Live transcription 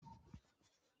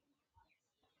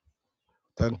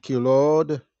Thank you,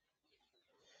 Lord.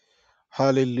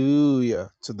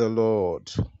 Hallelujah to the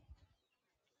Lord.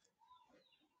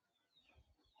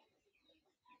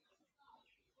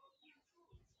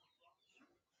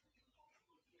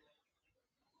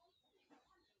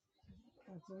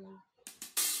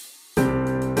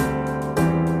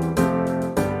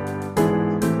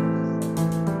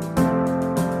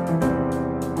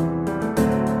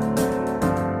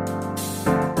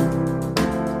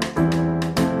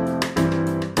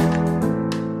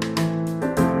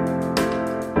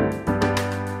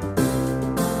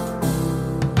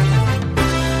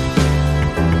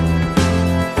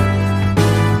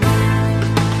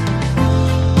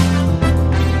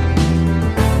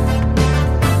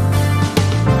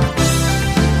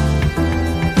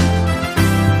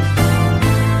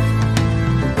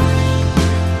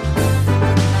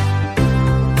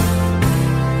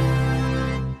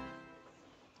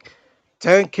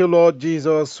 Thank you, Lord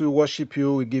Jesus. We worship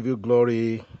you. We give you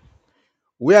glory.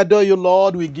 We adore you,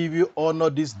 Lord. We give you honor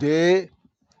this day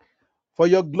for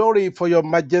your glory, for your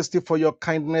majesty, for your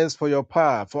kindness, for your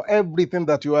power, for everything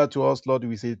that you are to us, Lord.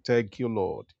 We say thank you,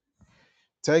 Lord.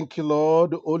 Thank you,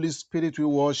 Lord. Holy Spirit, we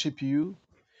worship you.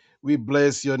 We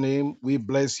bless your name. We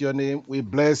bless your name. We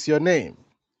bless your name.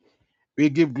 We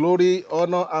give glory,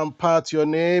 honor, and power to your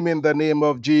name in the name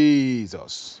of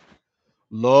Jesus.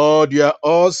 Lord, you are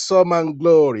awesome and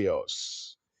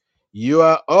glorious. You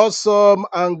are awesome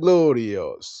and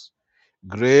glorious.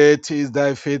 Great is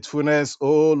thy faithfulness,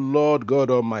 O Lord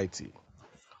God Almighty.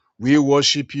 We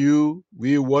worship you,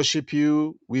 we worship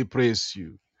you, we praise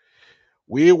you.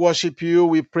 We worship you,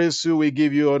 we praise you, we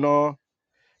give you honor.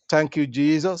 Thank you,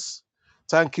 Jesus.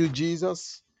 Thank you,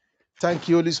 Jesus. Thank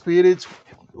you, Holy Spirit.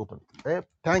 Open.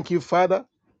 Thank you, Father.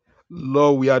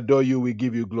 Lord, we adore you, we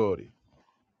give you glory.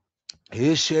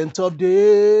 Ancient of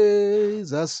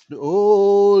days, as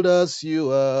old as you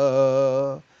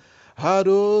are,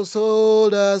 as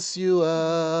old as you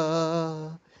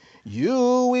are, you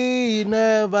will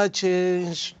never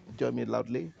change. Join me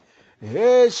loudly.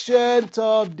 Ancient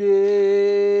of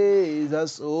days,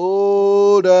 as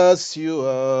old as you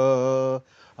are,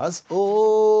 as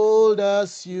old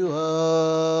as you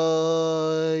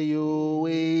are, you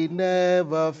will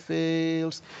never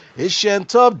fail.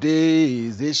 Ancient of days,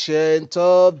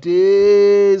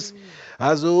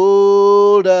 as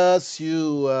old as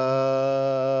you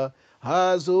are,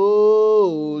 as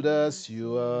old as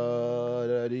you are,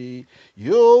 Daddy,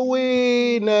 you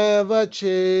will never change.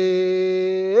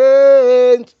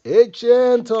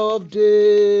 Ancient of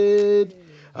days,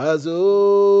 as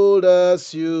old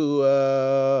as you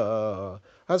are,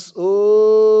 as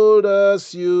old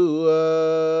as you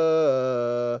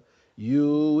are,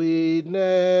 you will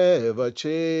never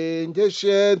change.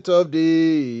 Ancient of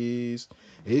days,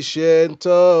 ancient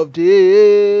of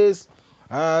days,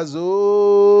 as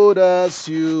old as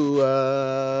you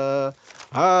are,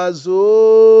 as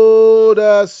old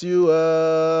as you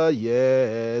are,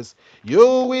 yes, you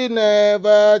will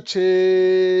never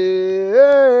change.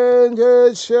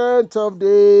 Ancient of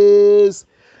days,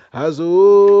 as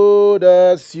old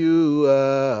as you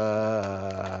are,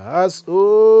 as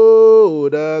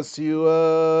old as you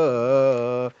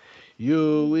are,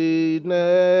 you will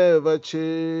never change.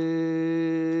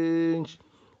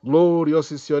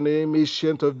 Glorious is your name,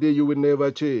 ancient of day, you will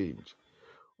never change.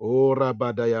 Oh,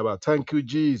 Rabadayaba. Thank you,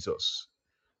 Jesus.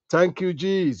 Thank you,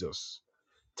 Jesus.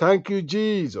 Thank you,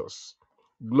 Jesus.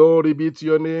 Glory be to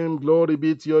your name, glory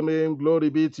be to your name, glory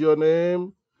be to your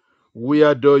name. We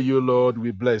adore you, Lord.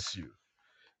 We bless you.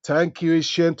 Thank you,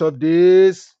 ancient of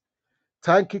days.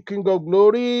 Thank you, King of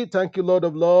glory. Thank you, Lord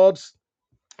of lords.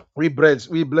 We bless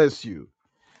you.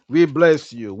 We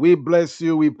bless you. We bless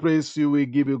you. We praise you. We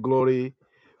give you glory.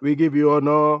 We give you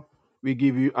honor. We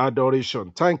give you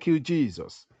adoration. Thank you,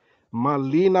 Jesus.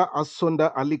 Malina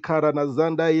asonda alikara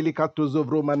nazanda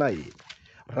ilikatuzovro manai.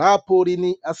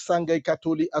 Raporini asanga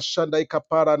ikatoli ashanda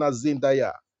ikapara na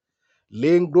zindaya.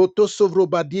 Lengroto sovro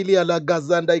badili ala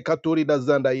gazanda ikatori na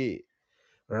zandaye.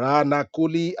 Rana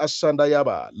kuli ashanda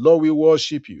yaba. Lord, we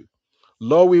worship you.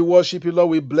 Lord, we worship you.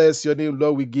 Lord, we bless your name.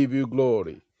 Lord, we give you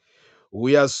glory.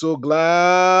 We are so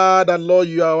glad that, Lord,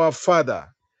 you are our Father.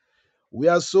 We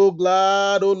are so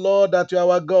glad, oh Lord, that you are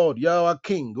our God. You are our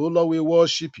King. Oh Lord, we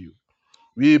worship you.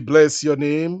 We bless your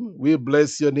name. We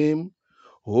bless your name.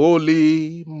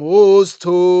 Holy, most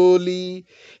holy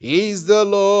is the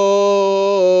Lord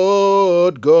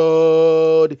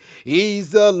God.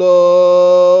 Is the Lord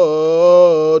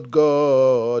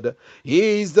God.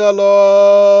 Is the Lord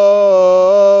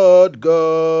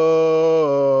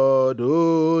God.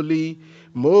 Holy,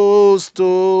 most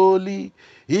holy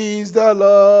is the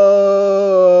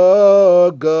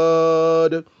Lord God.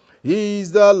 God.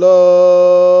 He's the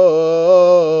Lord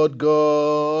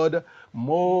God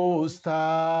most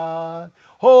high.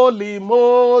 Holy,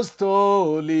 most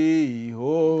holy,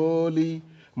 holy,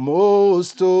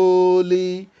 most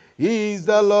holy is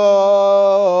the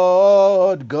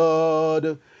Lord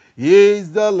God.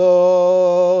 Is the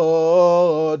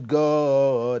Lord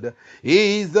God.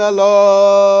 Is the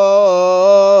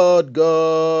Lord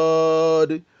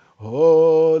God.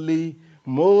 Holy,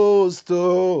 most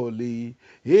holy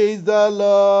is the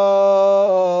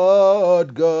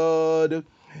Lord God.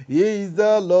 Is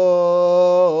the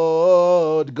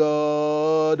Lord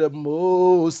God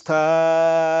most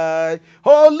high.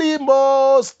 Holy,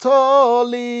 most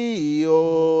holy,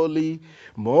 holy,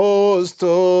 most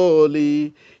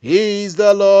holy is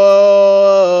the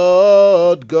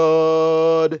Lord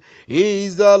God.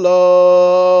 Is the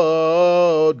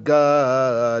Lord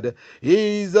God.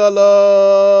 Is the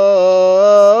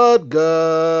Lord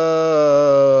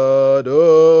God.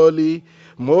 Holy,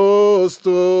 most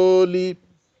holy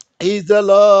is the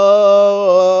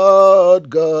Lord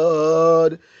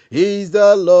God. Is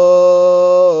the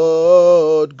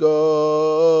Lord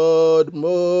God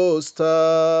most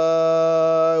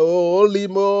high. Holy,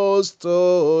 most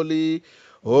holy,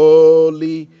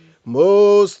 holy,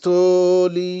 most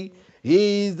holy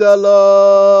is the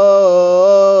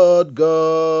Lord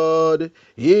God.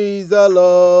 Is the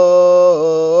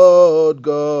Lord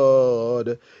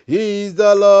God. Is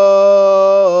the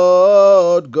Lord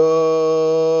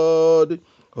God.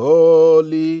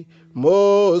 Holy,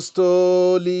 most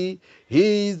holy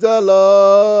is the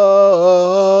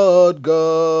Lord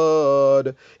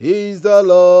God. Is the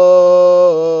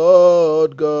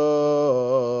Lord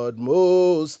God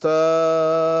most high.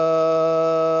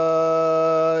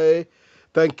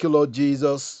 Thank you, Lord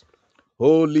Jesus.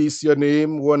 Holy is your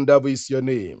name, wonderful is your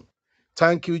name.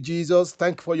 Thank you, Jesus.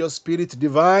 Thank you for your spirit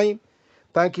divine.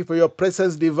 Thank you for your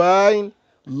presence divine.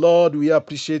 Lord, we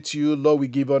appreciate you. Lord, we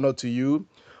give honor to you.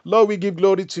 Lord, we give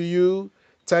glory to you.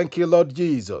 Thank you, Lord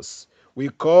Jesus. We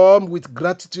come with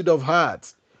gratitude of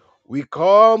heart. We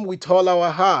come with all our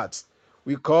hearts.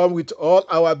 We come with all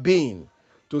our being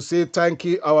to say thank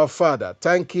you, our Father.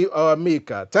 Thank you, our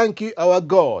Maker. Thank you, our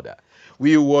God.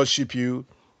 We worship you.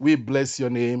 We bless your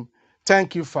name.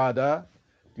 Thank you, Father.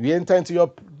 We enter into your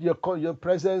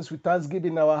presence with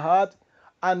thanksgiving in our heart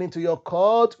and into your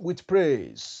court with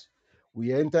praise.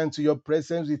 We enter into your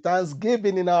presence with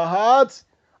thanksgiving in our hearts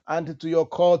and into your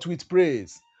court with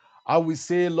praise. I will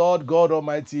say, Lord God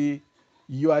Almighty,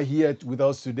 you are here with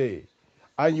us today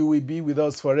and you will be with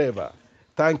us forever.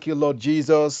 Thank you, Lord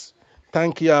Jesus.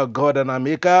 Thank you, our God and our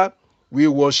Maker. We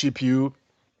worship you.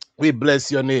 We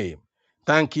bless your name.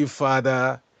 Thank you,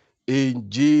 Father. In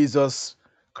Jesus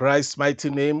Christ's mighty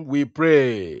name, we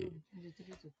pray.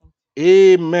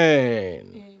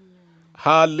 Amen.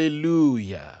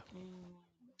 Hallelujah.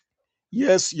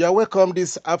 Yes, you are welcome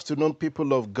this afternoon,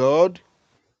 people of God,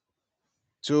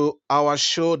 to our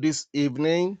show this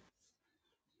evening.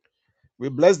 We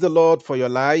bless the Lord for your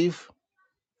life.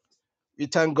 We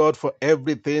thank God for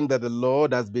everything that the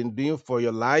Lord has been doing for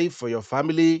your life, for your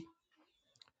family.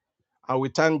 And we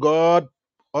thank God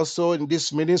also in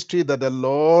this ministry that the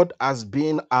Lord has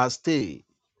been our stay.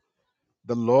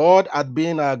 The Lord has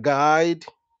been our guide.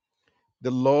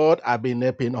 The Lord has been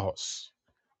helping us.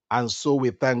 And so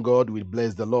we thank God. We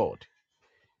bless the Lord.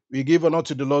 We give honor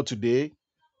to the Lord today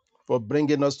for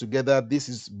bringing us together. This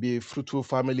is Be Fruitful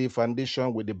Family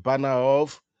Foundation with the banner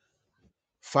of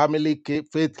Family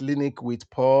Faith Clinic with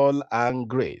Paul and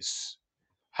Grace.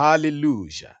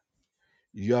 Hallelujah.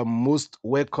 You are most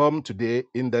welcome today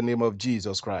in the name of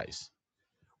Jesus Christ.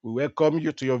 We welcome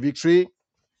you to your victory.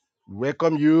 We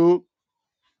welcome you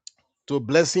to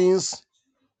blessings.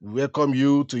 We welcome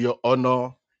you to your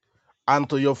honor and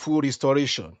to your full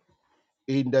restoration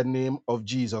in the name of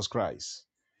Jesus Christ.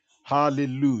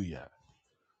 Hallelujah.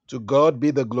 To God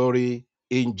be the glory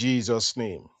in Jesus'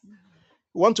 name.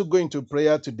 We want to go into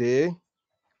prayer today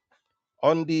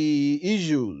on the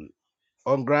issue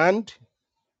on ground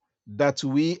that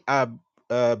we have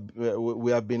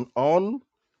been on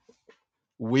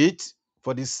with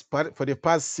for the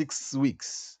past 6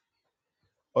 weeks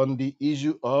on the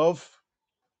issue of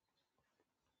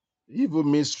evil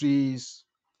mysteries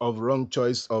of wrong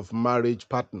choice of marriage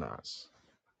partners.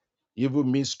 Evil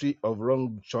mystery of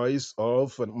wrong choice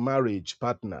of a marriage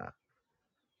partner.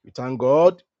 We thank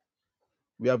God.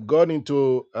 We have gone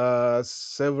into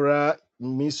several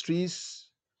mysteries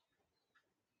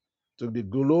to the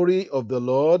glory of the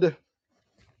Lord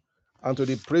and to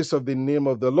the praise of the name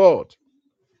of the Lord.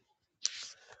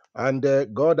 And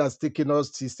God has taken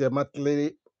us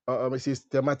systematically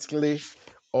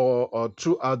or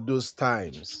throughout those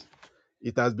times.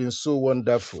 It has been so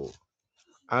wonderful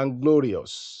and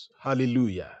glorious.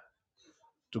 Hallelujah.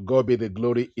 To God be the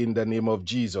glory in the name of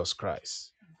Jesus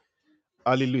Christ.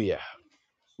 Hallelujah.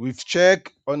 We've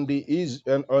checked on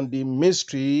the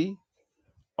mystery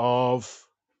of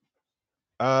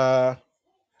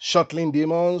shuttling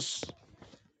demons.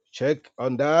 Check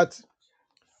on that.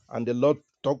 And the Lord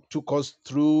took us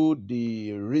through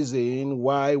the reason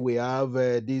why we have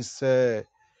this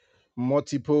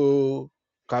multiple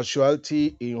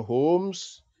casualty in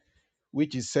homes,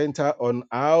 which is centered on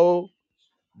how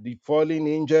the fallen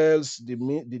angels, the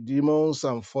demons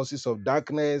and forces of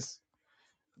darkness,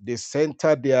 they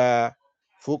center their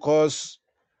focus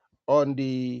on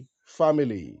the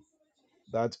family.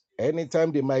 That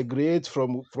anytime they migrate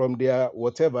from their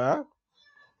whatever,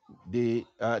 they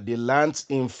land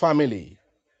in family.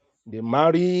 They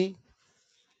marry,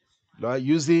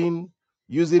 using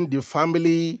the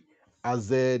family as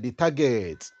the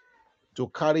target to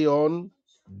carry on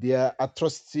their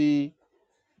atrocity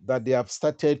that they have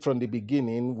started from the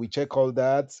beginning. We check all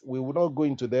that. We will not go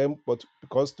into them, but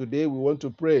because today we want to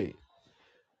pray,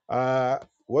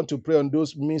 want to pray on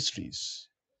those mysteries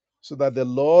so that the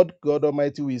Lord God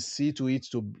Almighty will see to it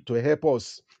to help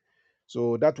us.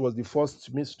 So that was the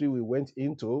first mystery we went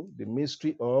into, the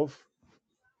mystery of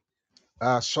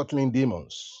shuttling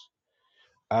demons.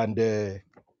 And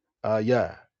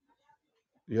yeah,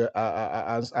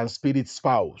 and spirit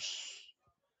spouse.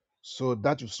 So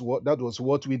that was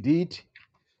what we did.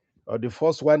 The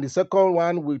first one. The second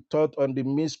one, we taught on the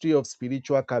mystery of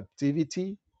spiritual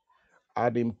captivity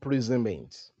and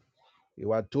imprisonment. We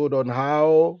were told on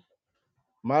how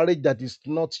marriage that is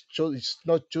not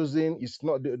chosen, it's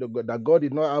not that God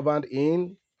did not have hand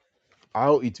in,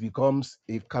 how it becomes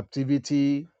a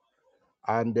captivity,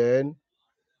 and then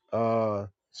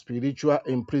spiritual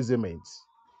imprisonment,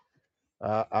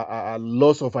 a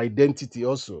loss of identity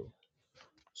also.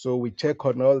 So we check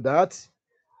on all that,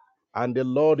 and the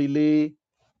Lord really,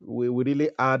 we really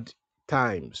add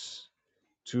times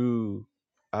to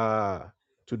uh,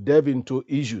 to delve into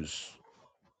issues.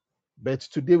 But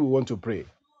today we want to pray.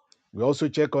 We also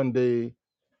check on the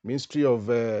mystery of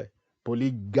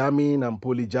polygamy and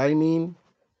polygyny,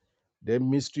 the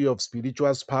mystery of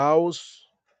spiritual spouse.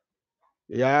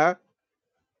 Yeah,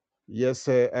 yes,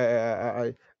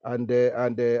 and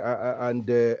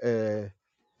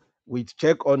we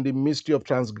check on the mystery of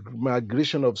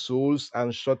transmigration of souls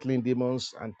and shuttling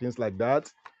demons and things like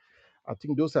that. I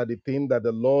think those are the things that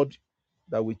the Lord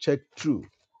that we check through.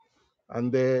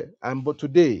 And but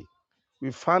today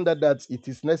we found out that it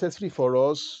is necessary for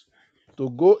us to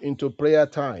go into prayer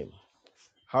time.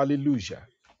 Hallelujah.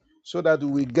 So that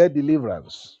we get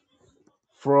deliverance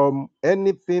from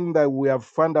anything that we have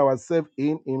found ourselves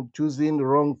in choosing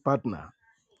wrong partner.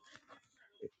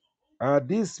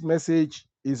 This message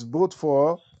is both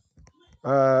for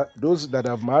those that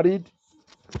have married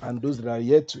and those that are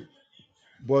yet to.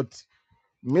 But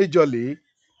majorly,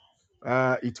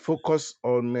 it focuses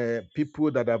on people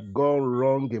that have gone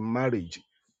wrong in marriage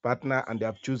partner and they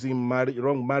have chosen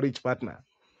wrong marriage partner.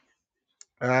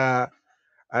 And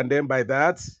then by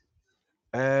that,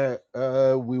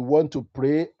 we want to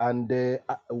pray, and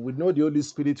we know the Holy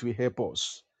Spirit will help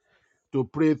us to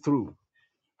pray through.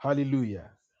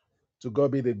 Hallelujah. To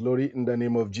God be the glory in the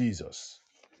name of Jesus.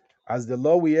 As the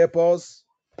Lord will help us,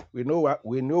 we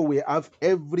have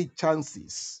every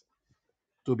chances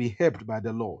to be helped by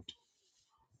the Lord.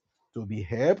 To be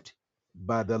helped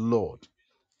by the Lord.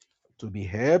 To be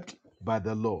helped by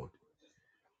the Lord.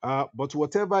 But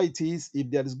whatever it is,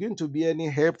 if there is going to be any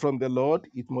help from the Lord,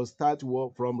 it must start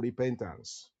from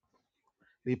repentance.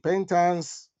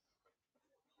 Repentance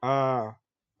uh,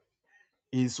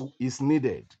 is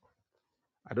needed.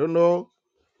 I don't know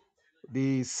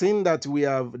the sin that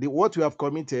what we have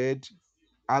committed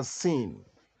as sin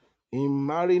in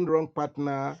marrying wrong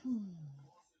partner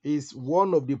is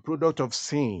one of the product of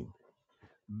sin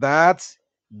that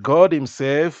God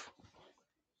Himself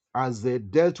has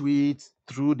dealt with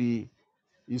through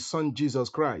His Son Jesus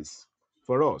Christ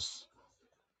for us.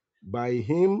 By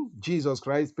Him, Jesus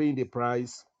Christ paying the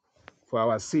price for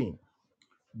our sin.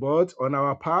 But on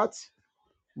our part,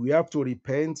 we have to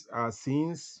repent our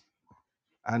sins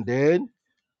and then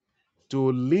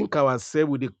to link ourselves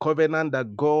with the covenant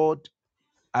that God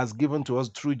has given to us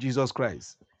through Jesus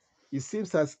Christ. It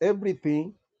seems as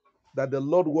everything that the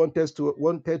Lord wanted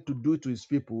to do to His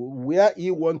people, where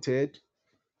He wanted,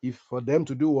 if for them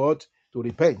to do what? To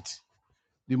repent.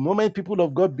 The moment people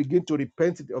of God begin to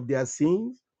repent of their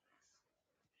sins,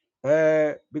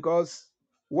 because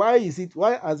why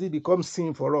has it become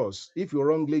sin for us if you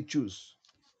wrongly choose?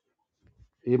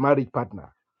 a marriage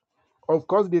partner. Of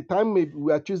course, the time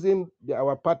we are choosing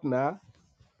our partner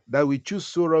that we choose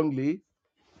so wrongly,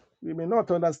 we may not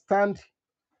understand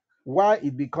why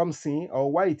it becomes sin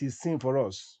or why it is sin for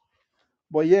us.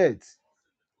 But yet,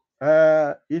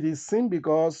 it is sin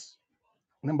because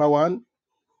number one,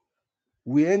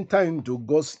 we enter into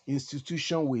God's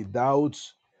institution without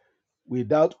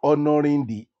honoring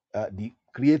the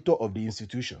creator of the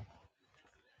institution.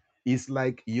 It's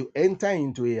like you enter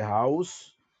into a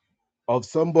house of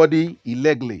somebody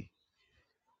illegally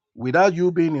without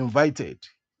you being invited,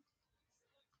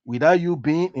 without you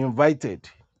being invited.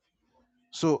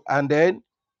 So, and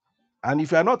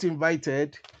if you are not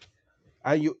invited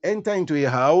and you enter into a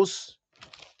house,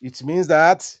 it means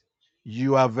that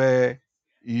you have uh,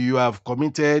 you have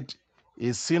committed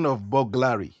a sin of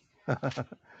burglary.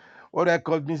 What do I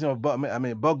call this of I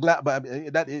mean burglar? But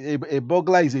that a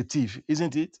burglar is a thief,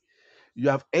 isn't it? You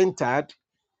have entered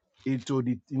into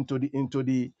the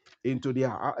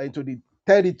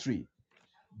territory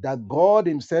that God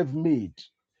Himself made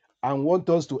and want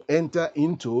us to enter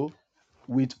into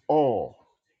with awe,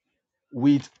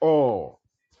 with awe,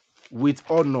 with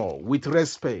honor, with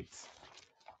respect.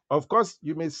 Of course,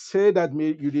 you may say that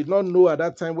you did not know at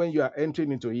that time when you are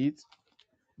entering into it,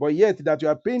 but yet that you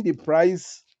are paying the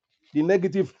price, the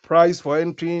negative price for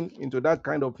entering into that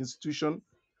kind of institution,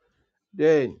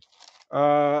 then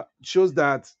shows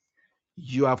that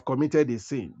you have committed a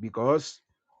sin because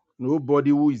nobody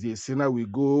who is a sinner will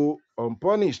go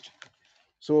unpunished.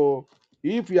 So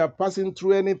if you are passing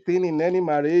through anything in any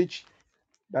marriage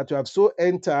that you have so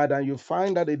entered and you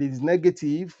find that it is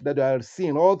negative that you are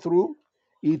seeing all through,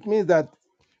 it means that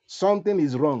something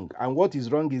is wrong. And what is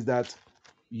wrong is that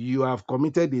you have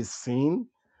committed a sin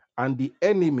and the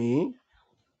enemy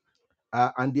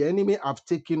have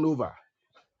taken over.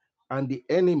 And the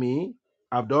enemy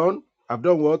have done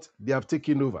what? They have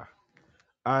taken over.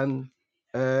 And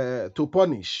to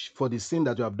punish for the sin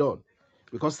that you have done.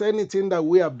 Because anything that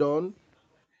we have done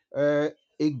uh,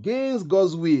 against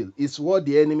God's will is what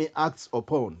the enemy acts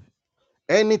upon.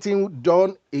 Anything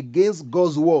done against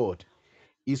God's word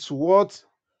is what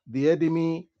the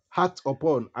enemy acts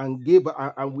upon and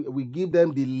we give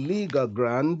them the legal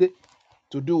ground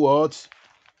to do what?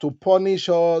 To punish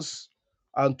us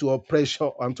and to oppress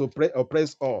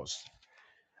us.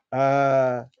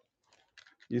 Uh,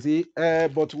 you see,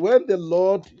 but when the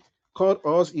Lord called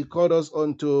us, He called us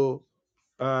unto.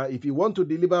 If He want to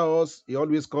deliver us, He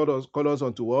always call us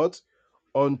unto what?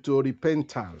 Unto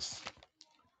repentance.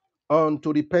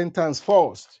 Unto repentance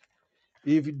first.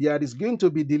 If there is going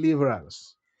to be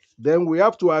deliverance, then we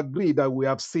have to agree that we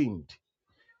have sinned.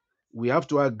 We have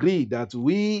to agree that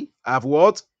we have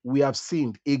what? We have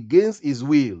sinned against His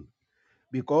will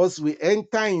because we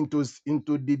enter into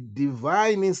the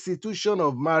divine institution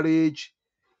of marriage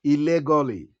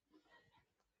illegally.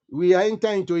 We enter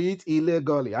into it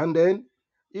illegally. And then,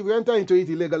 if we enter into it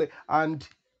illegally, and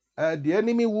the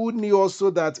enemy would knew also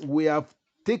that we have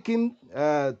taken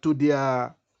to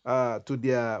their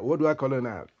what do I call it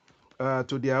now?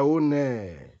 To their own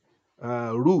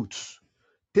roots,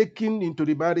 taking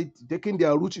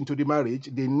their roots into the marriage,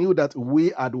 they knew that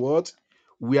we had what?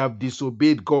 We have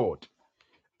disobeyed God.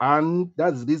 And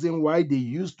that's the reason why they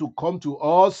used to come to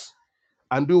us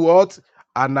and do what?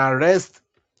 And arrest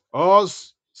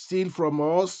us, steal from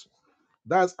us.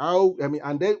 That's how, I mean,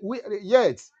 and then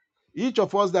yet, each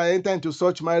of us that enter into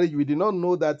such marriage, we did not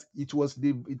know that it was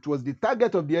the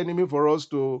target of the enemy for us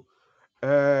to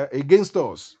against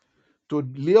us, to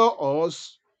lure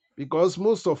us, because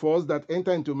most of us that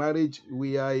enter into marriage,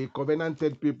 we are a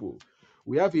covenanted people.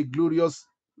 We have a glorious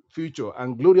future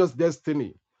and glorious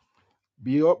destiny.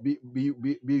 Be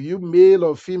you male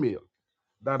or female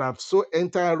that have so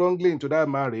entered wrongly into that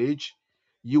marriage,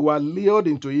 you are lured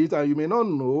into it and you may not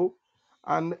know.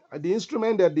 And the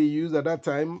instrument that they use at that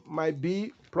time might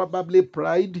be probably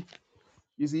pride.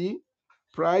 You see,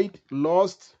 pride,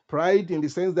 lust, pride in the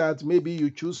sense that maybe you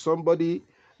choose somebody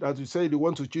that you say you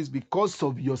want to choose because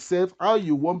of yourself, how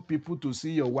you want people to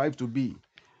see your wife to be,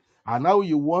 and how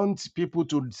you want people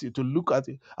to look at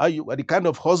it, how you the kind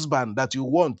of husband that you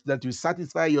want, that will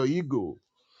satisfy your ego.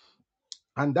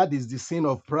 And that is the sin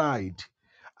of pride.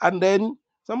 And then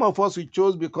some of us we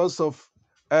chose because of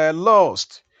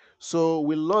lust. So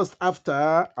we lust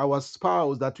after our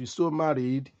spouse that we so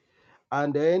married,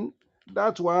 and then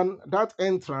that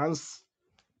entrance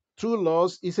through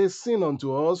lust is a sin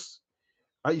unto us.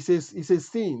 It's a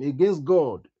sin against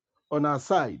God on our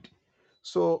side.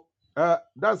 So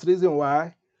that's the reason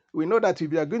why we know that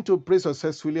if you are going to pray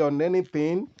successfully on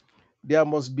anything, there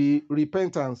must be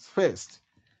repentance first.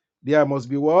 There must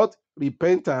be what?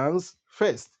 Repentance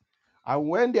first. And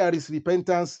when there is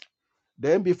repentance,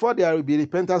 then before there will be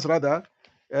repentance, rather,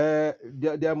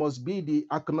 there must be the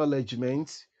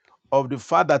acknowledgement of the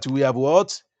fact that we have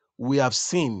what? We have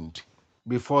sinned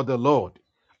before the Lord.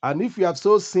 And if we have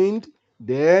so sinned,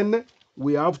 then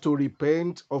we have to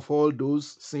repent of all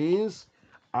those sins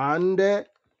and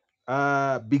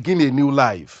begin a new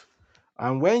life.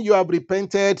 And when you have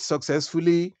repented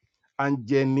successfully and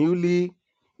genuinely,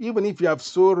 even if you have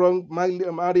so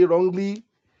married wrongly,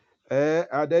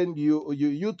 and then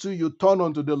you too you turn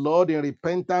unto the Lord in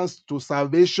repentance to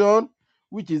salvation,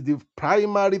 which is the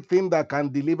primary thing that can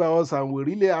deliver us. And we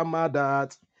really hammered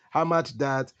that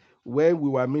when we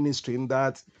were ministering,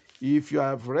 that if you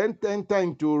have entered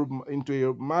into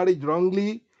a marriage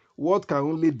wrongly, what can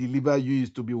only deliver you is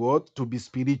to be what? To be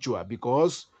spiritual,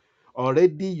 because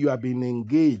already you have been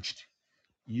engaged,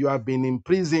 you have been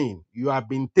imprisoned, you have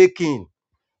been taken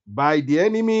by the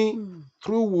enemy,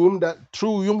 through whom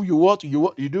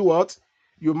you do what?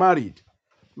 You married.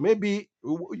 Maybe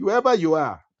whoever you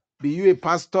are, be you a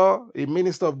pastor, a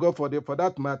minister of God for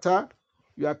that matter,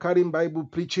 you are carrying Bible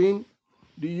preaching.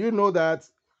 Do you know that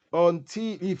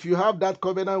until if you have that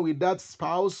covenant with that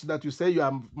spouse that you say you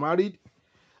are married,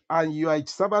 and you are a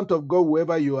servant of God,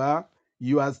 whoever you are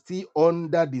still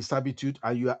under the servitude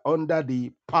and you are under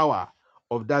the power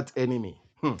of that enemy.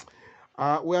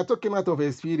 We are talking out of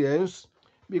experience,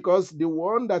 because the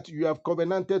one that you have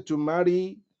covenanted to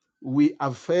marry will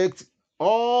affect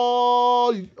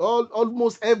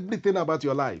almost everything about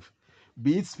your life,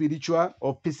 be it spiritual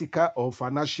or physical or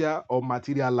financial or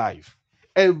material life.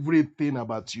 Everything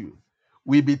about you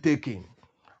will be taken.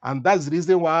 And that's the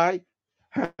reason why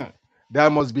there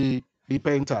must be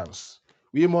repentance.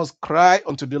 We must cry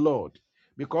unto the Lord,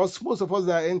 because most of us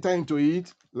that enter into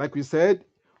it, like we said,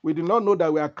 we do not know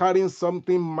that we are carrying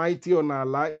something mighty on our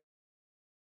life,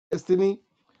 destiny.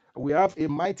 We have a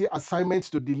mighty assignment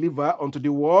to deliver unto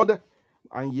the world,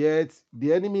 and yet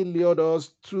the enemy lured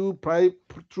us through pride,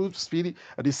 through spirit,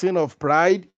 the sin of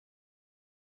pride,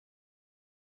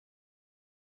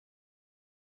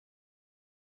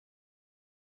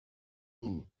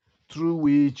 through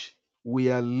which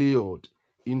we are lured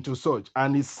into such.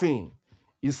 And it's sin.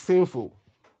 It's sinful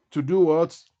to do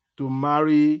what? To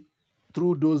marry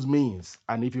through those means.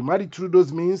 And if you marry through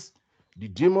those means, the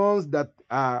demons that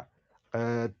are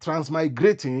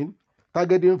transmigrating,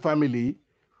 targeting family,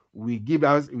 we give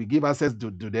access to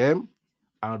them,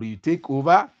 and we take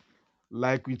over.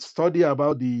 Like we study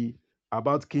about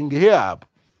King Ahab,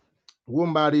 who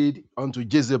married unto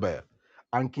Jezebel.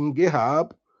 And King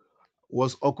Ahab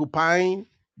was occupying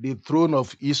the throne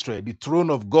of Israel, the throne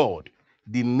of God,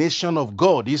 the nation of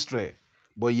God, Israel.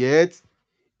 But yet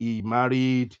he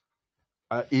married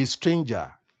a stranger.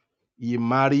 He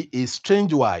married a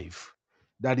strange wife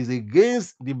that is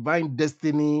against divine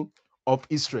destiny of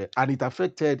Israel, and it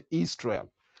affected Israel.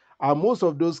 And most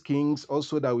of those kings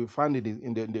also that we find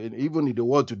even in the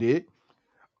world today,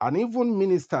 and even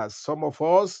ministers, some of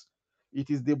us, it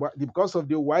is because of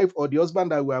the wife or the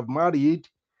husband that we have married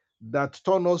that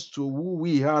turn us to who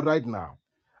we are right now.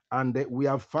 And we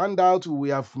have found out, we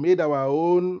have made our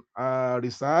own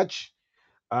research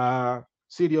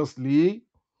seriously.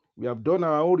 We have done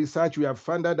our own research. We have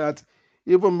found out that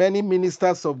even many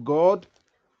ministers of God,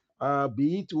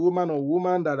 be it woman or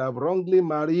woman that have wrongly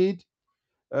married,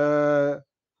 uh,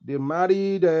 they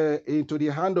married into the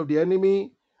hand of the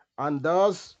enemy, and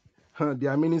thus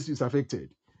their ministry is affected.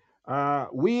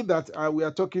 We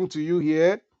are talking to you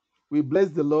here, we bless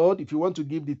the Lord. If you want to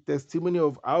give the testimony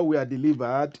of how we are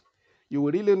delivered, you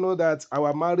will really know that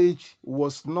our marriage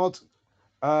was not.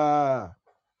 We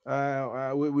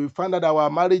found out our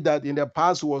marriage that in the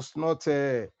past was not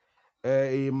a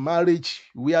marriage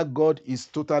where God is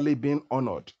totally being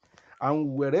honored,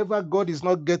 and wherever God is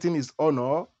not getting His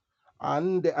honor,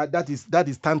 and that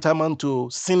is tantamount to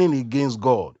sinning against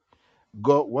God.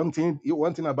 God, one thing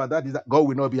about that is that God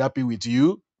will not be happy with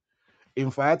you.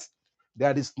 In fact,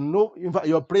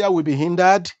 your prayer will be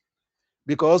hindered,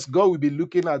 because God will be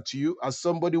looking at you as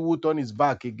somebody who turned his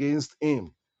back against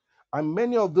Him. And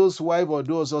many of those wives or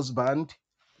those husbands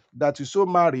that you so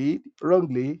married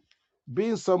wrongly,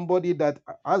 being somebody that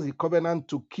has a covenant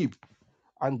to keep,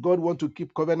 and God want to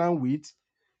keep covenant with,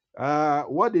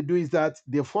 what they do is that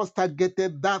they first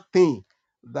targeted that thing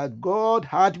that God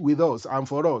had with us and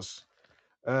for us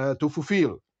to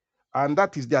fulfill. And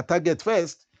that is their target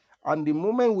first. And the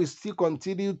moment we still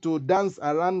continue to dance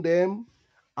around them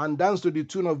and dance to the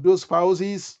tune of those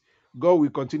spouses, God will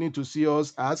continue to see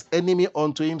us as enemy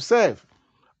unto Himself.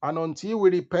 And until we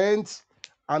repent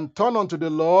and turn unto the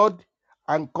Lord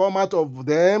and come out of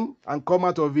them and come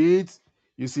out of it,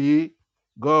 you see,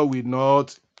 God will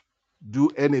not do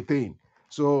anything.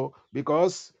 So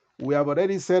because we have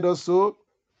already said also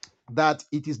that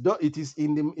it is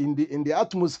in the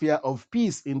atmosphere of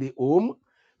peace in the home,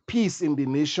 peace in the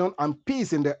nation, and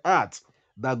peace in the heart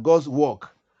that God's work.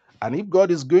 And if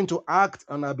God is going to act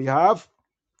on our behalf,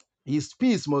 his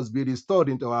peace must be restored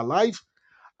into our life.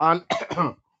 And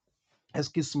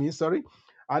excuse me, sorry.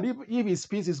 And if his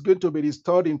peace is going to be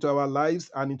restored into our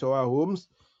lives and into our homes,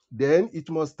 then it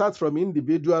must start from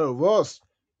individual of us.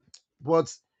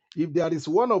 But if there is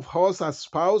one of us as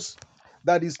spouse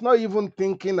that is not even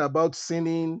thinking about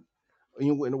sinning,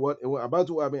 in what about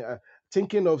I mean,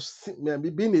 thinking of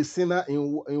being a sinner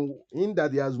in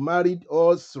that he has married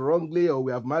us wrongly, or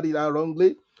we have married her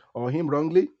wrongly, or him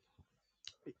wrongly,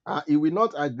 he will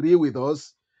not agree with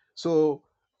us. So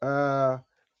that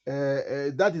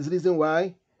is the reason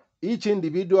why each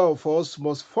individual of us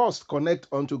must first connect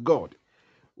unto God.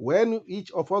 When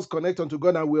each of us connect unto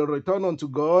God and will return unto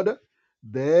God,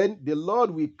 then the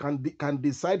Lord can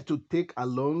decide to take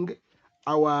along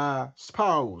our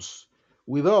spouse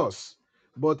with us.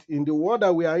 But in the world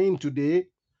that we are in today,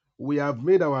 we have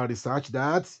made our research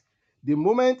that the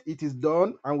moment it is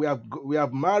done and we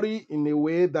have married in a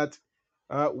way that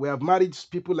we have married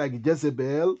people like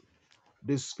Jezebel,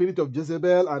 the spirit of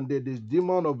Jezebel, and the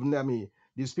demon of Nami,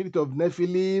 the spirit of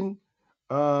Nephilim,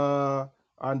 uh,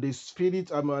 and the spirit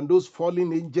and those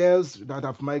fallen angels that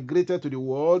have migrated to the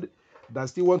world that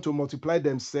still want to multiply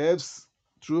themselves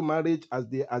through marriage as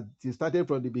they started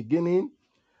from the beginning.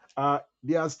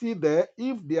 They are still there.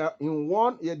 If they are in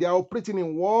one, they are operating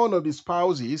in one of the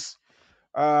spouses,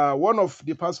 one of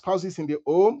the spouses in the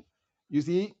home. You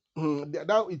see,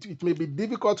 that it may be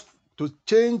difficult to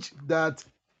change that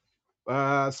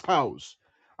spouse.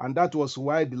 And that was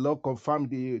why the Lord confirmed,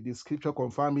 the scripture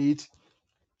confirmed it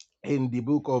in the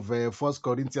book of 1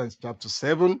 Corinthians chapter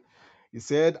 7. He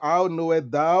said, how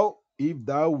knowest thou if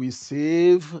thou will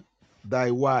save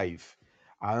thy wife?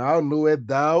 And how knowest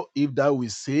thou if thou will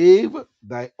save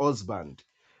thy husband?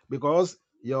 Because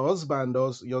your husband,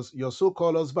 or your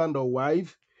so-called husband or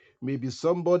wife, may be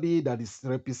somebody that is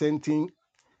representing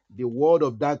the world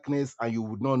of darkness and you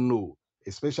would not know,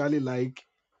 especially like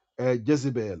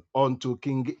Jezebel unto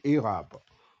King Ahab.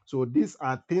 So these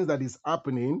are things that is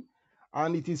happening,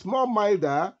 and it is more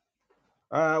milder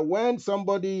when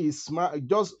somebody is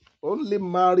just only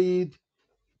married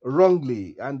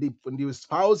wrongly, and the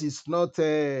spouse is not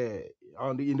in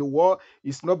the world,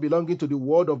 is not belonging to the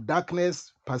world of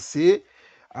darkness per se,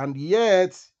 and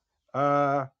yet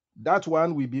that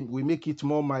one we make it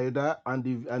more milder, and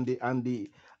the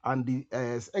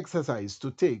exercise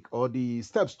to take, or the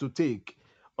steps to take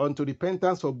unto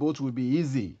repentance for both will be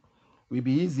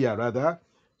easier rather.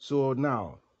 So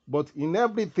now, but in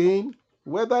everything,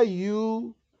 whether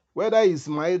it's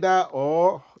milder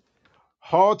or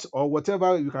hot or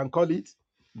whatever you can call it,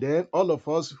 then all of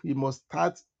us, we must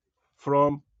start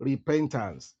from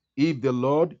repentance if the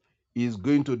Lord is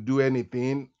going to do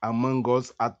anything among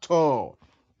us at all.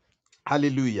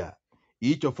 Hallelujah.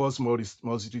 Each of us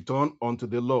must return unto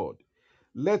the Lord.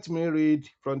 Let me read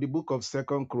from the book of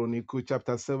Second Chronicles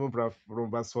chapter 7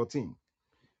 from verse 14.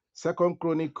 Second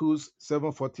Chronicles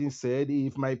 7:14 said,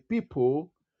 if my people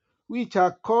which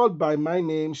are called by my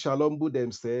name shall humble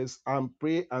themselves and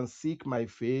pray and seek my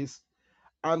face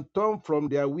and turn from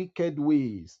their wicked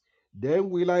ways. Then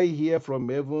will I hear from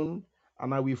heaven,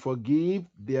 and I will forgive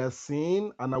their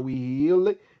sin, and I will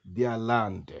heal their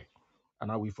land. And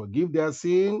I will forgive their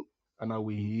sin, and I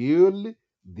will heal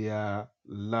their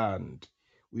land.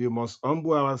 We must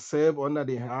humble ourselves under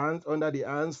the arms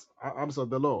of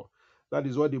the Lord. That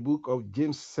is what the book of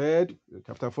James said,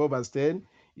 chapter 4, verse 10.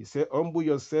 He said, humble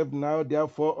yourself now,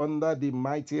 therefore, under the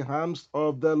mighty arms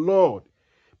of the Lord.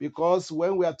 Because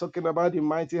when we are talking about the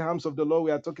mighty arms of the Lord,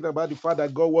 we are talking about the fact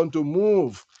that God wants to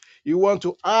move, He wants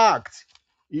to act,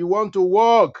 He wants to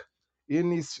walk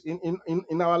in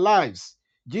our lives.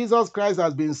 Jesus Christ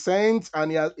has been sent,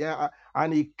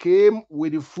 and he came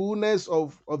with the fullness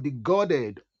of the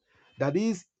Godhead, that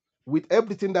is, with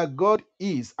everything that God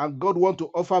is and God wants to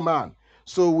offer man.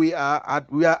 So we are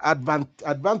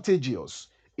advantageous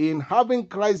in having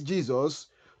Christ Jesus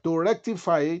to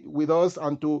rectify with us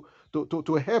and to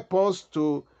help us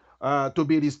to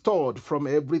be restored from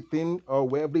everything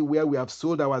or everywhere we have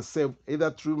sold ourselves,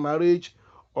 either through marriage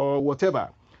or whatever.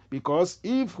 Because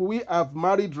if we have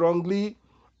married wrongly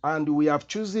and we have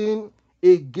chosen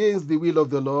against the will of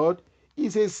the Lord,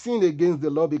 it's a sin against the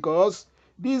Lord, because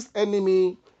this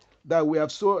enemy that we have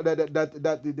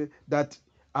that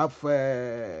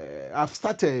have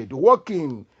started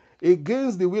working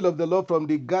against the will of the Lord from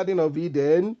the Garden of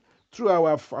Eden through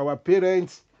our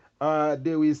parents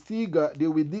they will still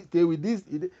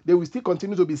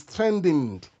continue to be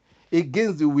strengthened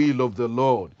against the will of the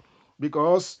Lord,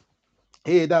 because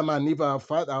Adam and Eve,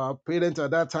 our parents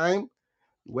at that time,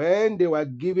 when they were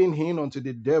giving in unto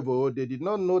the devil, they did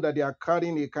not know that they are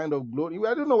carrying a kind of glory.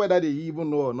 I don't know whether they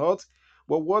even know or not.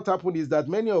 But what happened is that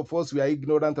many of us, we are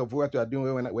ignorant of what we are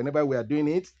doing whenever we are doing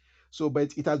it. So,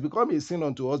 but it has become a sin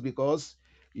unto us, because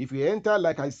if we enter,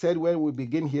 like I said when we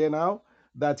begin here now,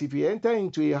 that if we enter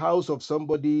into a house of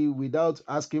somebody without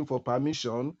asking for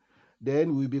permission,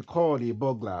 then we'll be called a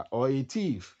burglar or a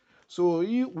thief. So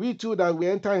we too, that we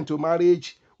enter into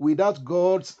marriage without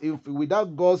God's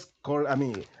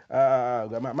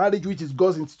marriage, which is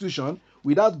God's institution,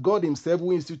 without God Himself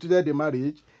who instituted the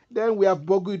marriage, then we have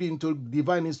burgled into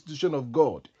divine institution of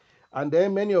God. And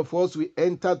then many of us, we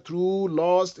enter through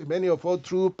lust, many of us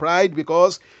through pride,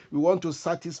 because we want to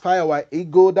satisfy our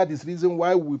ego. That is the reason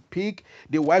why we pick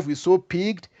the wife we so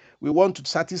picked. We want to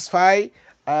satisfy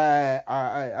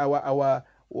our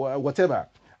whatever.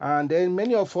 And then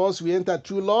many of us, we enter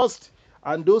through lust,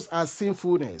 and those are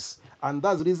sinfulness. And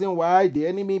that's the reason why the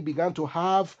enemy began to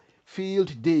have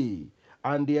field day,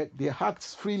 and they act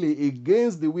freely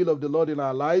against the will of the Lord in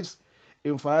our lives.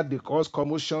 In fact, they cause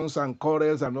commotions and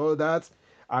quarrels and all that.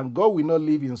 And God will not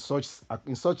live in such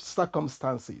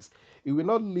circumstances. He will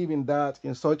not live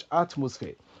in such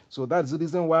atmosphere. So that's the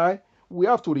reason why we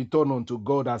have to return unto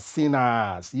God as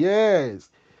sinners. Yes.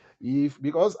 If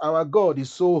Because our God is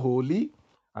so holy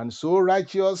and so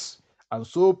righteous and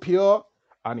so pure,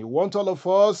 and He wants all of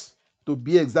us to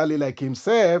be exactly like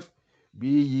Himself. Be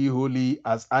ye holy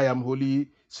as I am holy,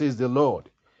 says the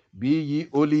Lord. Be ye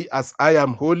holy as I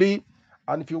am holy.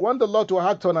 And if you want the Lord to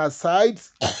act on our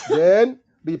sides, then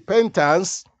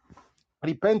repentance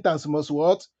must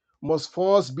what? Must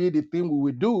first be the thing we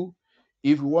will do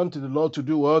if we want the Lord to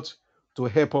do what? To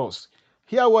help us.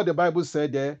 Hear what the Bible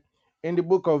said there in the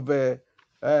book of 2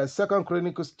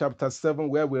 Chronicles chapter 7,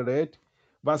 where we read,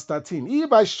 verse 13.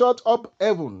 If I shut up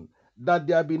heaven that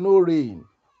there be no rain,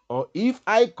 or if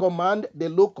I command the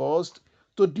locust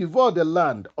to devour the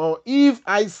land, or if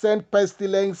I send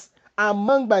pestilence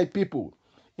among my people.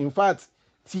 In fact,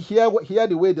 see here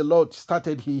the way the Lord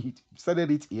started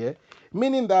it here,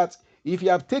 meaning that if you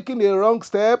have taken a wrong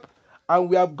step and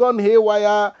we have gone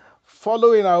haywire,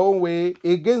 following our own way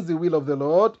against the will of the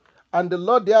Lord, and the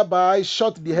Lord thereby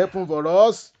shut the heaven for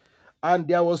us, and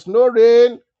there was no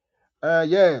rain,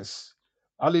 yes.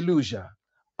 Hallelujah.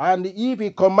 And if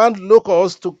He command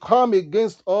locusts to come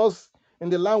against us in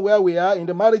the land where we are, in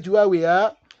the marriage where we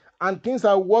are, and things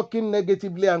are working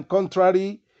negatively and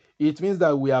contrary, it means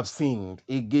that we have sinned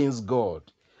against God.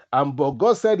 And but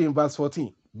God said in verse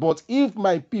 14, but if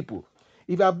my people,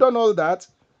 if I have done all that,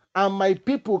 and my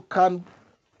people can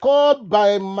called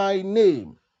by my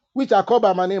name, which are called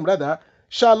by my name rather,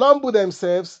 shall humble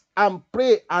themselves and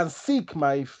pray and seek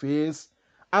my face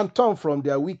and turn from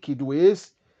their wicked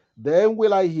ways, then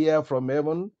will I hear from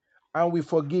heaven and will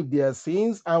forgive their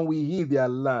sins and will heal their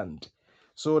land.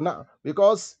 So now,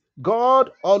 because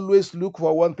God always look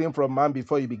for one thing from man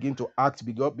before He begin to act,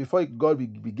 before God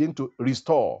begin to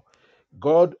restore.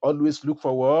 God always look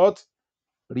for what?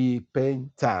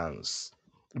 Repentance.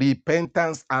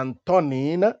 Repentance and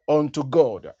turning unto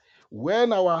God.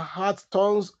 When our heart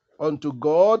turns unto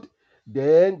God,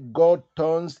 then God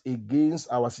turns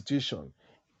against our situation,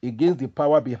 against the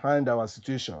power behind our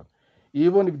situation.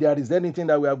 Even if there is anything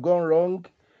that we have gone wrong,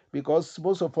 because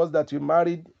most of us that we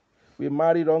married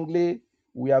wrongly,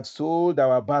 we have sold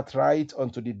our birthright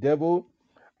unto the devil,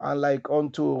 and like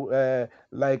unto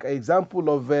like example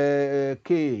of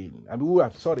Cain. I mean,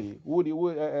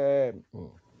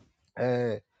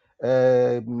 uh,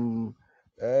 um,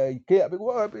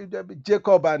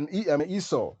 Jacob and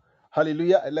Esau.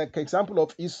 Hallelujah. Like example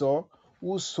of Esau,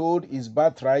 who sold his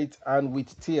birthright, and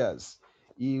with tears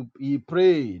he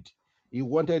prayed, he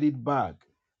wanted it back.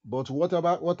 But what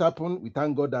happened? We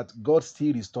thank God that God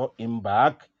still restored him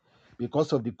back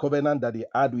because of the covenant that he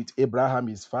had with Abraham,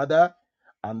 his father.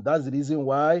 And that's the reason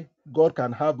why God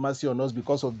can have mercy on us,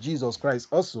 because of Jesus Christ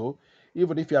also.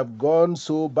 Even if you have gone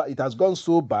so bad, it has gone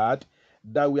so bad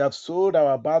that we have sold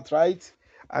our birthright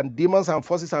and demons and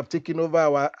forces have taken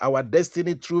over our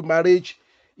destiny through marriage,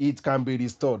 it can be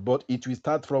restored. But it will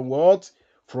start from what?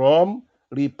 From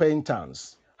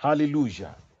repentance.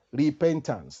 Hallelujah.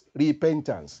 Repentance.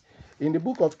 Repentance. In the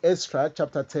book of Ezra,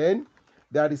 chapter 10,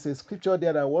 there is a scripture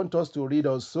there that I want us to read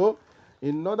also,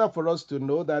 in order for us to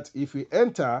know that if we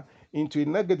enter into a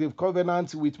negative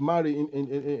covenant with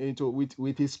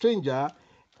with a stranger,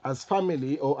 as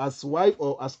family or as wife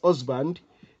or as husband,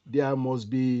 there must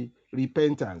be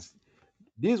repentance.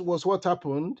 This was what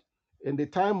happened in the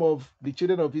time of the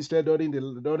children of Israel during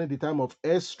the time of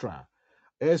Esther.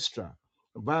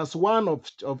 Verse 1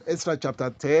 of Esther chapter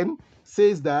 10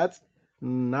 says that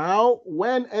now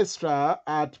when Esther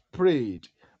had prayed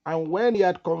and when he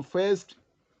had confessed,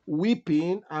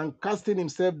 weeping and casting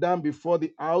himself down before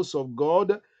the house of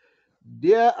God,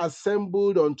 there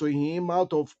assembled unto him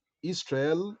out of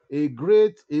Israel a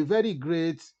very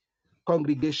great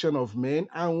congregation of men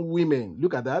and women.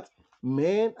 Look at that.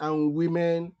 Men and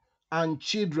women and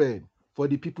children, for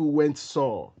the people went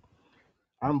sore.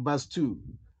 And verse 2.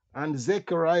 And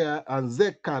Zechariah and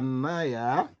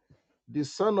Zechariah, the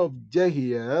son of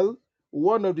Jehiel,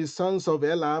 one of the sons of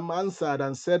Elam, answered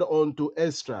and said unto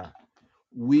Esther,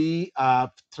 we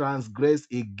have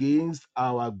transgressed against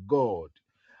our God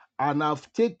and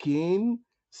have taken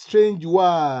strange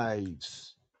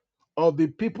wives of the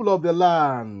people of the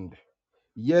land.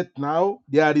 Yet now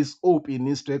there is hope in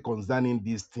Israel concerning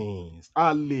these things.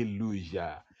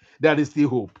 Hallelujah. There is still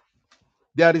hope.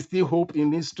 There is still hope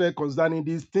in Israel concerning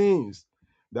these things.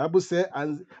 The Bible said,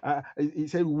 and he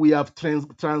said, we have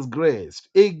transgressed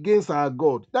against our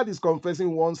God. That is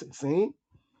confessing one's sin.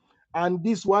 And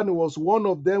this one was one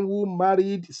of them who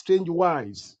married strange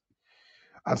wives.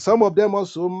 And some of them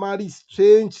also married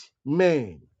strange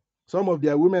men. Some of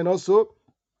their women also.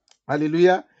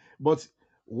 Hallelujah. But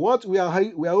what we are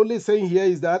only saying here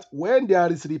is that when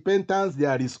there is repentance,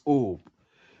 there is hope.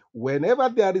 Whenever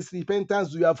there is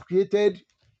repentance, you have created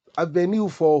avenue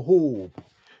for hope.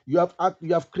 You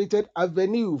have created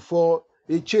avenue for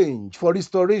a change, for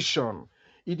restoration.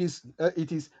 It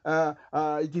is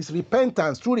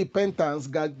repentance, through repentance,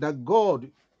 that God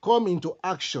come into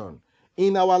action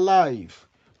in our life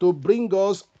to bring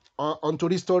us unto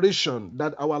restoration,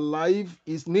 that our life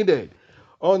is needed.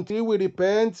 Until we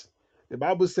repent, the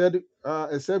Bible said,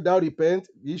 except thou repent,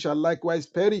 ye shall likewise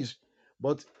perish.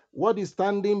 But what is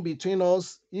standing between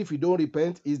us if we don't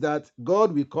repent is that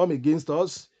God will come against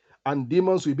us and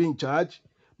demons will be in charge.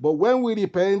 But when we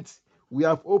repent, we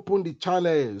have opened the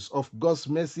channels of God's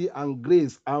mercy and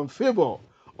grace and favor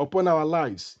upon our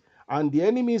lives. And the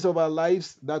enemies of our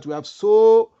lives that we have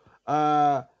so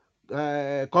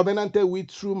covenanted with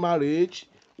through marriage,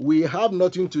 we have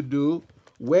nothing to do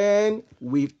when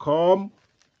we come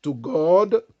to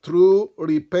God through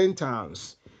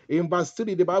repentance. In verse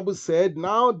 3, the Bible said,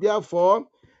 now therefore,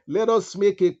 let us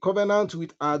make a covenant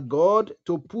with our God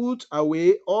to put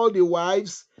away all the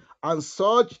wives and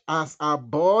such as are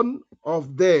born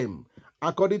of them,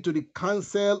 according to the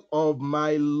counsel of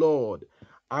my Lord,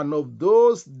 and of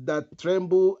those that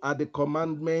tremble at the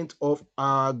commandment of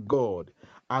our God,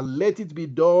 and let it be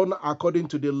done according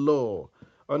to the law.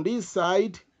 On this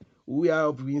side, we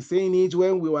have been saying it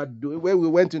when we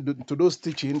went into those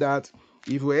teaching, that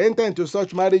if we enter into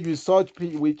such marriage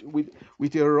with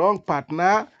with a wrong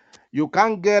partner, you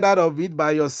can't get out of it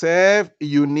by yourself.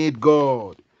 You need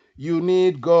God. You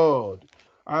need God.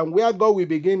 And where God will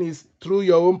begin is through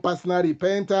your own personal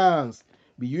repentance.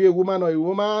 Be you a woman or a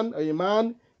woman or a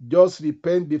man, just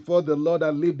repent before the Lord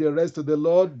and leave the rest to the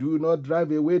Lord. Do not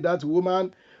drive away that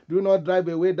woman. Do not drive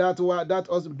away that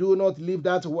husband. Do not leave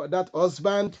that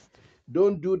husband.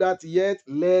 Don't do that yet.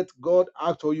 Let God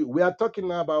act for you. We are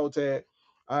talking about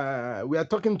we are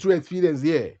talking through experience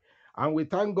here. And we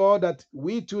thank God that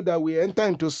we too, that we enter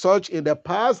into such in the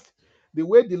past. The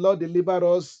way the Lord delivered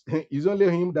us is only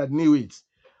Him that knew it.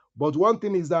 But one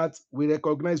thing is that we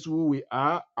recognize who we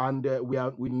are, and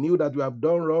we knew that we have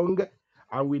done wrong,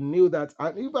 and we knew that,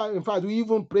 and in fact, we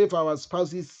even pray for our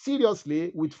spouses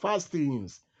seriously with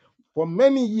fastings for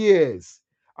many years.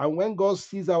 And when God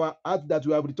sees our heart that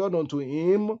we have returned unto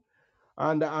Him,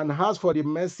 and ask for the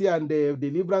mercy and the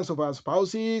deliverance of our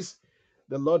spouses,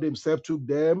 the Lord Himself took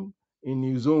them in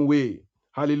His own way.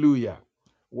 Hallelujah.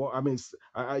 Well, I mean,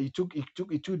 he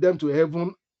took them to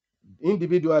heaven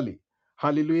individually.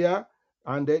 Hallelujah.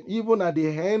 And then even at the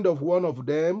end of one of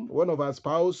them, one of our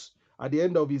spouse, at the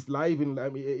end of his life,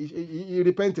 he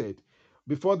repented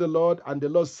before the Lord, and the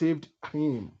Lord saved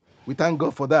him. We thank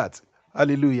God for that.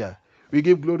 Hallelujah. We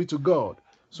give glory to God.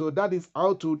 So that is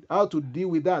how to deal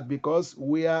with that, because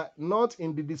we are not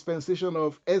in the dispensation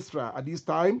of Ezra at this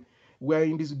time. We are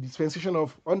in this dispensation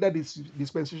of under this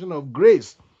dispensation of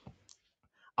grace.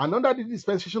 And under the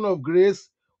dispensation of grace,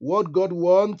 what God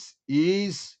wants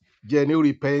is genuine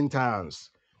repentance.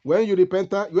 When you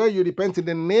repent in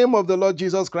the name of the Lord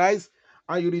Jesus Christ,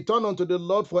 and you return unto the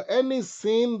Lord for any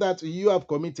sin that you have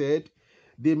committed,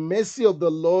 the mercy of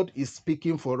the Lord is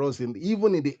speaking for us,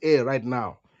 even in the air right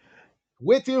now,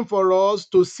 waiting for us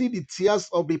to see the tears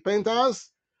of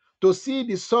repentance, to see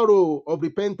the sorrow of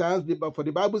repentance. For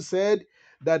the Bible said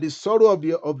that the sorrow of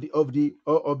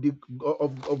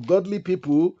godly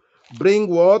people bring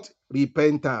what?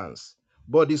 Repentance.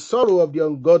 But the sorrow of the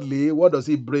ungodly, what does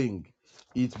it bring?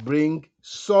 It bring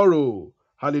sorrow.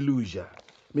 Hallelujah.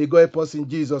 May God help us in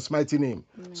Jesus' mighty name.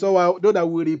 So know that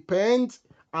we repent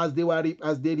as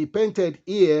they repented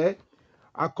here,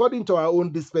 according to our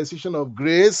own dispensation of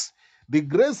grace. The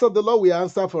grace of the Lord will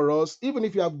answer for us. Even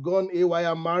if you have gone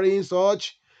AY marrying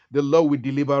such, the Lord will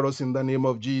deliver us in the name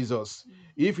of Jesus.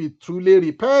 If he truly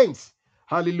repents,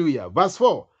 hallelujah. Verse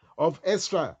 4 of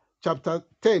Ezra chapter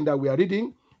 10 that we are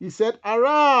reading, he said,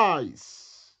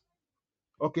 arise.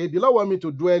 Okay, the Lord want me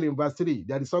to dwell in verse 3.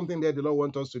 There is something there the Lord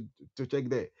wants us to check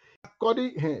there.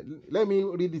 Let me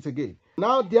read it again.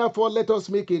 Now, therefore, let us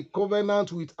make a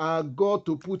covenant with our God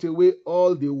to put away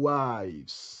all the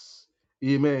wives.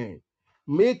 Amen.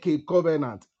 Make a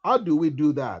covenant. How do we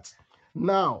do that?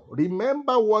 Now,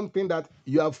 remember one thing, that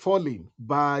you are falling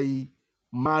by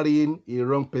marrying a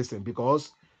wrong person,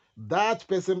 because that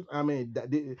person,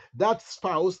 that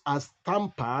spouse has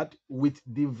tampered with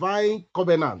divine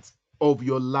covenant of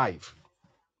your life.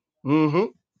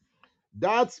 Mhm.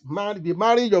 The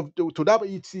marriage of to that,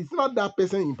 it's not that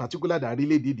person in particular that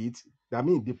really did it. I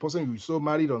mean, the person you so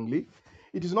married wrongly,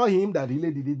 it is not him that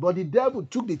really did it, but the devil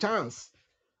took the chance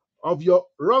of your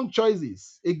wrong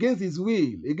choices against his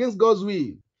will, against God's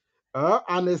will,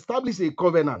 and established a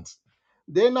covenant.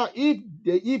 Then now,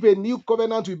 if a new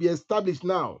covenant will be established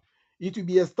now, it will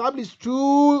be established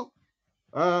through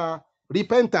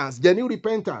repentance, genuine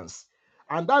repentance.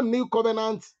 And that new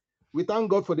covenant, we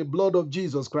thank God for the blood of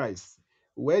Jesus Christ.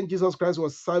 When Jesus Christ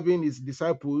was serving his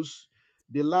disciples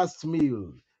the last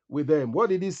meal with them, what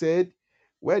did he say?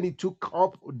 When he took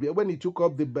up the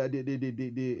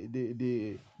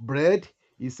bread,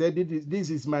 he said, this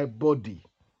is my body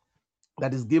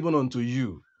that is given unto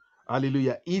you.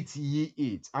 Hallelujah. Eat ye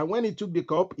it. And when he took the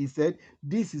cup, he said,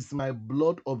 this is my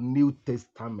blood of New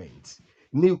Testament,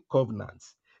 New Covenant.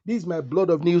 This is my blood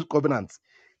of New Covenant.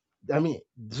 I mean,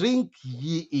 drink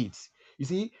ye it. You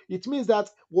see, it means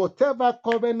that whatever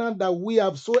covenant that we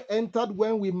have so entered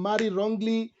when we marry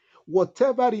wrongly,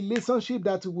 whatever relationship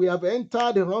that we have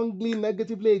entered wrongly,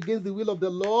 negatively against the will of the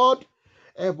Lord,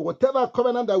 whatever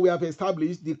covenant that we have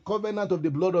established, the covenant of the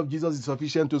blood of Jesus is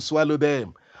sufficient to swallow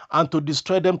them and to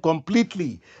destroy them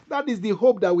completely. That is the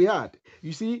hope that we had.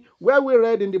 You see, where we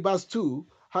read in the verse 2,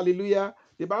 hallelujah,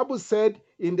 the Bible said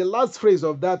in the last phrase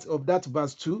of that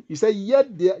verse 2, he said,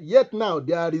 yet now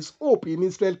there is hope in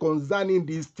Israel concerning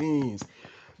these things.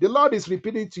 The Lord is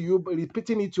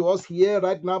repeating it to us here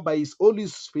right now by his Holy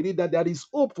Spirit, that there is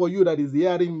hope for you that is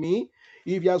hearing me.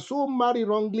 If you are so married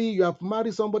wrongly, you have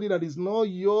married somebody that is not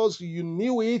yours, you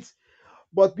knew it,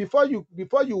 but before you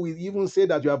will even say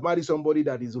that you have married somebody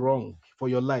that is wrong for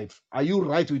your life, are you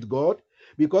right with God?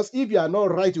 Because if you are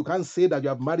not right, you can't say that you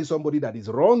have married somebody that is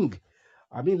wrong.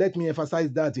 I mean, let me emphasize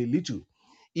that a little.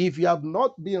 If you have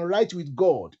not been right with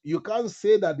God, you can't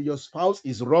say that your spouse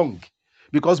is wrong,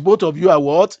 because both of you are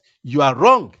what? You are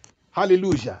wrong.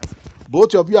 Hallelujah.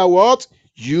 Both of you are what?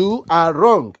 You are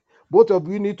wrong. Both of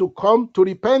you need to come to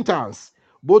repentance.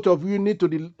 Both of you need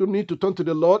to turn to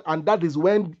the Lord, and that is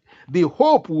when the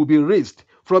hope will be raised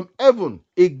from heaven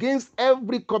against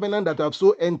every covenant that have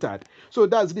so entered. So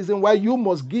that's the reason why you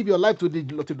must give your life to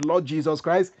the Lord Jesus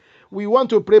Christ. We want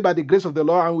to pray by the grace of the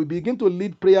Lord, and we begin to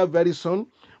lead prayer very soon.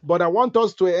 But I want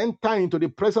us to enter into the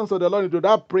presence of the Lord, into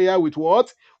that prayer with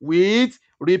what? With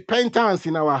repentance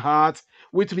in our hearts,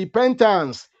 with full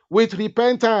repentance.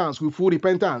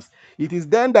 It is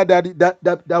then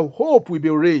that hope will be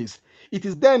raised. It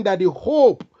is then that the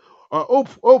hope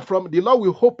from the Lord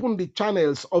will open the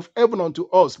channels of heaven unto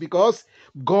us, because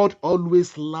God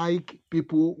always like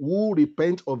people who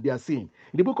repent of their sin.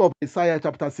 In the book of Isaiah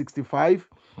chapter 65,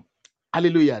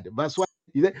 hallelujah, verse 1,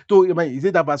 is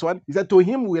it that verse 1? He said, to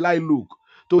him will I look,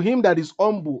 to him that is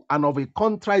humble and of a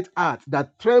contrite heart,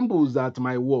 that trembles at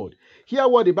my word. Hear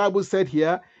what the Bible said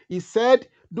here. He said,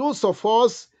 those of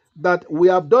us that we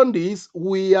have done this,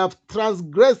 we have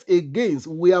transgressed against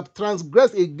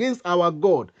our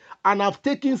God, and have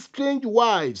taken strange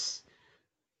wives.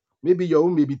 Maybe your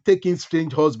own may be taking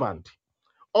strange husband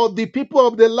of the people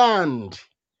of the land.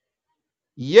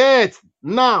 Yet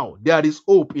now there is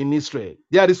hope in Israel.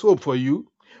 There is hope for you.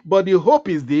 But the hope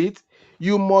is that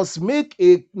you must make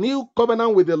a new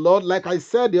covenant with the Lord. Like I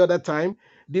said the other time,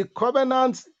 the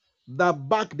covenant that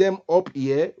backed them up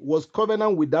here was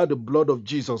covenant without the blood of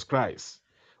Jesus Christ.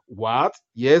 What?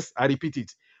 Yes, I repeat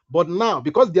it. But now,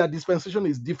 because their dispensation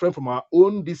is different from our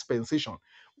own dispensation,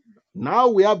 now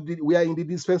we are in the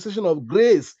dispensation of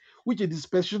grace, which is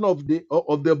dispensation of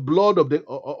the blood of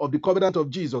the covenant of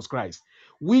Jesus Christ.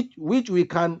 which we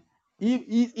can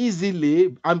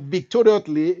easily and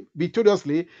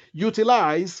victoriously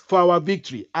utilize for our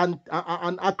victory and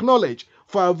acknowledge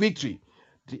for our victory.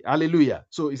 Hallelujah.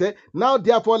 So he said, now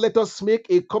therefore let us make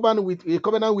a covenant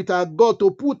with our God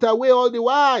to put away all the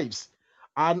wives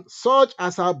and such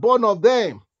as are born of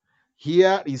them.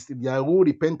 Here is their own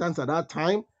repentance at that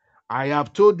time. I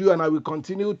have told you, and I will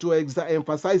continue to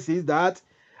emphasize is that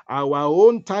our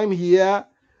own time here,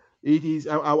 it is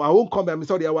our own I'm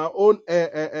sorry, our own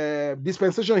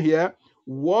dispensation here.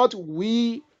 What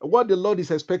the Lord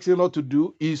is expecting us to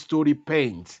do is to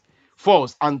repent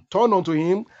first and turn unto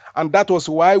Him, and that was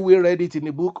why we read it in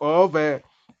the book of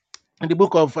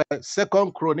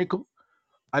Second Chronicle.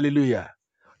 Hallelujah.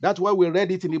 That's why we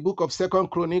read it in the book of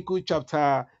Second Chronicle,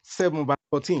 chapter 7, verse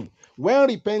 14. When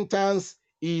repentance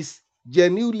is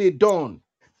genuinely done,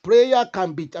 prayer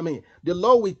can be, the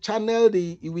Lord will channel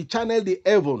the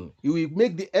heaven. He will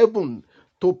make the heaven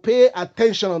to pay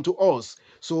attention unto us.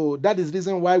 So that is the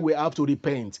reason why we have to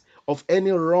repent of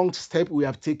any wrong step we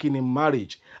have taken in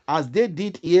marriage. As they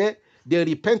did here, they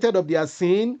repented of their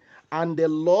sin, and the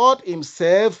Lord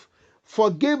Himself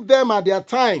forgave them at their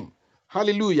time.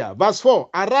 Hallelujah. Verse 4,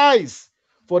 arise,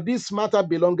 for this matter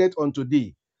belongeth unto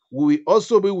thee. We will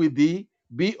also be with thee,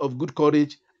 be of good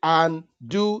courage, and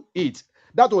do it.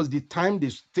 That was the time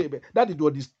that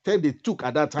was the step they took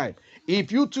at that time.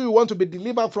 If you too want to be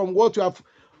delivered from what you have,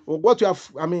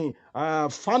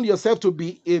 found yourself to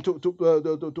be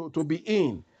to be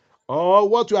in, or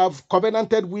what you have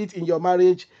covenanted with in your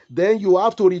marriage, then you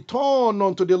have to return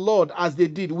unto the Lord as they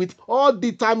did, with all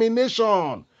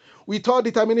determination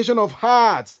of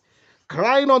heart,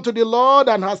 crying unto the Lord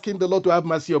and asking the Lord to have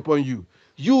mercy upon you.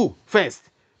 You first,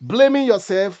 blaming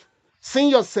yourself, seeing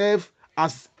yourself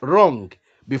as wrong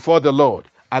before the Lord.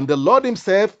 And the Lord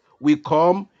Himself will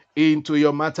come into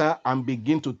your matter and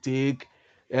begin to take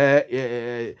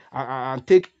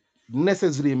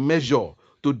necessary measure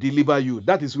to deliver you.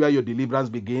 That is where your deliverance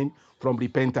begins, from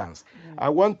repentance. I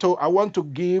want to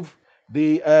give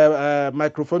the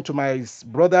microphone to my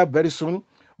brother very soon,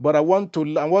 but I want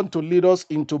to lead us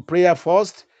into prayer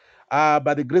first.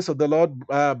 By the grace of the Lord,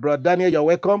 Brother Daniel, you're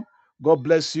welcome. God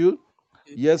bless you.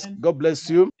 Yes, Amen. God bless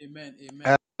you. Amen.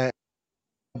 Amen. Uh,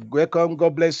 Welcome.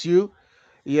 God bless you.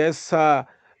 Yes,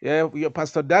 your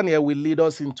Pastor Daniel will lead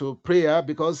us into prayer,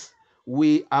 because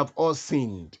we have all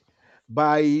sinned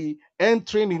by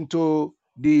entering into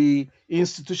the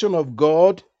institution of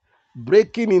God,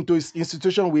 breaking into His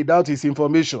institution without His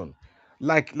information.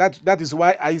 Like that is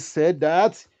why I said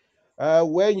that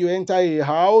when you enter a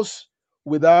house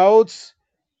without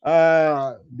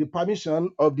the permission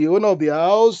of the owner of the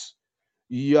house,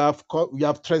 you have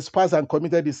trespassed and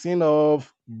committed the sin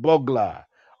of burglar,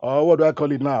 or what do I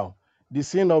call it now? The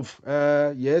sin of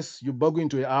yes, you burgle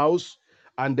into a house,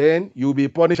 and then you'll be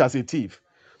punished as a thief.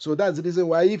 So that's the reason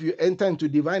why, if you enter into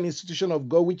divine institution of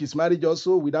God, which is marriage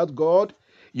also, without God,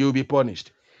 you'll be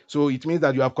punished. So it means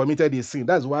that you have committed a sin.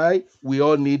 That's why we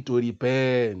all need to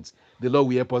repent. The Lord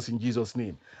will help us in Jesus'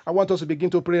 name. I want us to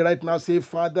begin to pray right now. Say,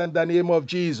 Father, in the name of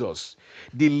Jesus,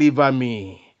 deliver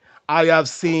me. I have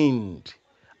sinned.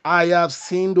 I have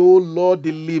sinned, oh Lord,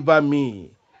 deliver me.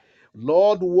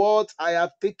 Lord, what I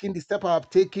have taken, the step I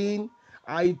have taken,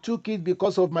 I took it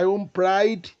because of my own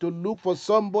pride, to look for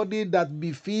somebody that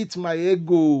befits my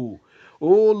ego.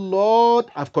 Oh Lord,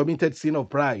 I've committed sin of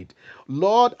pride.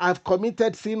 Lord, I've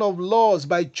committed sin of loss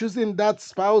by choosing that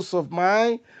spouse of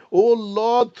mine. Oh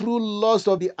Lord, through loss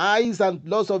of the eyes and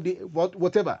loss of the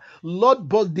whatever. Lord,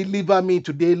 but deliver me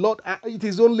today. Lord, it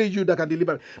is only you that can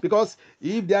deliver me. Because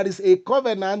if there is a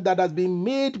covenant that has been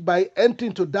made by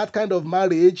entering to that kind of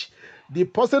marriage, the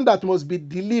person that must be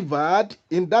delivered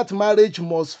in that marriage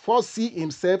must foresee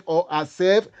himself or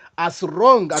herself as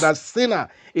wrong and as sinner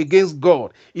against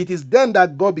God. It is then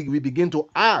that God will begin to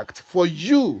act for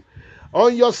you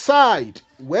on your side.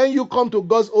 When you come to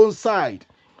God's own side,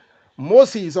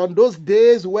 Moses, on those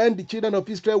days when the children of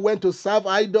Israel went to serve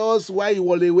idols while he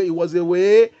was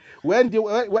away, when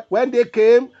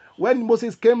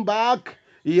Moses came back,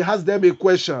 he asked them a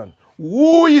question: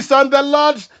 who is on the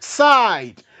Lord's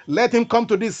side? Let him come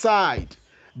to this side.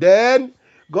 Then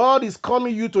God is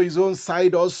calling you to His own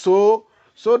side also,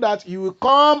 so that you will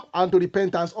come unto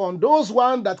repentance. On those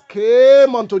one that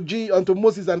came unto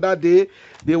Moses on that day,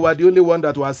 they were the only one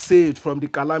that was saved from the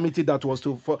calamity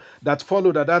that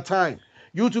followed at that time.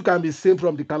 You too can be saved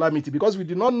from the calamity, because we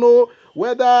do not know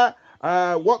whether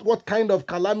what kind of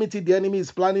calamity the enemy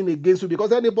is planning against you.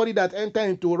 Because anybody that enter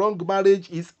into wrong marriage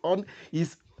is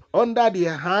under the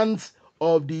hands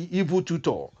of the evil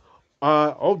tutor,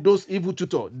 of those evil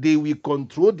tutors. They will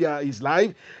control his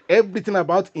life, everything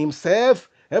about himself.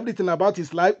 Everything about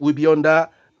his life will be under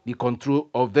the control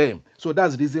of them. So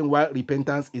that's the reason why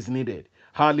repentance is needed.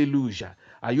 Hallelujah.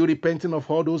 Are you repenting of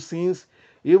all those sins?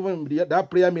 Even that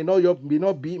prayer may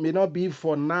not be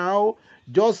for now.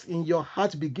 Just in your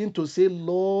heart, begin to say,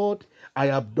 Lord, I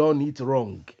have done it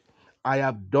wrong. I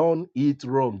have done it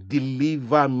wrong.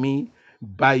 Deliver me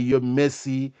by your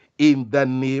mercy in the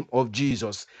name of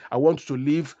Jesus. I want to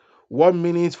leave 1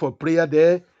 minute for prayer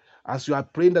there as you are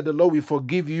praying that the Lord will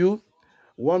forgive you.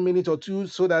 1 minute or two,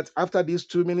 so that after these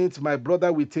 2 minutes, my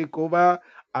brother will take over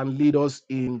and lead us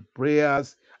in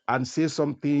prayers and say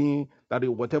something that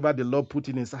whatever the Lord put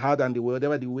in his heart and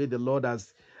whatever the way the Lord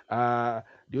has, the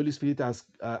Holy Spirit has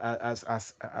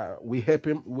we help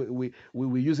him,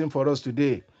 we use him for us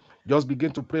today. Just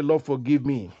begin to pray, Lord, forgive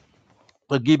me.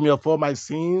 Forgive me of all my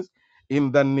sins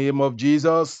in the name of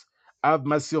Jesus. Have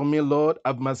mercy on me, Lord.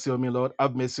 Have mercy on me, Lord.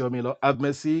 Have mercy on me, Lord. Have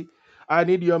mercy. I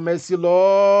need your mercy,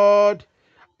 Lord.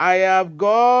 I have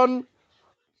gone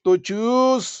to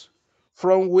choose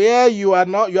from where you have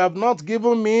not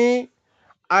given me.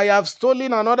 I have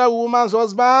stolen another woman's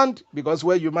husband, because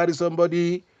when you marry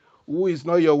somebody who is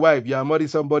not your wife, you are marrying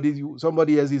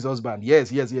somebody else's husband.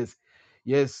 Yes, yes, yes,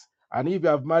 yes. And if you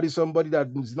have married somebody that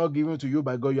is not given to you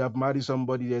by God, you have married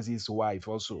somebody else's wife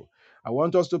also. I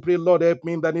want us to pray, Lord, help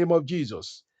me in the name of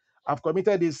Jesus. I've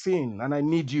committed a sin and I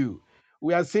need you.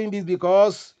 We are saying this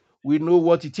because we know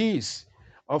what it is.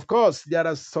 Of course, there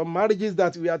are some marriages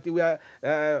that we are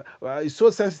it's so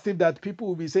sensitive that people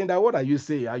will be saying that, what are you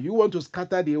saying? Are you want to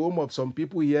scatter the home of some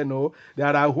people here? No, there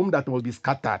are homes that must be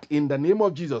scattered in the name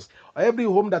of Jesus. Every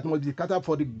home that must be scattered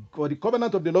for the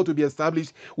covenant of the Lord to be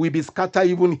established will be scattered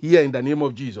even here in the name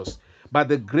of Jesus by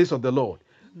the grace of the Lord.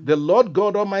 The Lord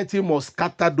God Almighty must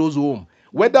scatter those homes,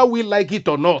 whether we like it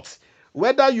or not,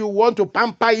 whether you want to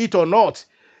pamper it or not.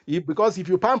 Because if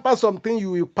you pamper something,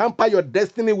 you will pamper your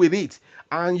destiny with it,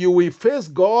 and you will face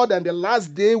God and the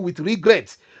last day with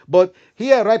regret. But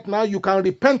here, right now, you can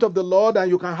repent of the Lord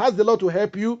and you can ask the Lord to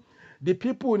help you. The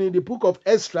people in the book of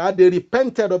Ezra, they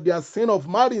repented of their sin of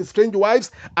marrying strange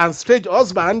wives and strange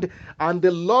husbands, and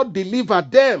the Lord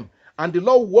delivered them, and the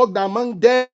Lord walked among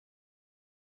them.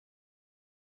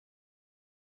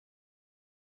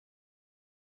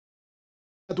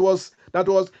 That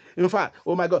was in fact,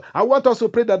 oh my God, I want us to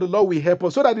pray that the Lord will help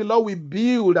us, so that the Lord will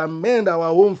build and mend our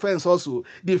own fence also,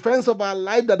 the fence of our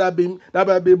life that have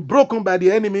been broken by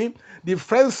the enemy, the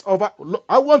fence of our,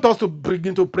 I want us to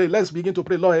begin to pray. Let's begin to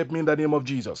pray. Lord, help me in the name of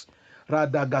Jesus.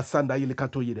 Radagasanda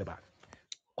yilikato yideba.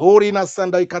 Orina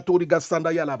sanda ikatori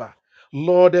gasanda yalaba.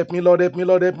 Lord help me, Lord help me,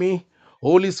 Lord help me.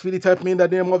 Holy Spirit help me in the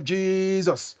name of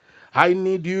Jesus. I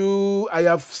need you. I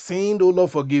have sinned. Oh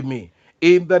Lord, forgive me.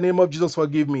 In the name of Jesus,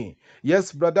 forgive me.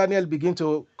 Yes, Brother Daniel, begin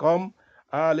to come.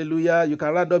 Hallelujah. You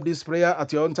can round up this prayer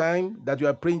at your own time that you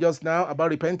are praying just now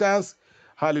about repentance.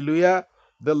 Hallelujah.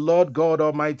 The Lord God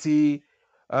Almighty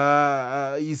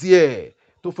is here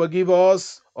to forgive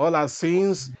us all our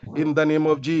sins in the name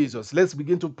of Jesus. Let's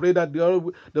begin to pray that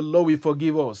the Lord will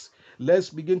forgive us. Let's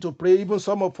begin to pray. Even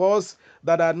some of us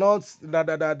that are not that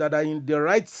are in the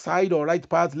right side or right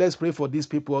path, let's pray for these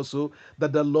people also,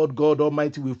 that the Lord God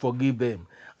Almighty will forgive them,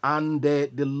 and the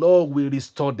Lord will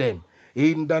restore them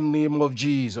in the name of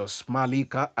Jesus.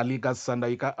 Malika Alika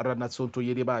Sandaika Ranasonto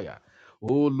Yedibaya.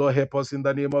 Oh Lord, help us in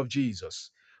the name of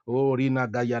Jesus. Oh Rina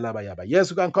Gayalabayaba. Yes,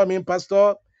 you can come in,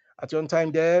 Pastor, at your own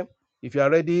time there. If you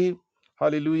are ready.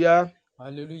 Hallelujah.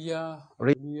 Hallelujah,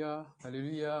 Re- hallelujah,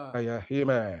 hallelujah.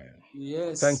 Amen.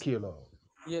 Yes, Thank you, Lord.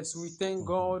 yes, we thank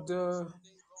God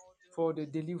for the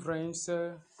deliverance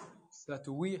that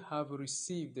we have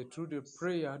received through the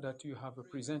prayer that you have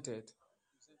presented.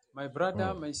 My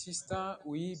brother, Mm. my sister,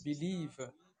 we believe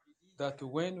that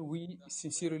when we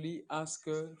sincerely ask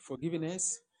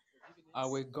forgiveness,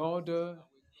 our God,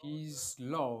 His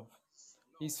love,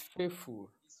 is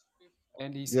faithful,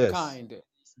 and is Yes. kind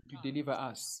to deliver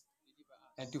us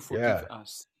and to forgive Yeah.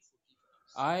 us.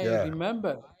 I Yeah.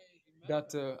 remember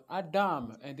that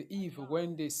Adam and Eve,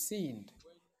 when they sinned,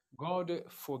 God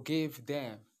forgave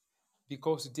them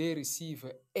because they received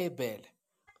Abel,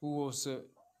 who was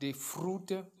the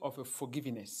fruit of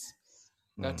forgiveness.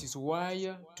 That Mm. is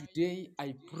why today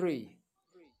I pray,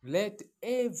 let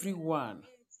everyone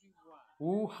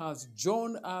who has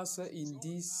joined us in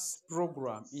this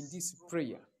program, in this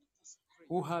prayer,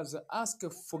 who has asked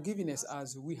forgiveness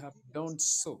as we have done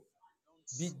so,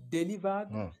 be delivered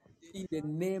Mm. in the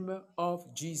name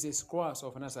of Jesus Christ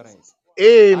of Nazareth.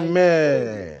 I pray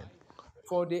Amen.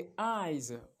 for the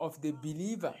eyes of the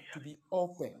believer to be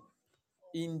open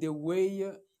in the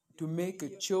way to make a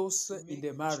choice in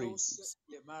the marriages.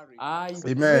 I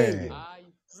pray Amen.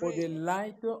 for the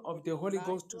light of the Holy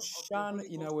Ghost to shine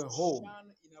in our home,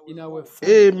 in our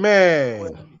family,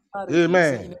 our Amen.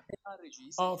 marriages, in Amen. the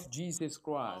name of Jesus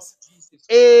Christ.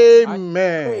 I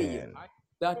pray Amen.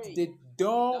 that the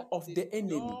door of the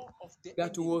enemy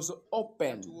that was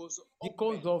open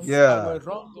because of Yeah. our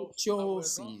wrong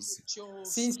choices,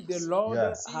 since the Lord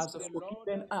Yeah. has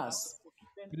forgiven us,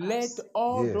 let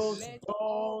all Yes. those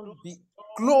doors be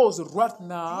closed right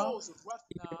now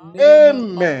in the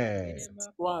name of Amen. Jesus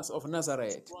Christ of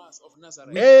Nazareth.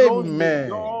 We close the Amen.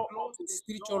 door of the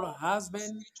spiritual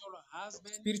husband,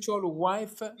 spiritual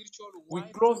wife. We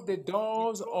close the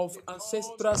doors of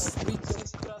ancestral spirit,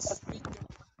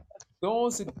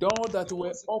 those doors that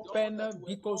were open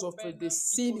because of the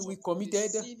sin we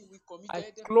committed. I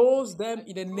close them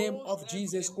in the name of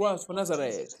Jesus Christ of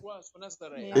Nazareth.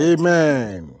 I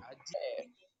Amen.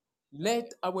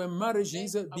 let our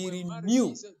marriages be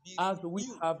renewed as we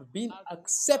have been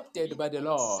accepted by the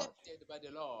Lord.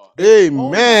 The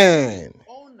owner, Amen.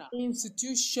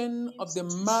 institution of the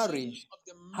marriage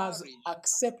has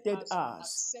accepted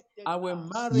us. Our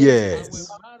marriage is Yes.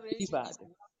 now delivered.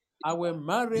 Our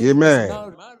marriage is Amen.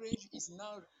 now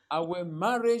our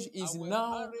marriage is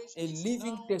now a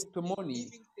living testimony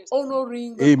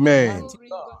honoring the Amen. mighty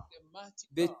God.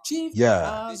 The chief Yeah.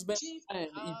 husband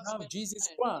is now Jesus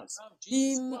Christ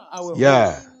in our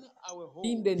Yeah. home.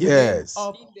 In the name Yes.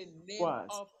 of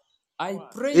Christ. I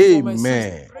pray for my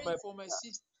sister, Amen. for my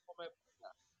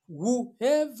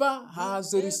whoever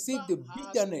has received the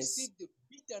bitterness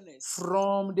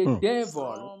from the Mm.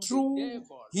 devil through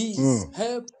his Mm.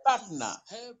 her partner,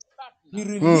 be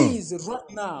Mm. released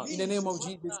right now in the name of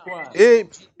Jesus Christ. A-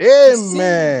 Receive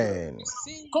Amen.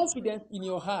 confidence in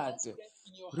your heart.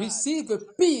 Receive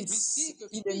peace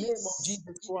in the name of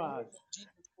Jesus Christ.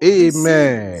 Receive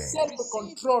Amen.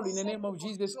 self-control in the name of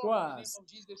Jesus Christ.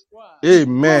 Be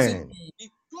Amen. positive.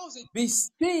 Be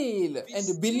still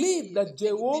and believe that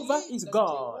Jehovah is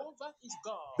God.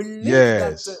 Believe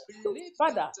that Yes. the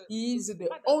Father is the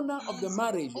owner of the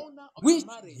marriage, which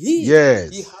He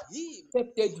Yes. has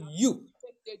accepted you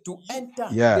to enter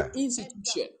Yeah. the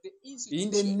institution.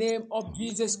 In the name of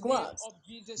Jesus Christ,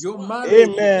 your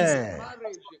marriage is Amen.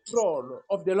 control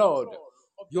of the Lord.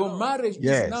 Your marriage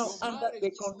is now Yes. under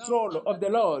the control of the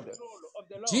Lord.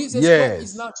 Jesus Christ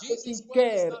is Yes. now taking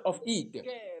care of it.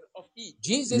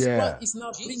 Jesus Christ Yeah. is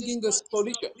now bringing a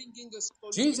solution.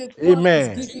 Jesus Christ is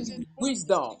Amen. giving you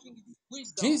wisdom.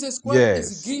 Jesus Christ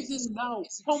is Yes. giving now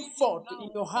comfort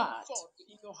in your heart.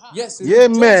 Yes,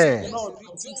 rejoice in the Amen. Lord,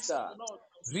 my sister.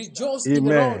 Rejoice in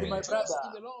the Lord, Amen. my brother.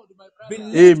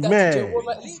 Believe that Amen.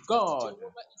 Jehovah is God.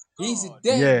 He is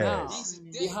there now. Yes.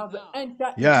 He has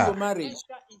entered into Yeah. your marriage.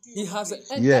 He has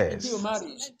entered into your Yes.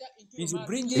 marriage. He's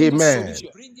bringing a Amen. solution.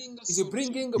 He's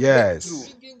bringing a breakthrough.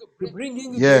 Yes. He's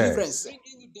bringing Yes. deliverance.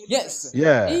 Yes,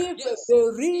 Yeah. if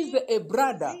there is a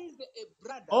brother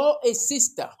or a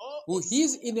sister who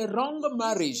is in a wrong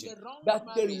marriage that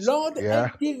the Lord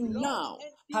Yeah. until now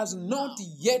has not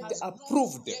yet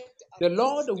approved, the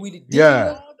Lord will Yeah.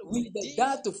 deal with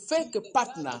that fake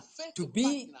partner to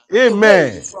be away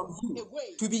Amen. from you,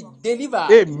 to be delivered,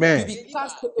 to Amen. be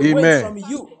cast away Amen. from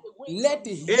you. Let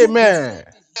you be Amen.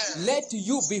 let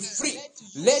you be free.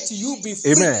 Let you be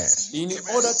free Amen. in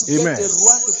order to get Amen. the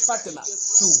right partner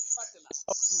to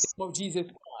of Jesus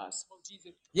Christ.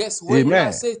 Yes, where you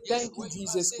are, Amen. say, thank you,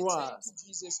 Jesus Christ.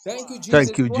 Thank you, Thank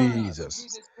Jesus you, Christ,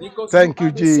 Jesus. because you Thank you,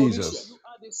 are the solution. Jesus.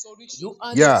 You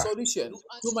are the Yeah. solution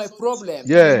to my problem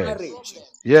in the Yes. marriage.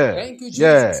 Yeah. Thank you, Jesus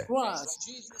Yeah. Christ,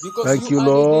 because Thank you you,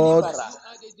 are the Lord. deliverer.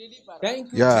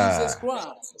 Thank you, Jesus Yeah.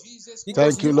 Christ,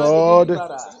 because Thank you, you are the Lord.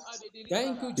 deliverer.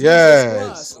 Thank you, Jesus Yes.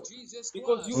 Christ,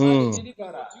 because you are the Mm.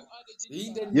 deliverer.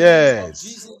 In the name of Yes.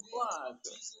 Jesus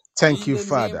Christ. Thank In you, the name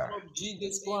Father. of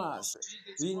Jesus Christ.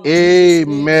 In Jesus'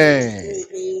 name we Amen. pray.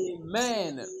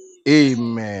 Amen.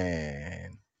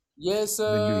 Amen. Yes,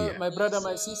 Hallelujah. my brother,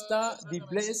 my sister, be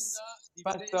blessed.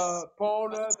 Pastor Paul,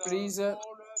 please,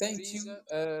 thank you.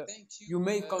 You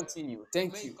may continue.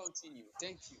 Thank you.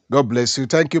 God bless you.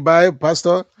 Thank you, bye,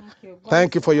 Pastor. Okay, God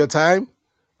Thank you for your time.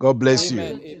 God bless God you.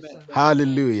 Amen. bless you, Amen. sir.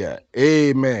 Hallelujah.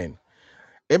 Amen.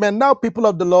 Amen. Now, people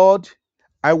of the Lord,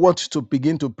 I want you to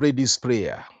begin to pray this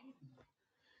prayer.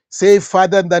 Say,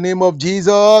 Father, in the name of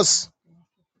Jesus,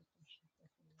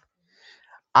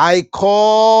 I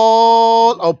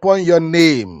call upon your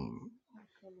name.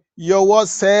 Your word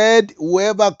said,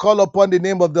 whoever call upon the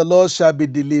name of the Lord shall be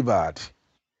delivered,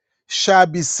 shall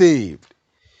be saved.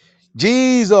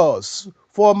 Jesus,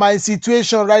 for my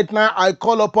situation right now, I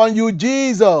call upon you,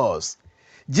 Jesus.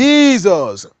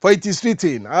 Jesus, for it is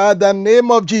written, at the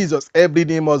name of Jesus, every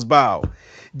knee must bow.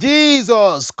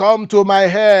 Jesus, come to my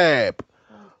help.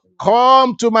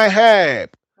 Come to my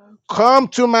help. Come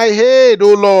to my aid,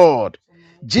 O Lord.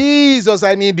 Jesus,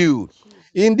 I need you.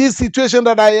 In this situation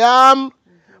that I am,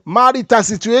 marital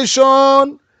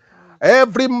situation,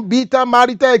 every bitter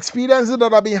marital experience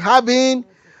that I've been having,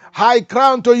 I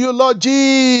crown to you, Lord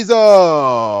Jesus.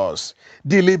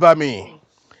 Deliver me.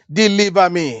 Deliver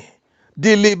me.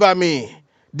 Deliver me.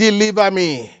 Deliver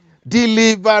me.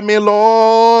 Deliver me,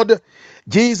 Lord.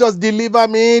 Jesus, deliver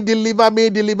me. Deliver me.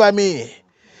 Deliver me.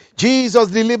 Jesus,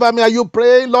 deliver me. Are you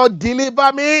praying? Lord,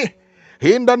 deliver me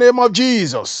in the name of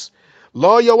Jesus.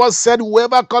 Lord, your word said,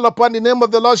 whoever call upon the name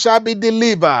of the Lord shall be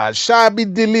delivered. Shall be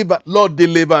delivered. Lord,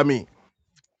 deliver me.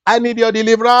 I need your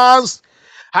deliverance.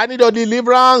 I need your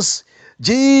deliverance.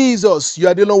 Jesus, you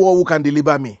are the only one who can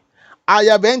deliver me. I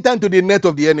have entered into the net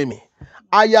of the enemy.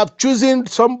 I have chosen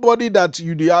somebody that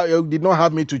you did not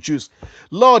have me to choose.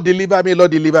 Lord, deliver me.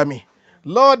 Lord, deliver me.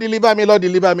 Lord, deliver me. Lord,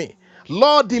 deliver me.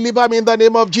 Lord, deliver me in the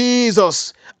name of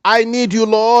Jesus. I need you,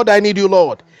 Lord. I need you,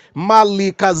 Lord.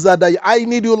 Malika Zadai. I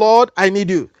need you, Lord. I need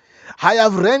you. I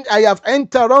have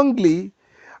entered wrongly,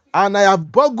 and I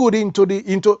have burgled into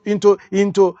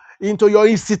your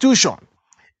institution,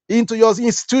 into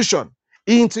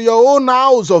your own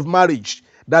house of marriage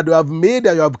that you have made,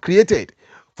 that you have created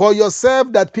for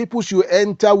yourself, that people should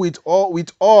enter with awe,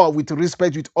 with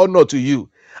respect, with honor to you.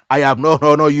 I have not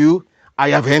honored you. I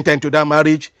have entered into that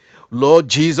marriage. Lord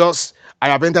Jesus, I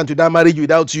have entered into that marriage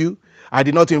without you. I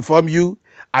did not inform you.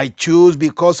 I choose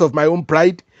because of my own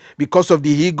pride, because of the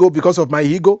ego, because of my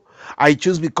ego. I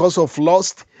choose because of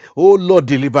lust. Oh Lord,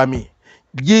 deliver me.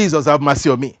 Jesus, have mercy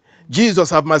on me. Jesus,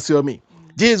 have mercy on me.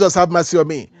 Jesus, have mercy on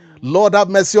me. Lord, have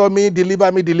mercy on me.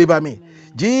 Deliver me, deliver me.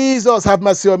 Jesus, have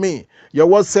mercy on me. Your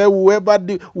word said,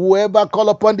 whoever call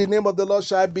upon the name of the Lord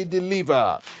shall be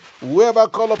delivered. Whoever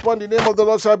call upon the name of the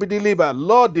Lord shall be delivered.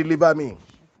 Lord, deliver me.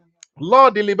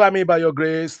 Lord, deliver me by your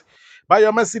grace. By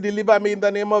your mercy, deliver me in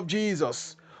the name of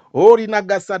Jesus. Ori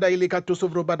nagasada ilikato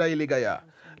sovrobada iligaya.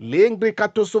 Lengri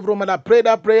kato sovromada. Pray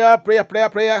that prayer, prayer.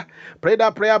 Pray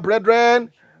that prayer,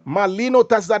 brethren. Malino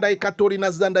tazada ikatori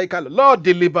nazanda ikala. Lord,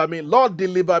 deliver me. Lord,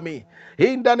 deliver me.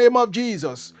 In the name of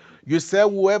Jesus. You say,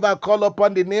 whoever call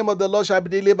upon the name of the Lord shall be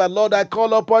delivered. Lord, I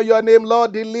call upon your name.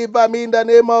 Lord, deliver me in the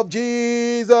name of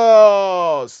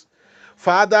Jesus.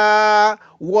 Father,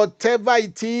 whatever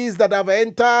it is that I've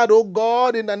entered, oh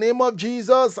God, in the name of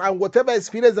Jesus, and whatever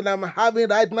experience that I'm having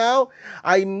right now,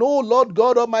 I know, Lord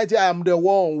God Almighty, I am the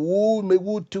one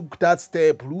who took that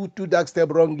step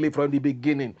wrongly from the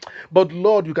beginning. But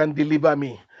Lord, you can deliver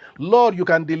me. Lord, you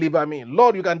can deliver me.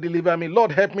 Lord, you can deliver me.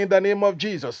 Lord, help me in the name of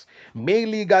Jesus.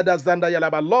 Meli gada zanda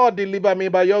yalaba. Lord, deliver me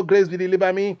by your grace.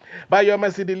 Deliver me by your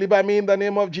mercy. Deliver me in the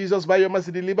name of Jesus. By your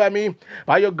mercy, deliver me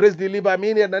by your grace. Deliver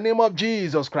me in the name of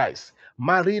Jesus Christ.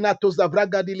 Marina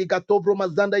tozavraga diligatovro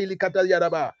mazanda ilikata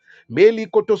yaraba. Meli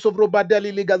kotosovro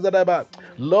badali ligazadaba.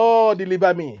 Lord,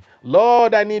 deliver me.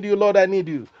 Lord, I need you. Lord, I need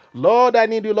you. Lord, I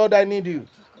need you. Lord, I need you.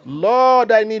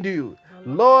 Lord, I need you.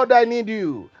 Lord, I need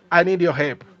you. I need your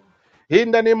help.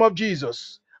 In the name of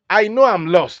Jesus. I know I'm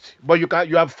lost, but you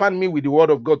have found me with the word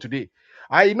of God today.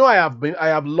 I know I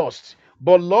have lost,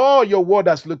 but Lord, your word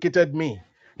has located me.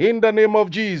 In the name of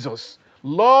Jesus.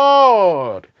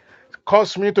 Lord,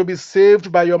 cause me to be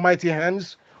saved by your mighty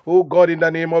hands. Oh God, in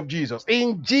the name of Jesus.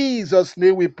 In Jesus'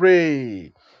 name we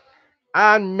pray.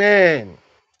 Amen.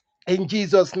 In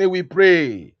Jesus' name we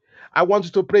pray. I want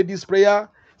you to pray this prayer.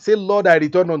 Say, Lord, I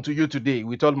return unto you today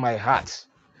with all my heart.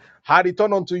 I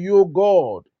return unto you, O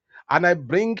God, and I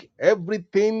bring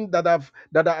everything that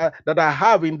I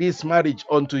have in this marriage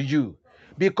unto you,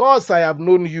 because I have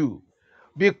known you,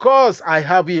 because I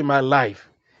have you in my life.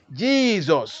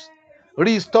 Jesus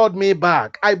restored me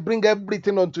back. I bring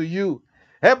everything unto you,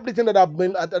 everything that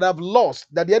I've lost,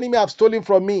 that the enemy have stolen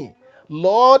from me.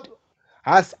 Lord,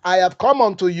 as I have come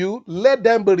unto you, let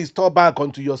them be restored back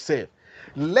unto yourself.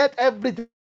 Let everything,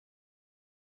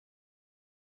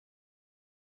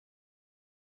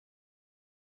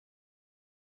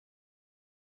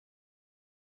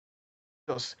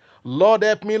 Jesus. Lord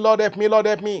help me, Lord help me, Lord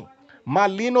help me.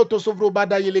 Malino to sovro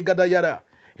bada yele gada yara.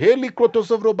 Heli kroto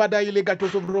sovro bada yele gato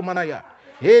sovro manaya.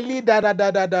 Heli da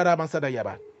masada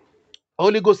yaba.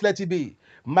 Holy Ghost, let it be.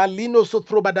 Malino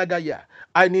sotro badagaya.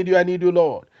 I need you,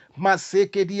 Lord.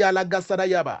 Maseke di alagasada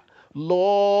yaba.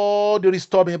 Lord,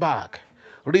 restore me back.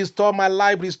 Restore my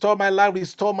life, restore my life,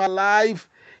 restore my life.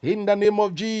 In the name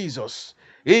of Jesus.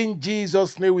 In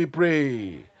Jesus' name we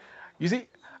pray. You see,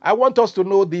 I want us to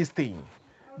know this thing.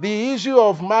 The issue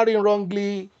of marrying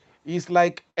wrongly It's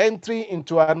like entering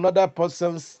into another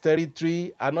person's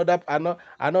territory, another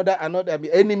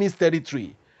enemy's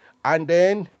territory. And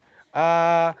then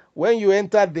when you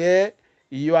enter there,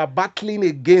 you are battling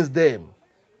against them,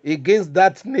 against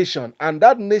that nation, and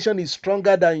that nation is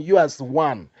stronger than you as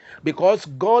one, because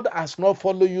God has not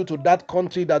followed you to that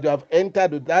country that you have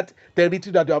entered, to that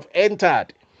territory that you have entered.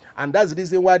 And that's the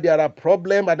reason why there are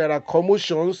problems and there are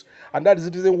commotions, and that is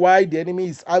the reason why the enemy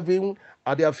is having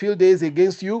their field days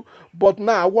against you. But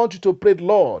now I want you to pray,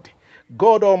 Lord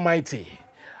God Almighty,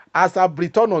 as I've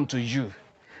returned unto you,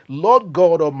 Lord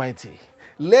God Almighty,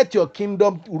 let your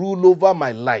kingdom rule over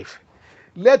my life.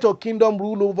 Let your kingdom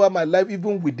rule over my life,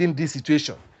 even within this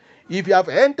situation. If you have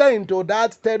entered into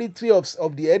that territory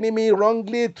of the enemy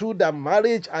wrongly through the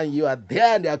marriage, and you are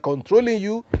there and they are controlling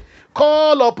you,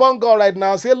 call upon God right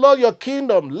now. Say, Lord, your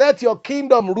kingdom, let your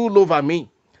kingdom rule over me.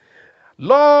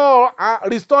 Lord,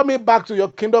 restore me back to your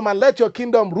kingdom, and let your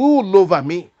kingdom rule over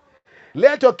me.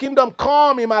 Let your kingdom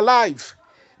come in my life.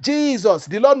 Jesus,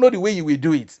 the Lord know the way you will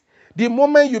do it. The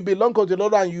moment you belong to the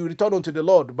Lord and you return unto the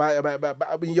Lord by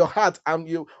in your heart, and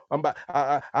you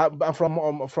from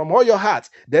all your heart,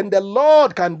 then the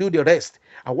Lord can do the rest.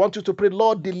 I want you to pray,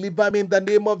 Lord, deliver me in the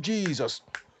name of Jesus.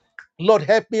 Lord,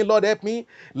 help me. Lord, help me.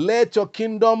 Let your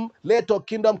kingdom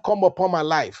come upon my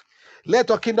life. Let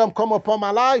your kingdom come upon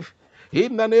my life.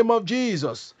 In the name of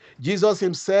Jesus. Jesus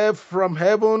himself from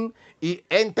heaven, he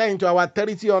entered into our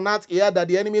territory on earth here that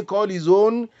the enemy called his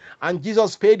own. And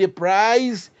Jesus paid the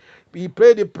price. He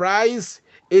paid the price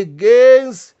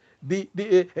against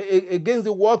against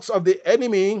the works of the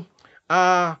enemy.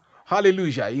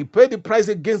 Hallelujah. He paid the price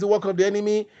against the work of the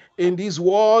enemy in this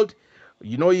world.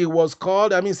 You know, he was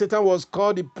called, Satan was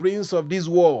called the prince of this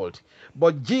world.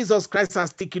 But Jesus Christ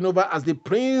has taken over as the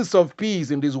prince of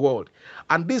peace in this world.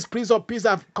 And this prince of peace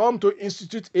have come to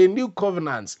institute a new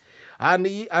covenant. And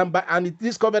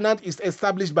this covenant is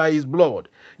established by his blood.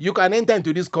 You can enter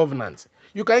into this covenant.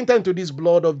 You can enter into this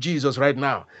blood of Jesus right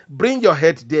now. Bring your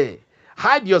head there.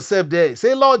 Hide yourself there.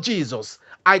 Say, Lord Jesus,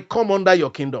 I come under your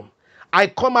kingdom. I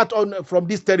come out from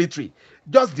this territory.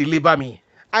 Just deliver me.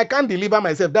 I can't deliver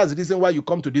myself. That's the reason why you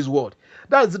come to this world.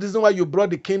 That's the reason why you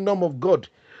brought the kingdom of God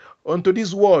onto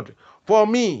this world for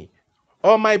me,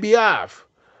 on my behalf.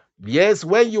 Yes,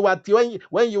 when you are you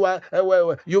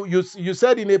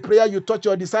said in a prayer, you taught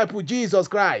your disciple Jesus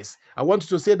Christ. I want you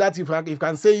to say that, if you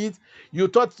can say it. You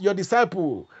taught your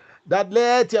disciple that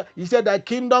he said, that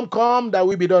kingdom come, that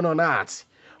will be done on earth.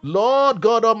 Lord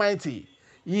God Almighty,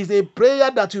 is a prayer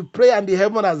that you pray and the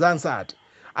heaven has answered.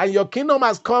 And your kingdom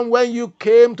has come when you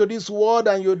came to this world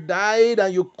and you died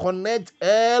and you connect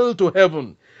hell to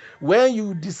heaven. When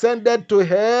you descended to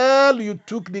hell, you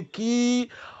took the key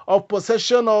of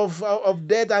possession of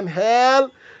death and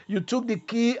hell. You took the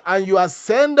key and you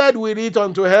ascended with it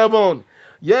unto heaven.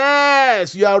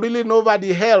 Yes, you are ruling over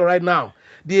the hell right now.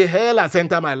 The hell has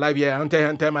entered my life here,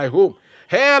 enter my home.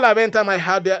 Hell have entered my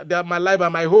heart, my life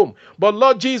and my home. But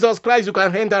Lord Jesus Christ, you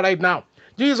can enter right now.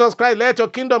 Jesus Christ, let your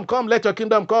kingdom come. Let your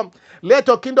kingdom come. Let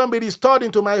your kingdom be restored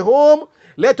into my home.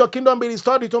 Let your kingdom be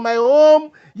restored into my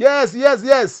home. Yes, yes,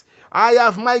 yes. I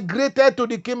have migrated to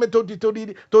the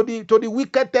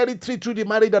wicked territory through the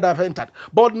marriage that I've entered.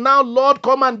 But now, Lord,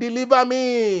 come and deliver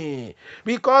me,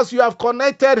 because you have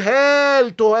connected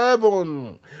hell to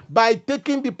heaven by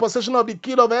taking the possession of the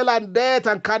key of hell and death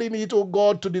and carrying it, oh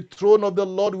God, to the throne of the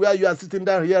Lord where you are sitting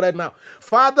down here right now.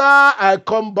 Father, I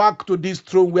come back to this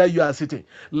throne where you are sitting.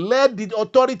 Let the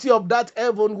authority of that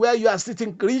heaven where you are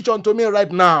sitting reach unto me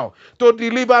right now to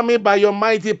deliver me by your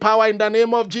mighty power in the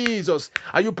name of Jesus.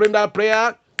 Are you praying that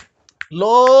prayer?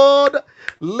 Lord,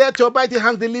 let your mighty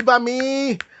hands deliver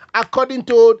me according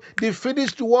to the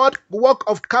finished work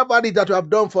of Calvary that you have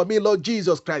done for me, Lord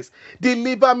Jesus Christ.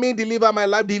 Deliver me, deliver my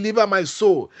life, deliver my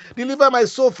soul. Deliver my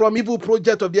soul from evil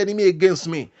project of the enemy against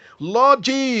me. Lord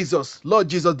Jesus,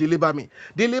 deliver me.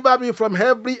 Deliver me from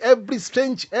every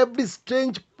strange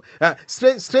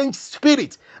strange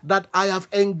spirit that I have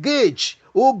engaged,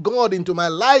 oh God, into my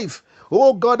life.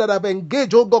 Oh God, that I've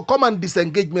engaged. Oh God, come and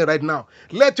disengage me right now.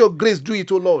 Let your grace do it,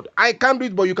 oh Lord. I can't do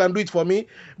it, but you can do it for me,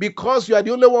 because you are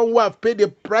the only one who have paid the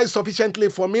price sufficiently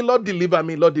for me. Lord, deliver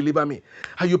me. Lord, deliver me.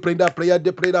 Are you praying that prayer?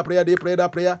 They pray that prayer. They pray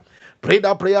that prayer. Pray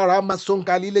that prayer.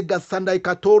 Ramasonka lile gasanda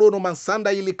ikatoro no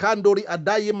mansanda ilikandori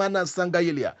adayi mana sanga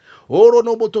ilia. Oro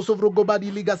no boto sofro gobadi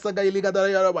iliga sanga iliga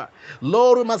darayaraba.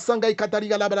 Lord masanga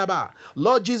ikatariga labaraba.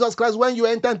 Lord Jesus Christ, when you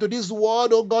enter into this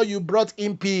world, oh God, you brought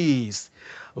in peace.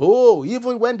 Oh,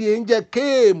 even when the angel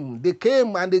came, they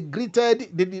came and they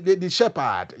greeted the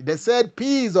shepherd. They said,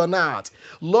 peace on earth.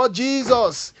 Lord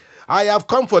Jesus, I have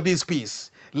come for this peace.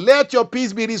 Let your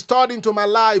peace be restored into my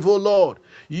life, oh Lord.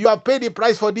 You have paid the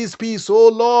price for this peace, oh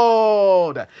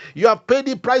Lord. You have paid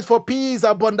the price for peace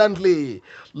abundantly.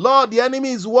 Lord, the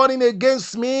enemy is warning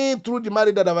against me through the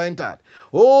marriage that I've entered.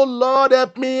 Oh Lord,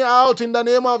 help me out in the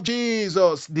name of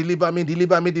Jesus. Deliver me,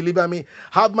 deliver me, deliver me.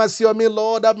 Have mercy on me,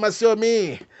 Lord. Have mercy on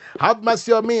me. Have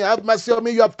mercy on me. Have mercy on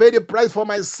me. You have paid the price for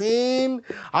my sin.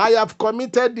 I have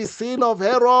committed the sin of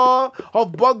error,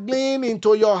 of burgling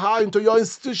into your house, into your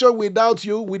institution without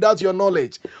you, without your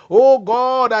knowledge. Oh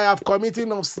God, I have committed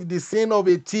the sin of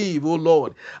a thief, oh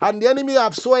Lord. And the enemy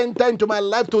have so entered into my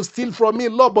life to steal from me,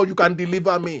 Lord, but you can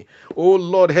deliver me. Oh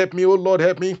Lord, help me. Oh Lord,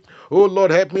 help me. Oh Lord,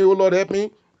 help me. Oh Lord, help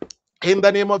me. In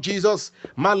the name of Jesus,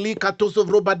 Malika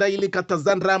Tosovro Badaili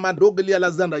Katazandra Madogli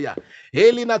Alazandaya.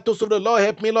 Elina Tosovro, Lord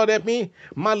help me, Lord help me.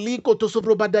 Maliko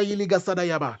Tosovro Badaili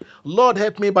Gasadayaba. Lord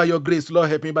help me by your grace, Lord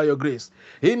help me by your grace.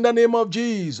 In the name of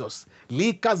Jesus,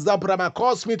 Lika Zabrama,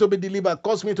 cause me to be delivered,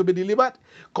 cause me to be delivered,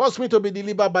 cause me to be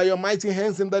delivered by your mighty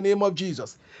hands in the name of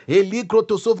Jesus. Elikro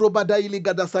Tosovro Badaili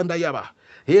Gadasandayaba.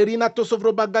 Erina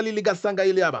Tosovro Bagali Ligasanga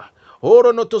Iliaba.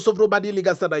 Oro no Tosovro Badili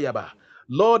Gasadayaba.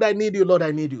 Lord, I need you. Lord,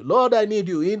 I need you. Lord, I need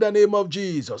you in the name of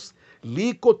Jesus.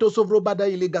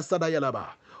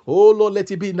 Oh, Lord,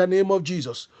 let it be in the name of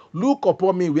Jesus. Look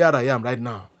upon me where I am right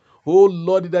now. Oh,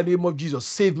 Lord, in the name of Jesus,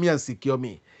 save me and secure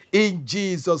me. In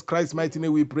Jesus Christ's mighty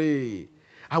name we pray.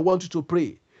 I want you to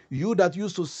pray. You that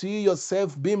used to see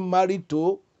yourself being married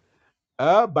to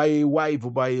by a wife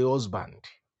or by a husband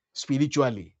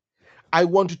spiritually, I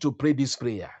want you to pray this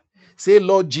prayer. Say,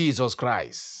 Lord Jesus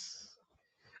Christ,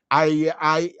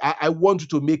 I want you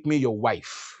to make me your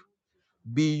wife.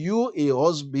 Be you a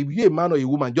husband, be you a man or a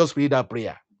woman, just pray that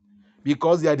prayer.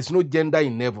 Because there is no gender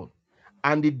in heaven.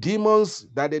 And the demons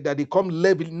that they come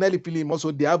Nephilim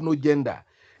also, they have no gender.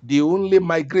 They only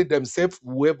migrate themselves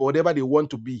whatever they want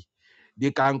to be.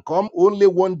 They can come, only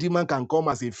one demon can come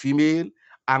as a female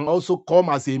and also come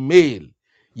as a male.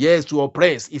 Yes, to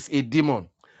oppress is a demon.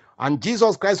 And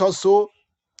Jesus Christ also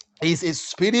is a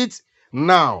spirit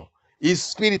now, is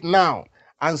spirit now,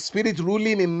 and spirit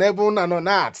ruling in heaven and on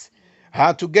earth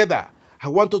together. I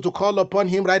want you to call upon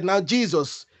him right now.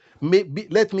 Jesus,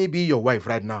 let me be your wife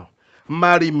right now.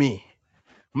 Marry me.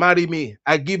 Marry me.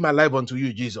 I give my life unto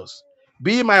you, Jesus.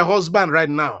 Be my husband right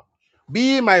now.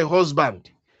 Be my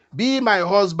husband. Be my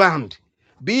husband.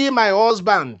 Be my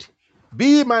husband.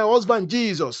 Be my husband,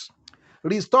 Jesus.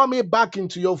 Restore me back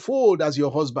into your fold as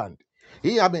your husband.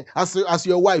 As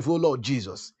your wife, oh Lord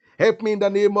Jesus. Help me in the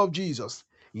name of Jesus.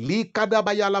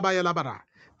 Likadabayalabayalabara.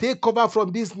 Take cover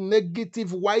from this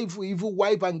negative wife, evil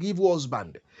wife, and evil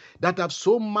husband that have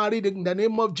so married in the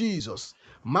name of Jesus.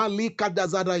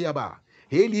 Malikadazadayaba.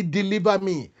 He deliver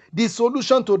me. The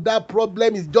solution to that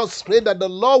problem is just pray that the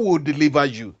Lord will deliver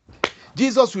you.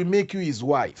 Jesus will make you his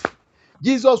wife.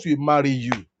 Jesus will marry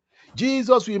you.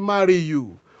 Jesus will marry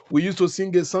you. We used to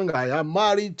sing a song, I am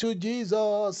married to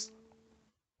Jesus.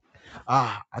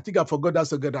 I think I forgot that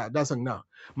song now.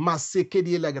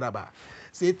 Masekedi Lagraba.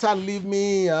 Satan, leave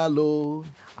me alone.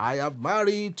 I am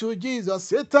married to Jesus.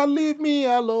 Satan, leave me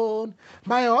alone.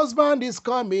 My husband is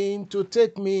coming to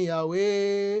take me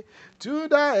away to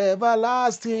the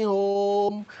everlasting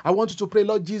home. I want you to pray,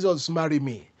 Lord Jesus, marry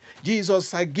me.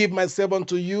 Jesus, I give myself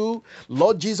unto you.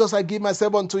 Lord Jesus, I give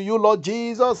myself unto you. Lord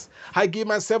Jesus, I give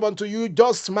myself unto you.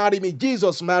 Just marry me.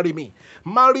 Jesus, marry me.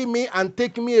 Marry me and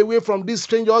take me away from this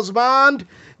strange husband.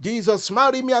 Jesus,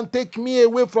 marry me and take me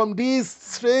away from this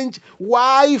strange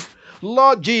wife.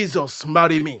 Lord Jesus,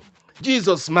 marry me.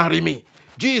 Jesus, marry me.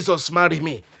 Jesus, marry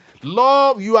me.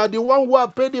 Lord, you are the one who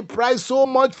have paid the price so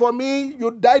much for me.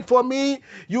 You died for me.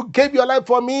 You gave your life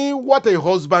for me. What a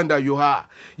husband that you are.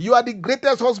 You are the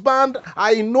greatest husband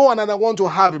I know and I want to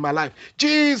have in my life.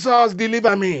 Jesus,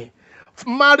 deliver me.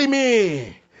 Marry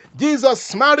me.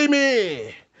 Jesus, marry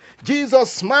me.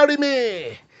 Jesus, marry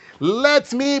me.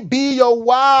 Let me be your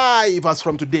wife as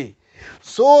from today.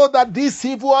 So that this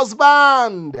evil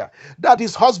husband that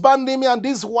is husbanding me and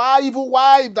this evil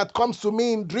wife that comes to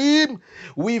me in dream,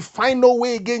 we find no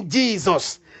way again.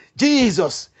 Jesus,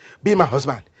 Jesus, be my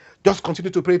husband. Just continue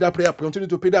to pray that prayer. Continue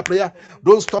to pray that prayer.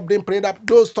 Don't stop praying that.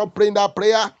 Don't stop praying that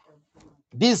prayer.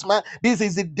 This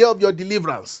is the day of your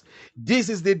deliverance. This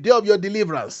is the day of your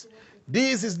deliverance.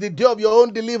 This is the day of your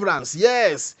own deliverance.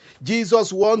 Yes, Jesus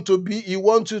he wants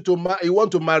you to he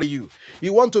want to marry you. He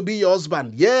want to be your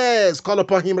husband. Yes, call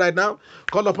upon him right now.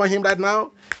 Call upon him right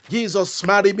now. Jesus,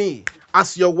 marry me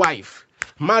as your wife.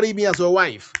 Marry me as your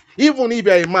wife. Even if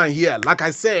you're a man here, like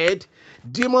I said,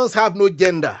 demons have no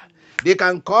gender. They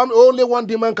can come, only one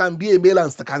demon can be a male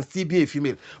and can still be a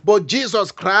female. But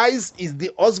Jesus Christ is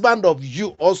the husband of you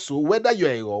also, whether you're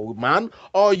a man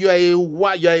or you're a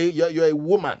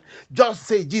woman. Just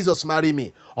say, Jesus, marry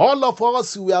me. All of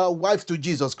us who are wives to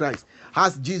Jesus Christ.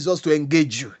 Ask Jesus to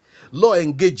engage you. Lord,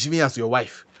 engage me as your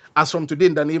wife. As from today,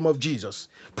 in the name of Jesus,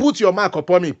 put your mark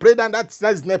upon me. Pray that that's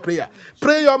not prayer.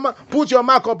 Pray put your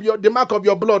mark up the mark of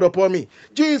your blood upon me.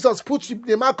 Jesus, put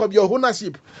the mark of your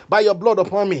ownership by your blood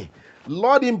upon me.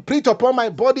 Lord, imprint upon my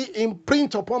body,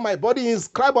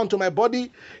 inscribe unto my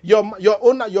body your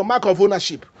mark of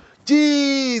ownership.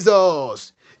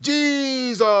 Jesus,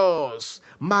 Jesus,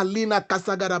 Malina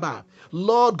Kasagaraba.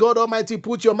 Lord God Almighty,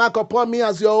 put your mark upon me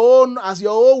as your own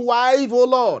wife, oh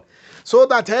Lord, so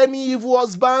that any evil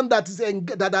husband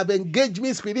that have engaged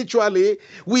me spiritually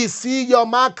will see your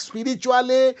mark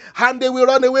spiritually, and they will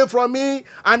run away from me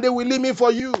and they will leave me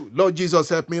for you. Lord Jesus,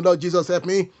 help me. Lord Jesus, help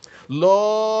me.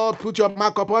 Lord, put your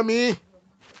mark upon me.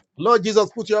 Lord Jesus,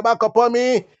 put your back upon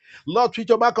me. Lord, put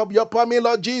your back upon me,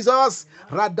 Lord Jesus.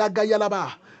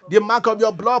 Radagayalaba. The mark of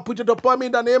your blood, put it upon me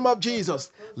in the name of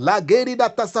Jesus. Lageri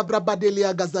data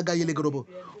sabrabadelia gazagayele grobo.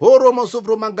 Oromo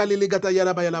sovro mangalili gata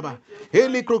yaraba yalaba.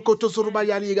 Eli krokoto surba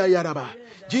yaliga yaraba.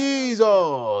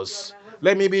 Jesus,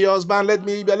 let me be your husband. Let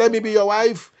me be your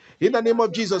wife. In the name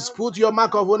of Jesus, put your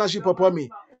mark of ownership upon me.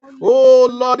 Oh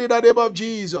Lord, in the name of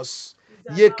Jesus.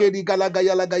 Yekedi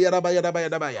galagayalaga yaraba yaraba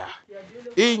yaraba.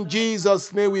 In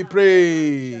Jesus' name we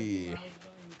pray.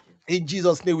 In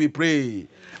Jesus' name we pray.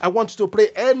 I want you to pray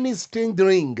any strange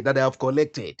ring that I have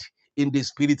collected in the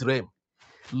spirit realm.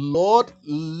 Lord,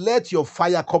 let your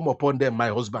fire come upon them, my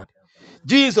husband.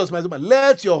 Jesus, my husband,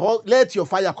 let your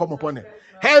fire come upon them.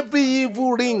 Every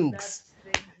evil rings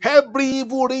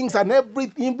and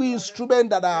every evil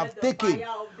instrument that I have taken.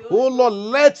 Oh Lord,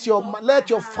 let your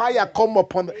fire come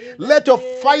upon them. Let your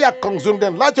fire consume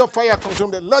them. Let your fire consume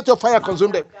them. Let your fire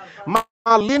consume them.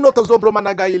 Malino tozobro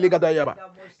managa iliga dayaba.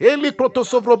 Eli kroto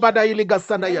sovro bada iliga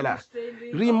sandayala.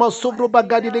 Rimo sovro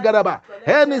bagadi ligaraba.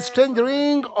 Any strange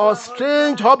ring or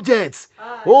strange objects.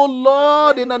 Oh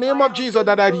Lord, in the name of Jesus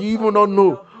that I even don't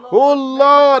know. Oh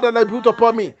Lord, that I put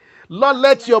upon me. Lord,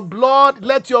 let your blood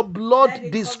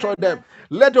destroy them.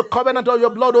 Let the covenant of your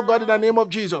blood, oh God, in the name of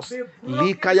Jesus.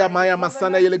 Likaya maya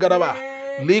masana yelegaraba.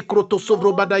 Likroto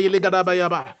sovro bada yelegaraba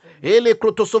yaba. Ele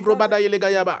kroto sovro bada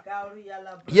yelegayaba.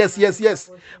 Yes, yes,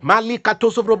 yes. Mali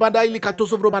katosovro bada ili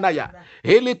katosovro manaya.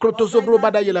 Eli krotosovro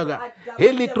bada ilaga.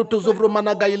 Eli krotosovro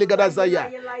managa iligada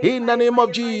zaya. In the name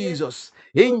of Jesus.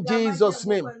 In Jesus'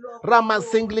 name. Rama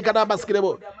singli kada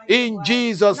baskirebo. In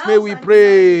Jesus' name we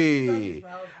pray.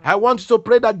 I want to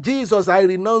pray that Jesus, I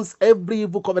renounce every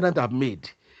evil covenant I've made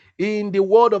in the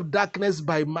world of darkness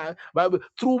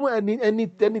through anything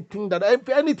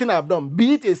anything I've done,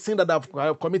 be it a sin that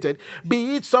I've committed,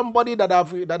 be it somebody that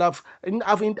I've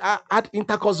had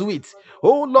intercourse with.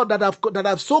 Oh Lord, that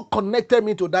have so connected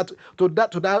me to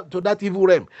that evil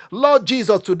realm. Lord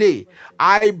Jesus, today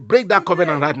I break that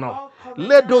covenant right now.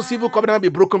 Let those evil covenants be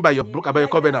broken by your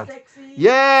covenant.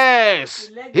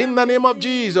 Yes, in the name of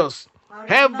Jesus.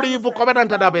 Every evil covenant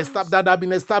that have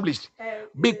been established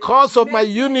because of my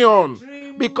union,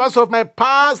 because of my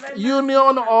past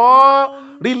union or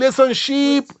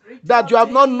relationship that you have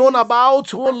not known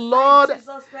about, oh Lord,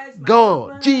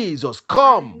 God, Jesus,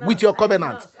 come with your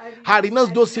covenant. I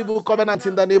renounce those evil covenants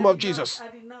in the name of Jesus.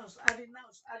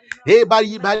 Hey, by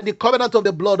the covenant of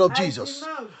the blood of Jesus,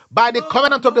 by the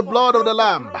covenant of the blood of the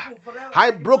Lamb,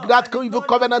 I broke that evil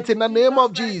covenant in the name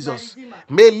of Jesus.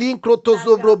 Melin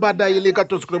krotozovro bada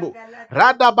ilikatoskrobo.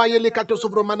 Rada ba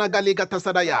ilikatosovro managaligata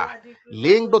sadaya.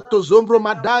 Lingro tozovro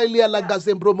madaili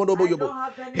alagazembro monoboyobo.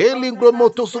 Helingro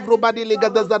motosovro badi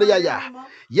ligada zadaya.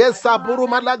 Yes, saburu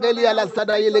malagali ala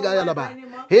sadaya ligayalaba.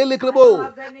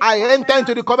 Helikrebo. I enter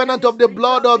into the covenant of the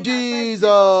blood of Jesus.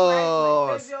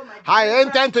 I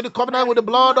enter into the covenant with the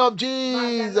blood of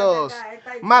Jesus.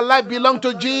 My life belongs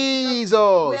to Jesus.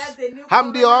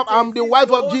 I'm the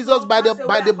wife of Jesus by the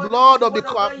blood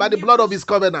of his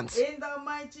covenant. In the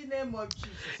mighty name of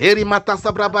Jesus. Eri mata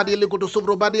sabra badili kutu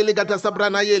subro badili gata sabra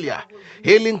na yelia.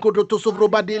 Helin kutu tu subro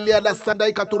badili ala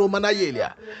sadai katuru mana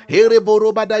yelia. Ere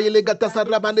boro badili gata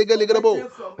sabra bandegeli grebo.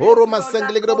 Oro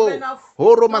masangli grebo.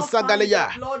 Oro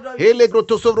masagaleya. Hele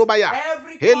groto subro baya.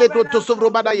 Hele groto subro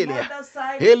badayelia.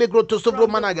 Hele groto subro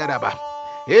mana garaba.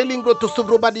 Hele groto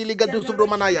subro badili gatu subro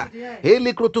manaya.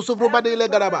 Hele groto subro badili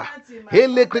garaba.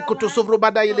 Hele groto subro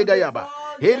badili gayaba.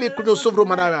 Hele groto subro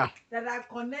manaya. That are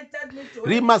connected me to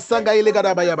any Rimasanga strange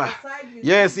covenant ilegadabayaba. aside with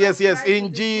Yes, Jesus yes, yes. Christ In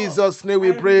with his blood. Jesus' name we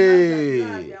I renounce that they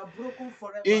pray. are broken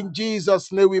forever. In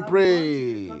Jesus' name we I'm going to be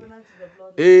pray. covenant to the blood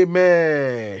of Jesus.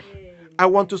 Amen. Amen. I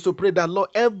want us to pray that,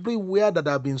 Lord, everywhere that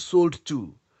I've been sold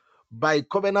to by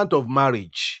covenant of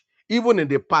marriage, even in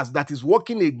the past, that is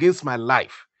working against my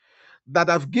life, that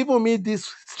have given me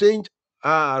this strange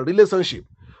relationship.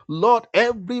 Lord,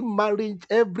 every marriage,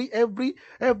 every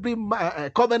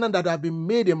covenant that have been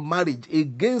made in marriage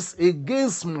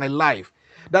against my life,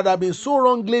 that have been so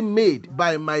wrongly made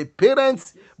by my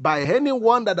parents, by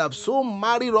anyone that have so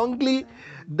married wrongly,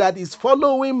 that is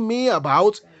following me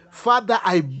about, Father,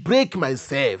 I break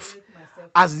myself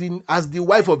as the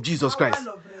wife of Jesus Christ.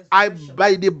 I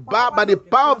by the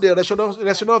power of the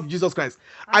resurrection of Jesus Christ,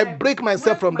 I break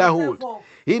myself from that hold.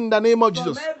 In the name of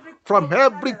Jesus, from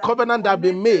every covenant that have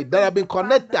been made, that have been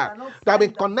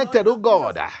connected, oh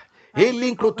God.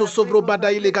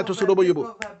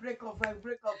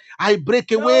 I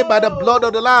break away by the blood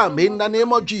of the Lamb in the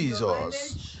name of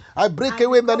Jesus. I break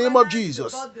away in the name of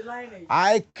Jesus.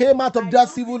 I came out of that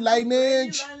civil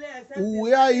lineage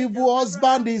where evil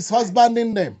husband is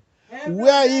husbanding them,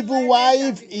 where evil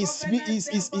wife is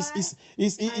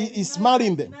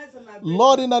marrying them.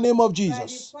 Lord, in the name of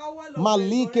Jesus.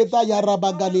 Maliketa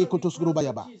yarabagale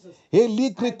kotosgrobayaba.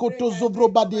 Elikre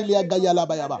kotozovrobadelia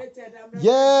gayalabayaba.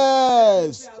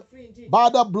 Yes. By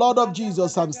the blood of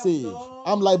Jesus, I'm saved.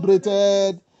 I'm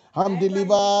liberated. I'm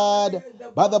delivered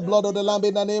by the blood of the Lamb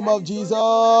in the name of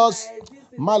Jesus.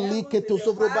 Malike to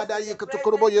sovro badaye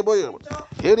kotokorobo yeboyo.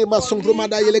 Eri masongro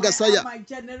madaye legasaya. My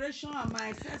generation and my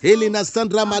ancestors. Elina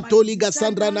Sandra Matoli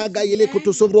Gasandra Naga Yele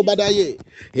Kotosovro Badaye.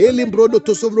 Elim Brodo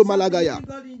Tosovro Malagaya.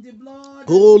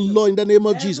 Oh Lord, in the name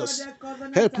of Jesus.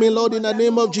 Help me, Lord, in the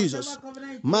name of Jesus.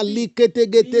 Malikete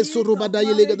gete surubada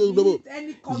yelegado.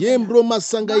 Yembro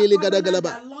masanga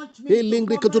yelegadagalaba.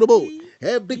 Elingri koturobo.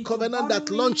 Every covenant that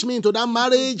launched me into that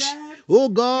marriage, oh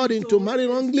God, into marrying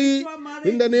wrongly,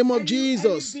 in the name of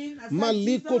Jesus.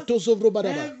 Maliko tosovro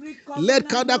badaba. Let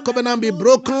that covenant be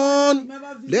broken.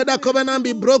 Let that covenant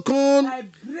be broken.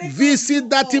 Visit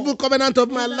that evil covenant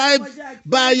of my life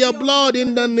by your blood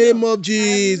in the name of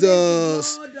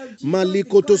Jesus.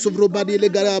 Maliko to sovrobadi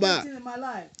legaraba.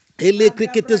 Ele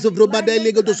krikete sovrobada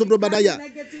lego to sovrobadaya.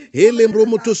 Ele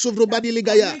mbromo to sovrobadi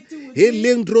ligaya.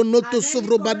 Ele ndrono to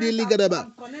sovrobadi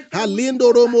ligadaba.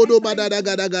 Halindo romo do badada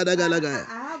gada gada gada gada.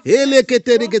 Ele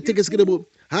kete rikete keskrebo.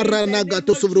 Haranaga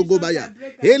to sovrogobaya.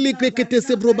 Eli krikete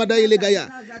sovrobada ilegaya.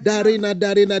 Darina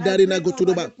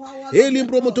goturoba. Eli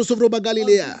mbromo to sovroba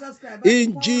Galilea.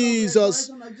 In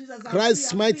Jesus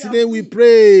Christ's mighty name we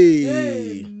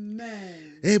pray.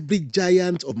 Every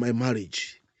giant of my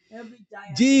marriage,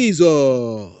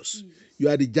 Jesus, you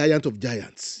are the giant of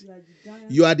giants.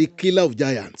 You are the killer of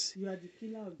giants.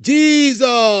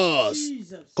 Jesus,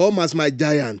 come as my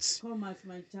giant.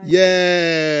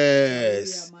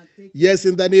 Yes. Yes,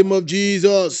 in the name of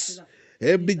Jesus.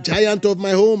 Every giant of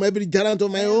my home,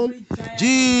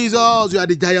 Jesus, you are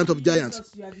the giant of giants.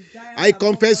 I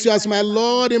confess you as my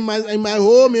Lord in my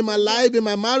home, in my life, in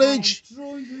my marriage.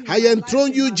 I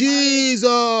enthrone you,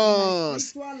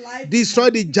 Jesus. Destroy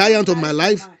the giant of my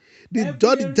life.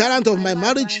 Destroy the giant of my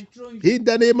marriage. In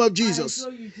the name of Jesus.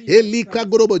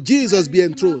 Jesus be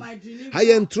enthroned. I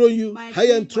enthrone you. I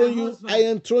enthrone you. I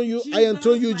enthrone you. I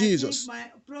enthrone you, Jesus.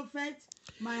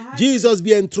 Jesus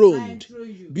be enthroned.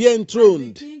 Be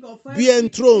enthroned. Be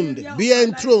enthroned. Be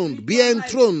enthroned. Be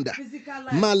enthroned.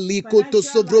 Maliko to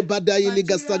sovro badai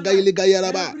liga saga iliga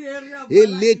yaraba.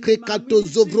 Elekre kato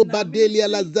zovro badeli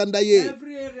ala zandaye.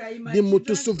 Ni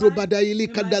mutu sovro badai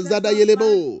lika dazada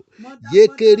yelebo.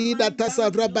 Yekeri da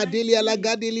tasavra badeli ala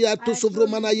gadili ato sovro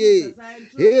manaye.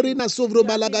 Eri na sovro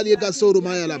balagali gasoro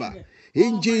mayalaba.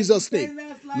 In Jesus' name.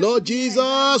 Lord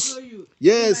Jesus.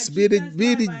 Yes, be the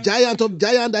giant of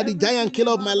giant and the giant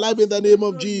killer of my life in the name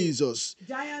of Jesus.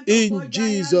 In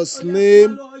Jesus'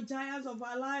 name,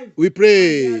 we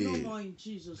pray.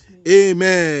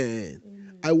 Amen.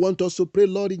 I want us to pray,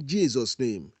 Lord, in Jesus'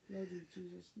 name.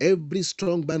 Every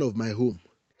strong man of my home,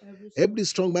 every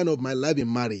strong man of my life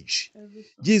in marriage,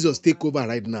 Jesus, take over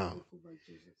right now.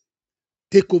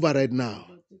 Take over right now.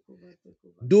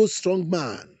 Those strong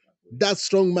man, that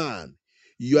strong man,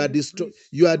 you are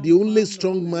the only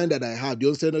strong man that I have. You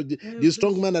understand? The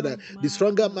strong man the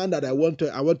stronger man that I want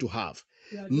to have.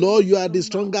 Lord, you are the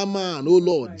stronger man, oh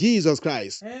Lord, Jesus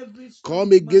Christ.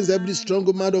 Come against every strong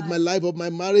man of my life, of my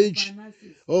marriage,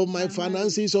 of my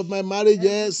finances, of my marriage,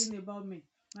 yes.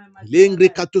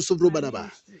 Lengre kato sovro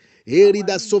badaba. Eri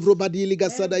da sovro badili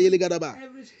gasada yele gadaba.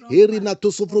 Eri na to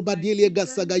sovro badili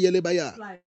gasaga yele baya.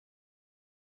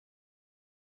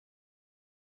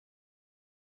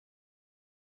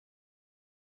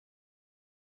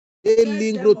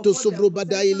 Get them Elingro to upon their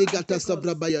sovrobada possession and elegata take us.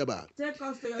 sabrabayaba. Take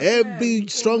us to yourself Every with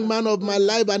strong owners, man with of my owners,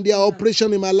 life with and their owners.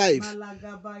 operation in my life,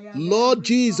 Malagabaya, Lord every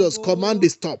Jesus, command the stronghold,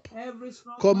 stop. every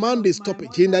strong man Command of the my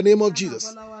stoppage in the mother, name of Christian, and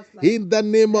Jesus. followers' life, In the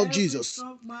name of every Jesus.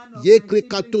 strong man of Ye my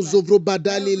siblings' krikato life,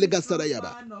 zovrobadali every strong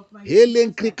legasarayaba. man of my Helen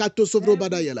children's life, krikato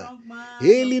every sovrobadayala. strong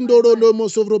man of my Helindoro life. no mo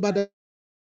sovrobada.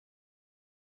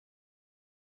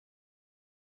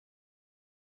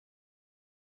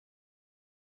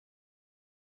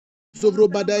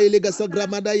 Sovrobada My elega father,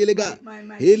 sagramada elega.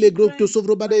 my Ele grokto children,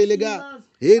 sovrobada my elega. in-laws,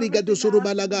 Eri gato everything that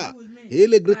has to sovrobalaga. do with me,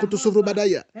 Ele my grekoto husband,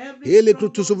 sovrobadaya. every Ele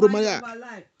kroto stronghold mind sovromaya. of our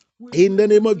life, In the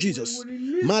name of Jesus. we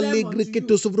release them unto Maligreketo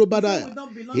you. You say we sovrobadaya.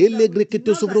 don't belong to Ele them. We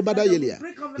greketo denounce and sovrobadaya that we elia.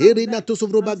 break covenant with Erina them. to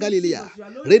And sovroba say, Galilia. Jesus, you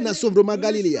are Rena the sovroma only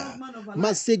Galilia. strong man of our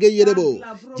life. Masege yerebo.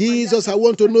 Jesus, I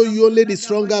want to know you only the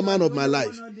stronger You are man the of my only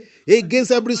one life. on the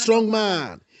Against strong every man of strong our life.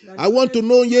 man. You are I the want only to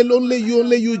know strong man you of our life.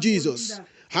 only you, Jesus.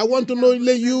 I want to know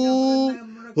you,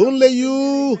 only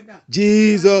you,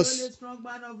 You are the only Jesus. strong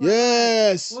man of our life.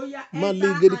 Yes. Oh, yeah, enter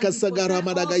Maligrika and sagara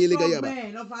depossess all madaga strong yelegayaba.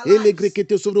 men of our lives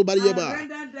Elegrekete and sovrobariaba.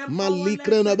 render them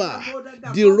powerless. Malikrenaba.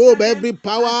 Conquer Derobe them every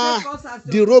and take power. us as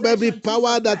your Derobe every possession,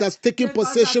 power Jesus that Christ. has taken Take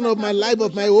us as possession a of my life,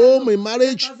 of my home, katobo my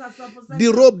Take marriage. us as a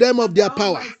possession. Derobe them of And their all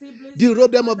power. my siblings, my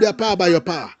Derobe them of mother, their my power by your father,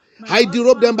 power. my I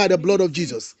derobe them husband, by my the blood of ministry,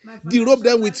 Jesus. my Derobe financial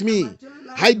them life, with my me. material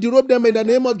life, I derobe them in my the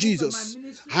name of gagaboga, my Jesus.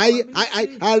 ministry, our I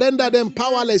ministry, render my them children,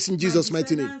 powerless in my Jesus'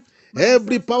 mighty name. descendants, my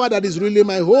Every power ancestors, that is mother's ruling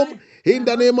my father's home, line, in my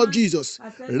the name of husband, Jesus,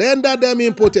 ancestral render father, them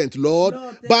mother line. impotent, Lord,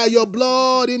 Lord, take by us your as a possession.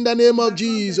 blood in the name of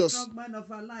Overcome the Jesus. strong man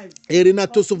of our lives. Erina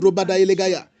to Uproot sovrobada and destroy.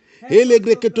 elegaya. Help Ele us,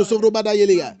 oh greketo God. sovrobada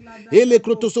yelia. Ele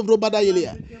kroto Magladagabo, sovrobada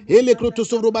yelia. Yabazekebo, Ele kroto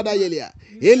sovrobada Zadagabawa, yelia.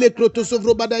 Ele kroto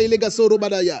sovrobada yelega Ibrakatarabazuzazazaza,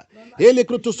 sovrobada ya. Ele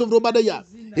kroto sovrobada ya.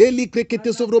 Balakadeshikiadozinda, Eli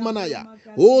krekete sovromanaya. Balagabroma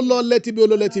Oh Lord, Kaziya, let it be, oh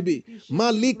Lord, let it be.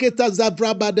 Maliketa Balazikishedebrona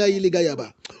zavrabada Gazuzazazo,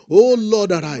 iligayaba. Oh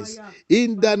Lord, arise. Ilagabromaya,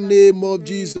 In the name of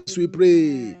Jesus, we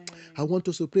pray. I Amen. want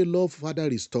us to pray, Lord, Father,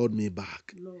 restore me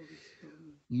back. Lord, restore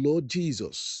me. Lord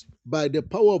Jesus, by the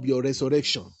power of your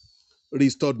resurrection, Jesus,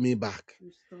 restored me back.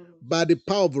 restore us. By the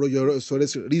power of your Restore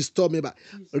resurrection, us. restore me back.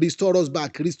 Jesus, Restore us restore us.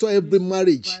 back. Restore every Restore,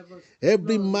 marriage. revive us.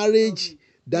 Every Lord, restore marriage me.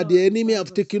 that the Lord, enemy revive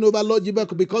have us. taken over, Lord,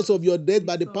 Restore, because revive of us. your death,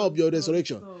 by the power Restore, of your restore,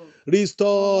 resurrection. restore.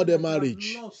 Restore All the that we have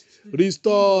marriage. lost to the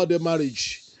Restore the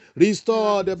marriage. demons that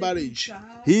have Restore been the taking marriage.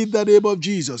 In the charge name of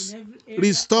in Jesus. every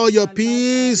area Restore of your our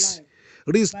peace. life.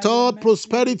 By your Restore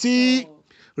mercy, prosperity. restore,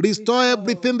 Restore restore,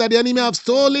 everything that the enemy have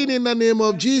stolen restore in the name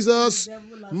of everything the Jesus.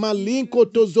 devil has Malinko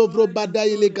killed, to zovro destroyed, and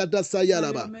badaile stolen. By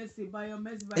your gadasayalaba. mercy, by your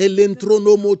mercy, by the visitation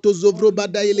Elentrono moto of zovro the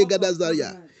badaile work of gadazaya.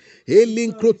 covenant.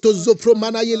 Restore, Elinkroto restore, zofro restore,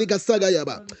 mana restore, yele restore,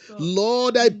 gasagayaba. restore, restore.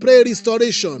 Lord, I In the pray mighty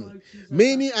name restoration. of Jesus.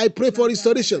 Many, I pray for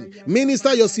restoration.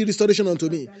 Minister your restoration unto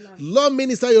me. Balagadikidibragala. Lord,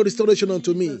 minister your restoration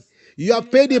unto me. Jesus, You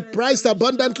have paid the minister price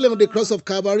abundantly on the cross restoration of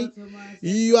Calvary. unto my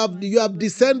You ancestors, have my you have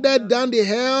siblings, my descended mother, my down the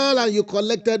father, my hell and you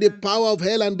collected the descendants, power of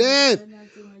hell and my death.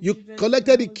 descendants, my You children, my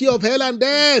collected the key of husband, hell and everything.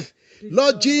 death.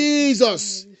 Lord Restore us,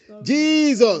 Jesus, restore me,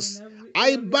 restore me in Jesus, every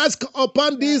I area bask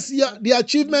upon that this the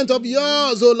pertains to achievement of me in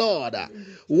yours, oh ministry, Lord. in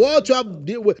the church. What you have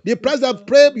Restore, the price that restore,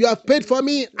 prayed you have paid for financially,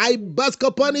 me, I spiritually, bask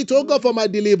upon it, oh God, for my materially,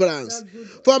 deliverance, that good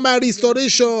for my you have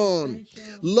restoration.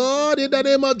 intention wanted Lord, for in the me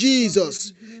name of from the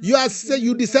Jesus, beginning you of are this year.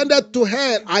 you Legado descended to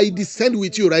hell. I descend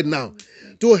with you right now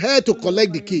to hell to Oh Lord,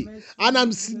 collect by the your key, mercy, and I'm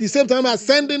the same time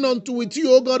ascending onto with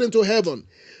you, oh God, into heaven,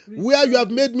 where you restore,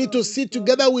 have made me restore, to sit restore,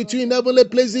 together with restore. you in heavenly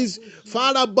places, Balagadaboshia.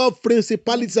 far above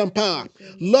principalities and power.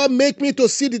 Lord, make me to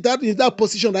sit in that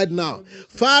position right now,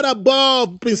 far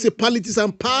above principalities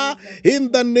and power,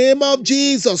 in the name of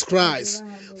Jesus Christ.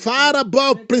 Far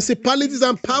above Let every principalities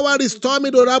and intercessor power, put restore it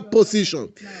me to to make that your hand of position.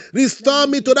 it now. Let Restore me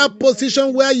me to be the that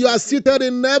position intercessor where of you your are seated people.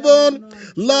 in Let them heaven. know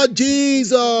and Lord claim it.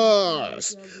 Let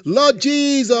Jesus. it be Lord decided.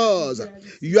 Let it Jesus. be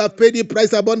You received. I have paid the receive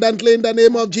price my portion. abundantly in the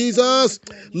name of Balagada, I Jesus.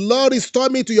 declare and decree Lord, that restore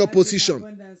me to your life in position.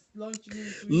 abundance. Launch me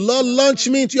into it. Lord, launch Launch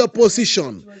me me into into your it. I run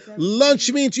position. 24/7 into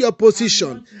Launch it. me into your I'm position.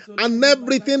 launched into And level.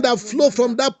 everything Balaga that flow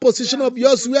from Bromaya. that Where position I'm of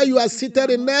yours, supposed where to you be are sitting, seated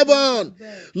I'm in not going from heaven,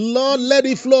 there. Lord, let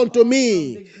it flow unto Restore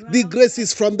from me. the The ground grace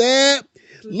is from there.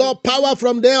 upward to the Lord, power place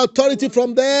from there, where authority you have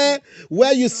from me there, seated.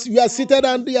 where Restore you are seated all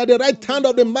at that is the right from the hand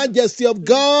of the ground majesty of to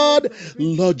the place God. of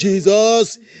places Lord where you have me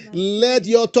Jesus, sitting and let staying.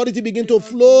 your authority begin Take to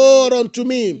us to where flow we want to unto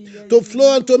me, be. Yes, to in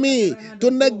flow unto you at the me, right hand to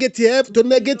of God. negate, to Ruling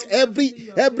negate over everything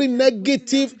you have every created,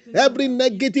 putting negative, everything every under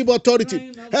feet, negative authority,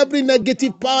 crying out to every God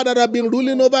negative power above that have God, been oh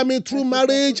ruling God. over me through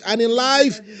marriage and in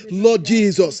life. Lord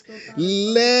Jesus, Total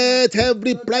restoration, let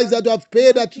every price total that you have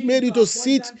paid that launching made you into to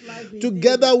sit abundant life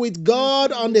indeed. together with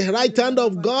God on the right hand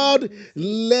of God,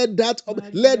 let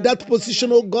that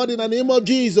position, oh God, in the name of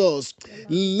Jesus,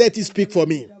 let it speak for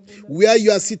me. Where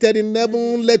you are seated in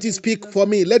heaven, let it speak for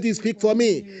me. Let it speak for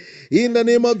me. In the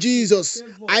name of Jesus,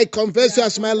 I confess you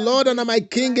as my Lord and my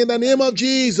King in the name of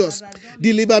Jesus.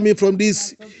 Deliver me from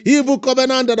this evil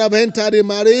covenant that I've entered in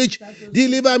marriage.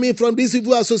 Deliver me from this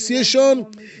evil association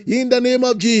in the name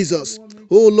of Jesus.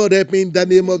 Oh Lord, help me in the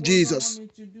name of Jesus.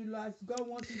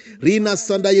 Rina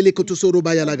Sanda Yele Kotosoro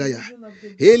Bayalagaya.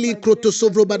 Eli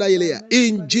Krotosovro Badayelea.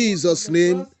 In Jesus'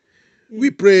 name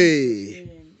we pray.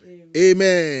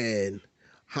 Amen.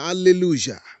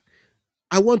 Hallelujah.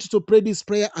 I want you to pray this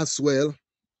prayer as well.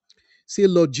 Say,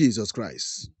 Lord Jesus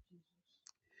Christ,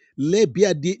 let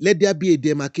there be a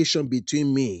demarcation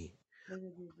between me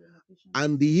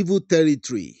and the evil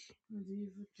territory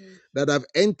that I've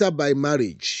entered by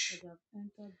marriage.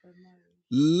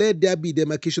 Let there be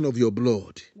demarcation of your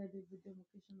blood.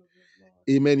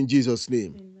 Amen. In Jesus'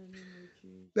 name.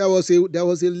 There was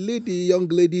a young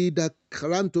lady that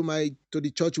ran to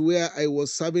the church where I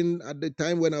was serving at the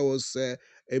time when I was a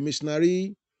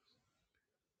missionary.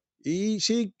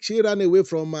 She ran away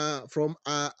from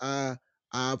her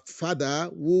father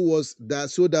who was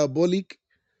so diabolic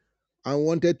and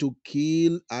wanted to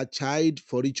kill a child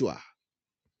for ritual.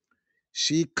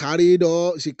 She carried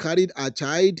a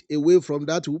child away from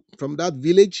that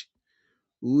village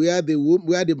where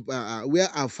where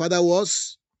her father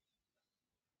was,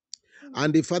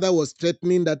 and the father was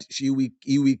threatening that he will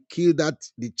kill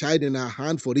the child in her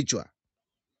hand for ritual.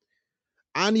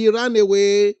 And he ran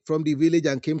away from the village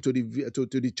and came to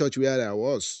the church where I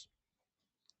was.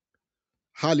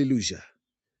 Hallelujah.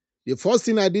 The first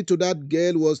thing I did to that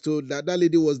girl that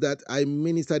lady was that I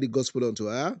ministered the gospel unto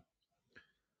her.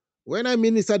 When I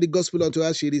ministered the gospel unto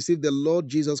her, she received the Lord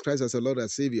Jesus Christ as a Lord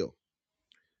and Savior.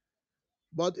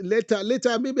 But later,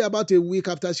 maybe about a week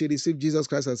after she received Jesus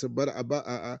Christ as our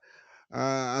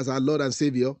Lord and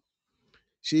Savior,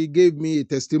 she gave me a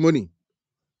testimony.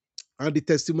 And the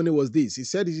testimony was this. He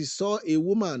said he saw a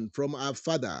woman from her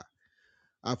father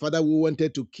who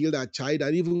wanted to kill her child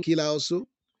and even kill her also,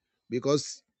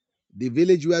 because the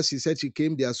village where she said she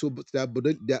came, the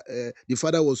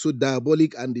father was so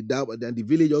diabolic, and the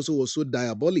village also was so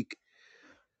diabolic.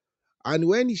 And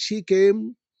when she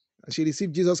came, she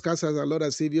received Jesus Christ as her Lord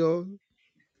and Savior.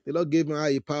 The Lord gave her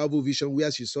a powerful vision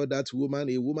where she saw that woman.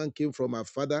 A woman came from her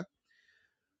father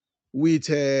with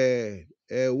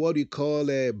what we call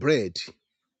bread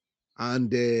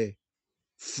and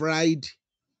fried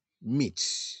meat,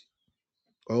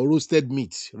 or roasted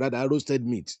meat, rather roasted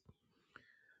meat.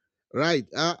 Right.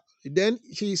 Then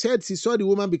she said she saw the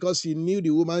woman because she knew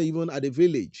the woman even at the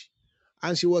village.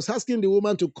 And she was asking the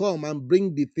woman to come and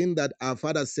bring the thing that her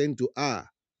father sent to her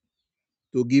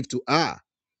to give to her.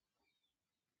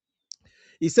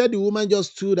 He said the woman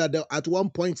just stood at one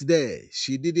point there.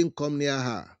 She didn't come near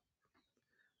her.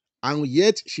 And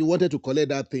yet she wanted to collect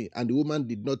that thing. And the woman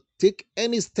did not take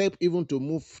any step even to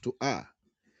move to her.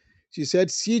 She said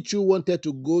she too wanted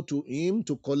to go to him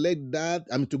to collect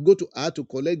to go to her to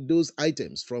collect those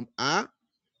items from her.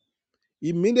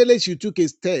 Immediately she took a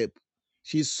step,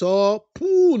 she saw a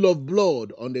pool of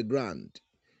blood on the ground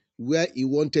where he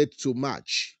wanted to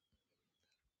march.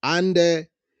 And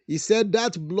he said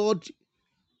that blood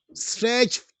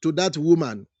stretched to that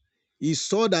woman. He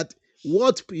saw that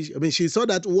she saw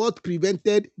that what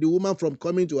prevented the woman from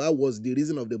coming to her was the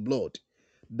reason of the blood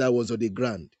that was on the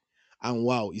ground. And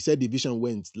wow, he said the vision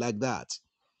went like that.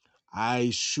 I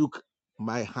shook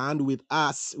my hand with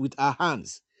her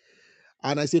hands,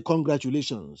 and I say,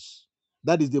 congratulations.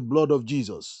 That is the blood of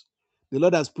Jesus. The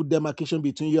Lord has put demarcation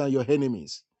between you and your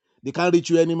enemies. They can't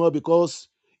reach you anymore because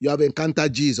you have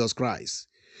encountered Jesus Christ.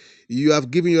 You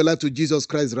have given your life to Jesus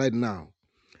Christ right now.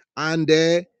 And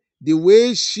the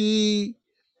way she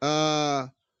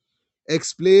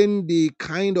explained the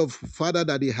kind of father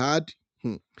that he had,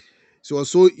 she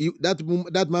was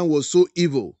that man was so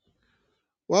evil.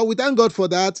 Well, we thank God for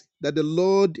that the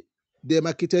Lord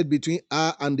demarcated between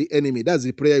her and the enemy. That's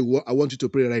the prayer I want you to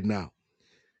pray right now.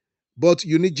 But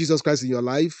you need Jesus Christ in your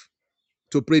life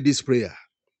to pray this prayer.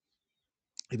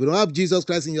 If you don't have Jesus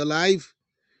Christ in your life,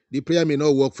 the prayer may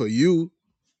not work for you.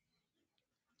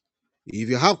 If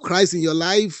you have Christ in your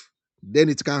life, then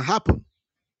it can happen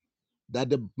that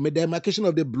the demarcation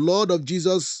of the blood of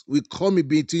Jesus will come in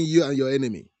between you and your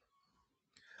enemy.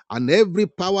 And every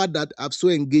power that have so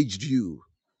engaged you,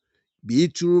 be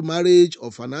it through marriage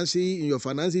or in your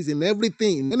finances, in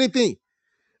everything, in anything,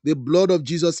 the blood of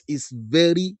Jesus is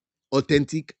very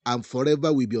authentic and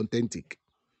forever will be authentic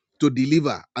to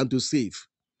deliver and to save.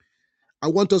 I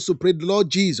want us to pray, Lord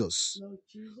Jesus,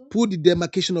 put the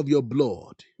demarcation of your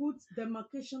blood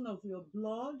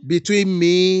between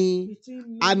me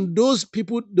and those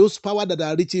people, those power that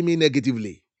are reaching me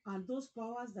negatively. And those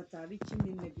powers that are reaching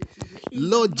me negatively.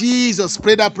 Lord Jesus,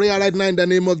 pray that prayer right now in the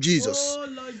name of Jesus. Oh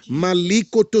Lord Jesus.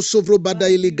 Maliko to sovro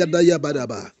badaili gadaya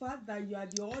badaba.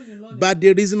 By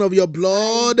the reason of your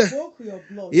blood,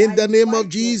 in the name of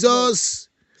Jesus,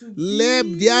 let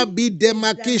there be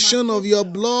demarcation of your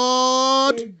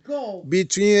blood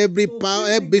between every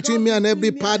power, between me and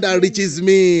every power that reaches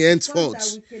me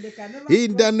henceforth.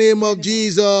 In the name of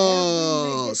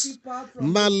Jesus.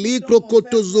 Malikro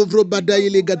koto zovro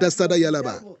badaili gadasada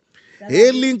yalaba.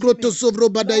 Elinkro to sovro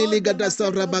badaili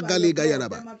gadasara bagali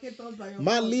gayalaba.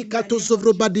 Malika to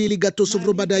sovro badili gato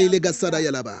sovro badaili gasada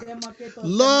yalaba.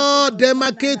 Lord,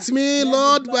 demarcate me,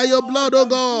 Lord, by your blood, oh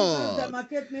God.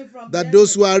 That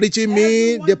those who are reaching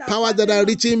me, the powers that are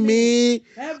reaching me,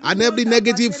 and every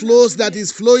negative flows that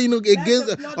is flowing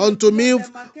against unto me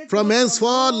from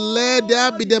henceforth, let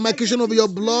there be demarcation of your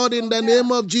blood in the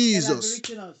name of Jesus.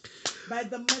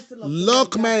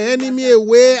 Lock my enemy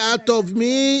away out of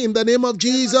me in the name of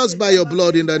Jesus by your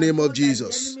blood in the name of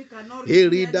Jesus.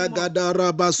 Erida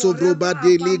gadaraba sovroba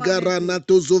deliga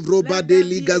ranato sovroba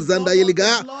deliga zanda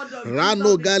yeliga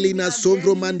rano galina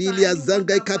somvro mandilia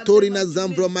zanga katorina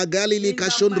zamvro magali li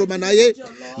kashondro manaye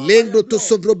lengro to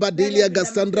sovroba delia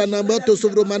gasandra namato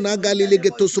sovro managali li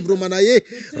geto sovro manaye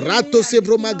rato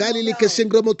sevro magali li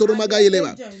keshengro motoro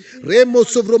magayeleba remo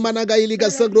sovro managali li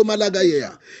gasangro malagaye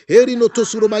erino to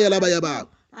sovro mayalabayaba.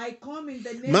 I come in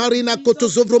the name Marina of Jesus.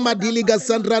 Kotosovroma Diliga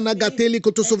Sandrana Gateli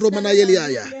Kotosovroma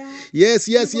Nayeliaya. Yes.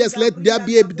 Let there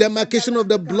be a demarcation of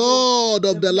the blood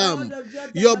of the Lamb.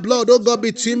 Your blood, oh God,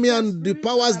 between me and the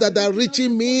powers that are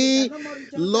reaching me.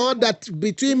 Lord, that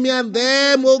between me and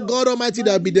them, oh God Almighty,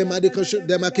 there will be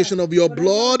demarcation of your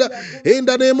blood. In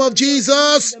the name of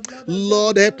Jesus.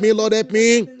 Lord, help me, Lord, help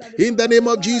me. In the name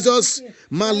of Jesus.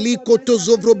 Maliko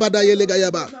Tozovro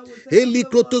Badayelegayaba. Every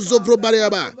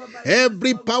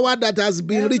power that has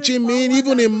been reaching me,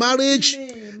 even in marriage,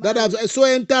 that has so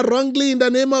entered wrongly in the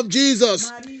name of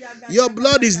Jesus. Your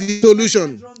blood is the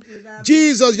solution.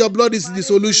 Jesus, your blood is the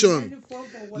solution.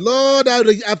 Lord,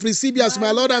 I've received you as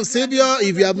my Lord and Savior.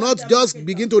 If you have not, just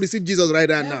begin to receive Jesus right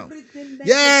now.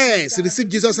 Yes, receive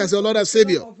Jesus as your Lord and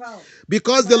Savior.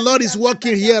 Because the Lord is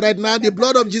working here right now. The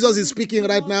blood of Jesus is speaking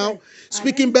right now.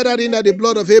 Speaking better than the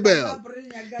blood of Abel.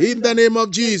 In the name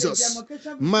of Jesus.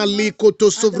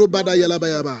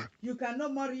 You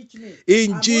cannot more reach me.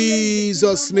 In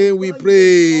Jesus' name we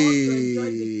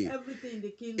pray.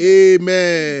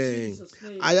 Amen.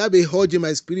 I have a urge in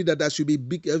my spirit that I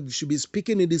should be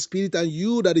speaking in the spirit, and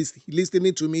you that is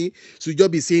listening to me should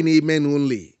just be saying amen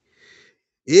only.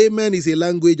 Amen is a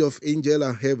language of angel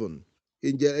and heaven.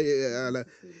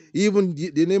 Even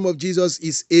the name of Jesus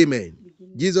is amen.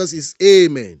 Jesus is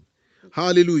amen.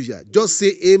 Hallelujah. Just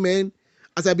say amen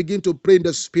as I begin to pray in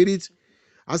the spirit.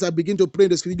 As I begin to pray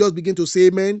in the spirit, just begin to say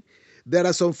amen. There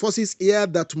are some forces here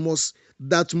that must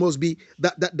be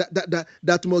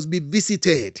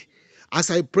visited.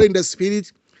 As I pray in the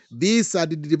spirit, these are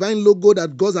the divine logo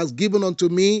that God has given unto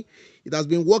me. It has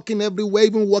been working everywhere,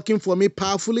 even working for me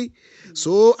powerfully.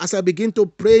 So as I begin to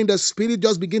pray in the spirit,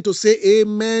 just begin to say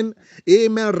amen.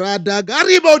 Amen.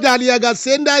 Radagaribo daliaga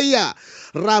sendaya.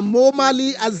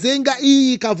 Ramomali azenga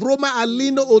ii kavroma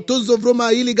alino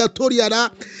otozovroma iliga toriara.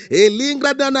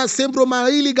 Elingra dana sembroma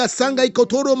iliga sanga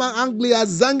ikotoroma anglia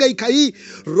zanga ikai.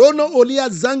 Rono olia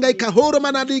zanga ikahoro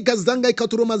manaliga zanga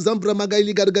ikaturoma zambra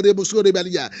magaili gargarebo sore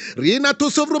balia. Rina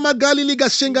tosovroma gali liga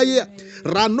shenga ye.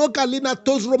 Ranoka lina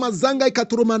tozroma zanga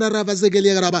ikaturoma na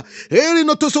ravazegeli garaba. Eri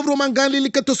no tosovroma gali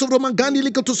lika tosovroma gali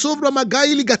lika tosovroma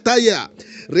gai liga taya.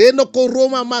 Reno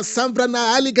koroma masambra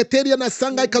na aligateria na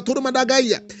sanga ikaturoma dagaya.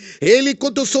 Eli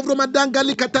koto sovro madanga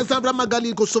likata sambra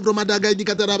magali ko sovro madaga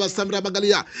indikataraba sambra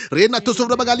magalia. Rena to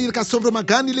sovro magali ka sovro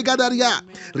magani ligadaria.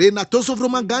 Rena to sovro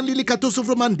magani likato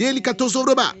sovro mandeli kato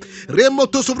sovro ba. Remo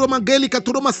to sovro mageli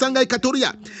katuro masanga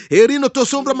ikatoria. Erino to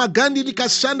sovro magani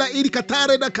likashanda iri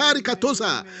katare da kari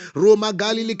katosa. Roma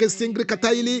gali likasengre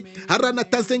kataili. Harana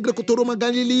tasengre kotoro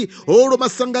magali li. Oro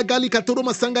masanga gali katoro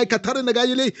masanga ikatare na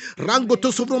gali. Rango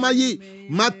to sovro mayi.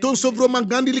 Maton sovro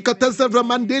magani likata sovro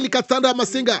mandeli katanda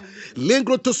masenga.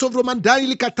 Lengro to sovro mandai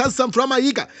likatasa from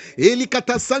aiga. Eli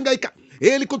katasanga ika.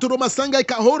 Eli kuturo masanga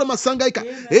ika horo masanga ika.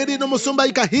 Eli no musumba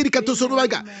ika hiri katusuru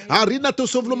ika. Arina to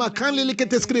sovro makanli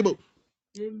likete scribo.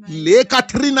 Le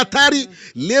Katrina Tari,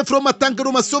 le from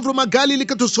Matankaro Masovro Magali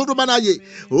Likato Sovro Manaye,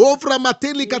 Ovra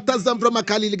Mateli Katazam from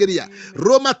Makali Ligeria,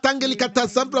 Roma Tangeli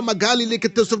Katazam from Magali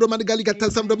Likato Sovro Magali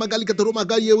Katazam from Magali Kataroma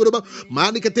Gali Europa,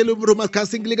 Manicatelo Roma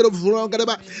Casting Ligero from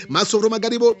Garaba, Masovro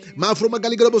Magaribo, Mafro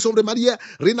Magali Grabo Sovro Maria,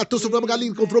 Renato Sovro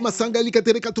Magali from Sangali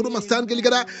Katerika Turuma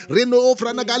Sangaligara, Reno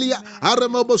Franagalia,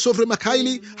 Aramobo Sovro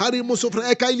Makaili, Harimo Sovra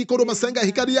Ekaili Koroma Sanga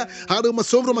Hikaria, Haruma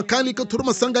Sovro Makali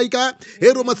Katuruma Sangaika,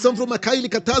 Eroma Sovro Makaili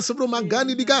Katasovro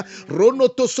Magani Liga, Rono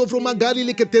to Sovro Magali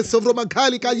Likete Sovro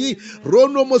Magali Kayi,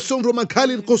 Rono Mosovro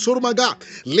Magali Kosoromaga,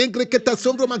 Lengre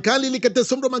Ketasovro Magali Likete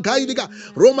Sovro Magali Liga,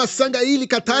 Roma Sanga Ili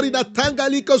Katari da Tanga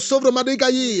Liko Sovro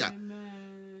Madigayi.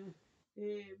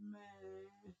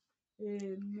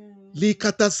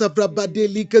 Likata savra bade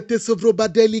likete sovro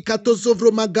bade likato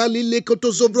sovro magali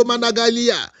likoto sovro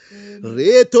managalia.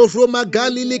 Reto fro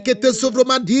magali likete sovro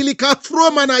madili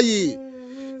kafro manayi.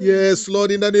 Yes,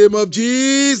 Lord, in the name of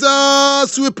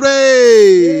Jesus, we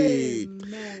pray.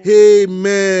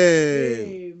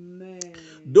 Amen.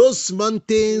 Those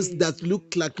mountains that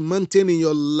look like mountain in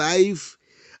your life,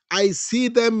 I see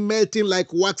them melting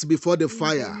like wax before the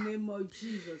fire.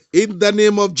 In the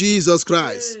name of Jesus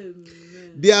Christ.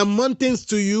 They are mountains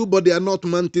to you, but they are not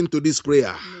mountain to this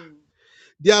prayer.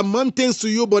 They are mountains to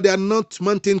you, but they are not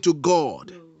mountain to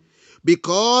God.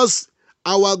 Because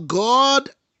our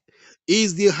God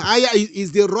is the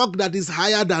rock that is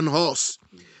higher than us.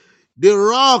 The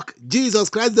rock, Jesus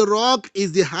Christ, the rock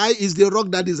is the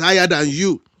rock that is higher than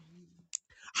you,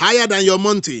 higher than your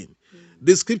mountain.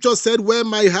 The scripture said, "When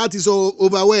my heart is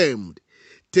overwhelmed,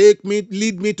 lead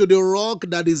me to the rock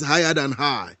that is higher than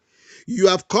high." You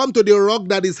have come to the rock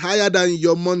that is higher than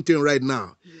your mountain right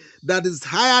now, that is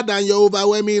higher than your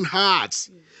overwhelming heart,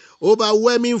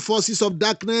 overwhelming forces of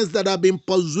darkness that have been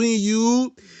pursuing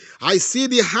you. I see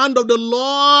the hand of the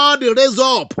Lord raise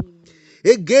up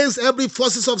against every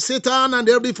forces of Satan and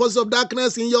every force of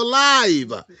darkness in your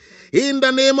life. In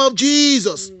the name of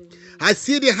Jesus, I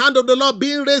see the hand of the Lord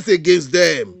being raised against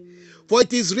them. For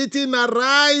it is written,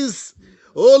 "Arise,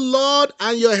 O Lord,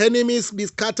 and your enemies be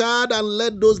scattered, and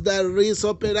let those that rise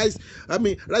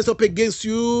up against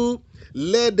you,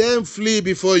 let them flee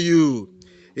before you."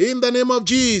 In the name of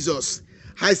Jesus,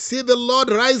 I see the Lord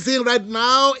rising right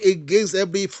now against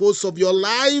every force of your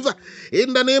life.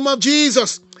 In the name of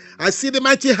Jesus, I see the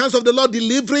mighty hands of the Lord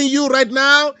delivering you right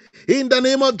now. In the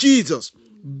name of Jesus,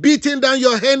 beating down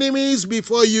your enemies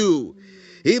before you.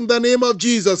 In the name of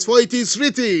Jesus, for it is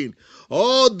written,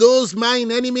 "All those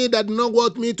mine enemy that do not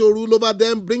want me to rule over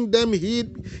them, bring them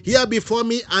here before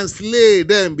me and slay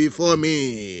them before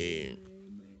me."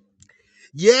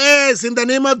 Yes, in the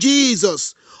name of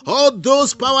Jesus. All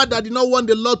those power that did not want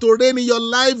the Lord to reign in your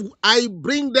life, I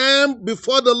bring them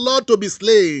before the Lord to be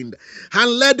slain.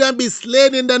 And let them be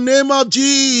slain in the name of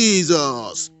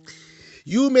Jesus.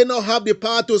 You may not have the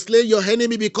power to slay your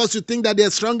enemy because you think that they're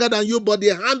stronger than you, but the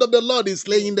hand of the Lord is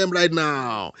slaying them right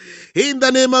now. In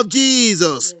the name of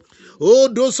Jesus. Oh,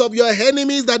 those of your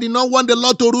enemies that did not want the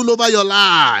Lord to rule over your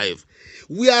life,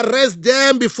 we arrest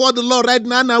them before the Lord right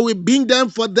now, and we bring them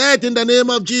for death in the name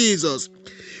of Jesus.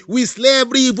 We slay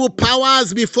every evil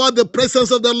powers before the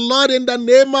presence of the Lord in the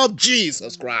name of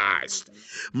Jesus Christ.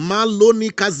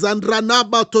 Maloni Kazandra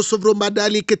Naba Tosovro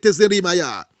Madali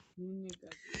Ketezerimaya.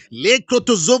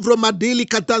 Lekroto zovro madeli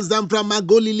katazamvra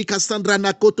magoli likasandra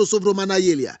nakoto sovro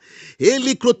manayelia.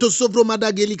 Eli kroto sovro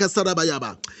madageli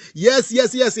kasarabayaba. Yes,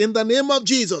 yes, yes. In the name of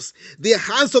Jesus, the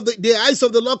eyes of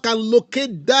the Lord can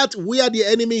locate that where the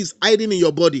enemy is hiding in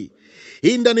your body.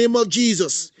 In the name of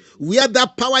Jesus, where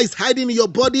that power is hiding in your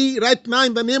body right now,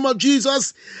 in the name of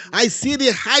Jesus, I see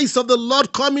the eyes of the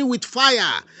Lord coming with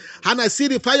fire. And I see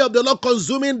the fire of the Lord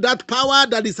consuming that power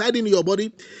that is hiding in your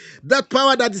body. That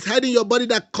power that is hiding in your body,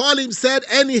 that call him said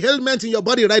any ailment in your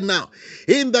body right now.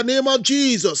 In the name of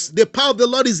Jesus, the power of the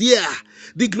Lord is here.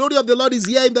 The glory of the Lord is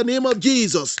here in the name of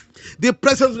Jesus. The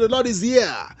presence of the Lord is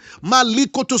here. I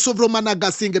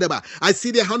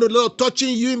see the hand of the Lord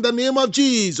touching you in the name of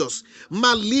Jesus.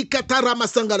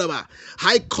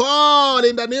 I call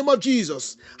in the name of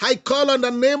Jesus. I call on the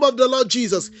name of the Lord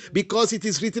Jesus, because it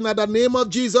is written at the name of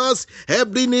Jesus,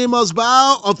 every name must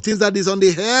bow, of things that is on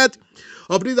the earth,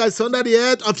 of things that is under the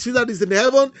earth, of things that is in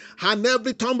heaven, and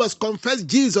every tongue must confess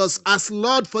Jesus as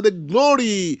Lord for the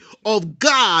glory of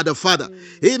God the Father.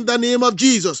 In the name of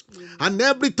Jesus. And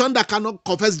every tongue that cannot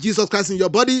confess Jesus Christ in your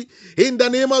body, in the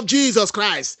name of Jesus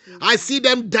Christ, I see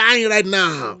them dying right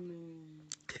now.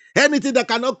 Anything that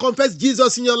cannot confess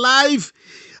Jesus in your life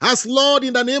as Lord,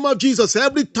 in the name of Jesus,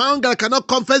 every tongue that cannot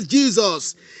confess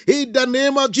Jesus, in the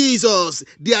name of Jesus,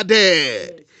 they are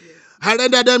dead. I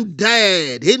render them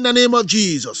dead in the name of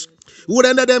Jesus. We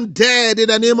render them dead in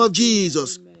the name of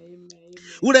Jesus.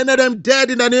 We render them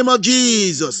dead in the name of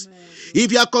Jesus.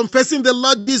 If you are confessing the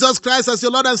Lord Jesus Christ as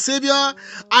your Lord and Savior,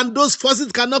 and those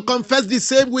forces cannot confess the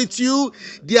same with you,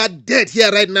 they are dead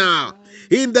here right now.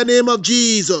 In the name of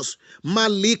Jesus.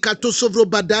 Malika to sovro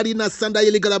badari na sanda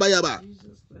yeli galabayaba.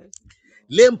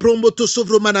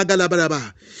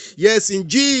 Yes, in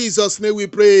Jesus' name we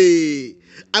pray.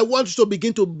 I want you to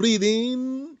begin to breathe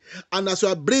in. And as you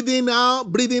are breathing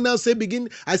out, say begin.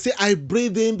 I say, I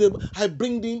breathe in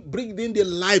breathe in the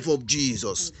life of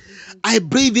Jesus. I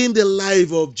breathe in the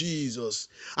life of Jesus.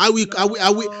 I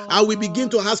will begin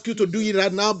to ask you to do it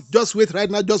right now. Just wait right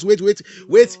now. Just wait.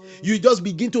 You just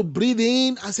begin to breathe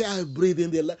in. I say, I breathe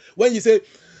in the life. When you say,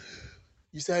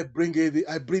 I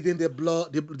breathe in the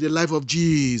blood, the life of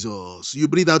Jesus. You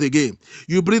breathe out again.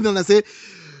 You breathe in and say,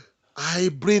 I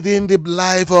breathe in the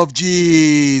life of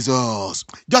Jesus.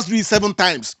 Just do it 7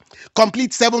 times.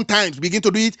 Complete 7 times. Begin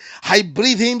to do it. I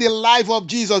breathe in the life of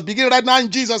Jesus. Begin right now in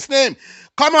Jesus' name.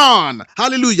 Come on.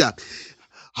 Hallelujah.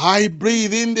 I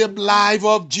breathe in the life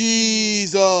of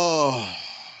Jesus.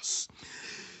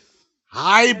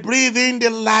 I breathe in the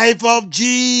life of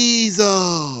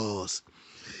Jesus.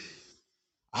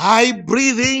 I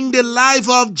breathe in the life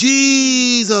of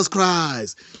Jesus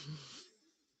Christ.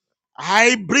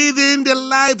 I breathe in the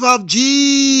life of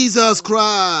Jesus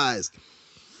Christ.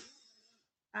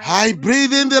 I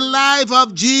breathe in the life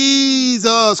of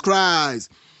Jesus Christ.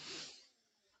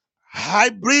 I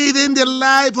breathe in the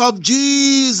life of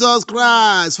Jesus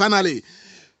Christ. Finally,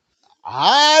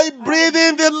 I breathe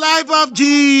in the life of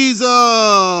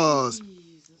Jesus.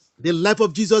 The life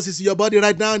of Jesus is in your body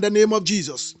right now in the name of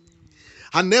Jesus.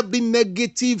 And every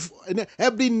negative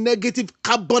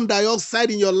carbon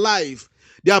dioxide in your life,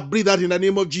 they are breathed out in the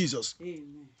name of Jesus.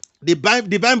 Amen.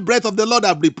 Divine breath of the Lord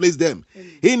have replaced them.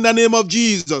 Amen. In the name of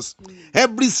Jesus. Amen.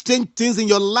 Every strange things in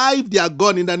your life, they are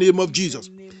gone in the name of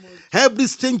Jesus. Every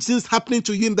strange things happening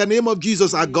to you in the name of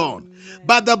Jesus are gone.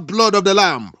 By the blood of the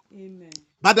Lamb. Amen.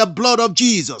 By the blood of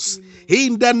Jesus. Amen.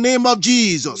 In the name of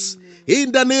Jesus. Amen.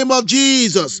 In the name of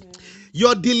Jesus. Amen.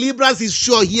 Your deliverance is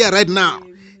sure here right now.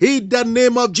 Amen. In the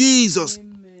name of Jesus.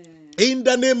 Amen. In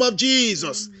the name of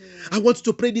Jesus. Amen. I want you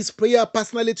to pray this prayer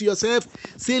personally to yourself.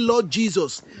 Say, Lord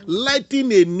Jesus,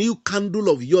 lighting a new candle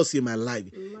of yours in my life.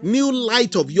 New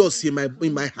light of yours in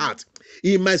my heart,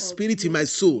 in my spirit, in my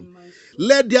soul.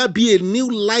 Let there be a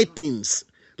new lightning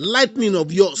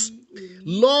of yours.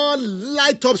 Lord,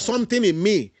 light up something in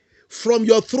me from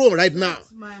your throne right now.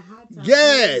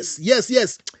 Yes. Yes.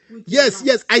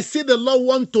 I see the Lord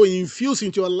want to infuse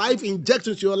into your life, inject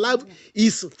into your life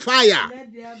is fire,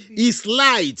 is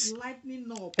light.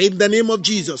 In the name of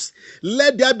Jesus,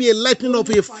 let there be a lightning of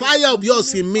a fire of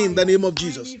yours in me in the name of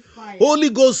Jesus. Holy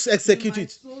Ghost, execute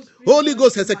it. Holy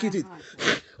Ghost, execute it.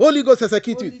 Holy Ghost,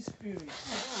 execute it.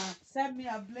 Set me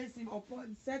ablaze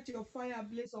set your fire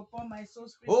ablaze upon my soul,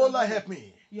 spirit. Oh Lord, help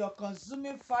me. Your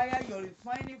consuming fire, your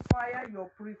refining fire, your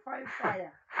purifying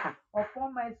fire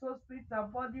upon my soul, spirit,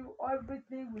 and body,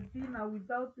 everything within and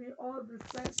without me, all the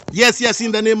sense. Yes,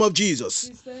 in the name of Jesus.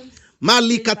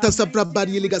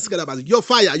 Your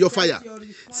fire.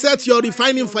 Set your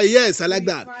refining fire. Yes, I like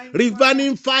that.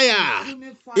 Refining fire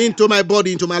into my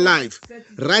body, into my life.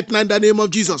 Right now in the name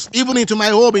of Jesus. Even into my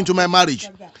home, into my marriage.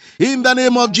 In the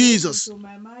name of Jesus.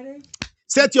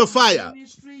 Set your fire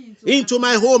into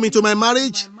my home, into my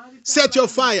marriage. Set your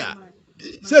fire.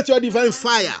 Set your divine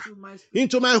fire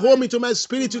into my home, into my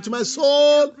spirit, into my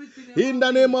soul. In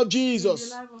the name of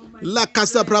Jesus. La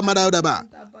casa pramadaba.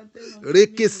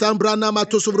 Reke sambrana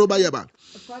matosovrobayaba.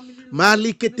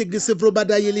 Malikete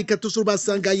gisevrobada yelika tosroba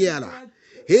sangayala.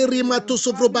 Heri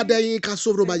matosovrobada yelika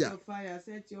sovrobaya.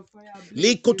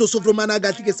 Likoto sovromana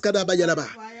gatike skada bayalaba.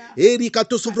 Eri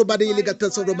kato sovrobada yelika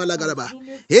tosovromala galaba.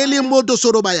 Eli modo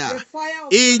sorobaya.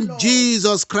 In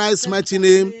Jesus Christ's mighty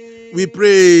name, we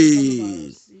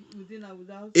pray.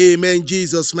 Amen.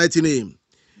 Jesus' mighty name.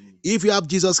 If you have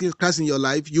Jesus Christ in your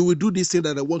life, you will do this thing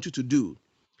that I want you to do.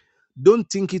 Don't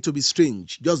think it to be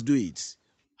strange. Just do it.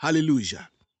 Hallelujah.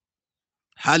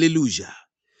 Hallelujah.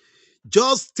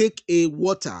 Just take a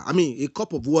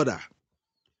cup of water.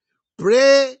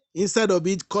 Pray inside of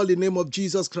it. Call the name of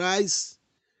Jesus Christ.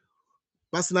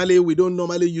 Personally, we don't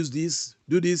normally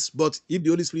do this, but if the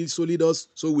Holy Spirit so lead us,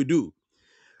 so we do.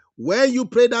 When you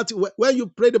pray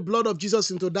the blood of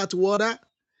Jesus into that water,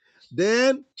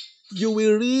 then you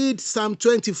will read Psalm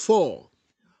 24.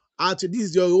 This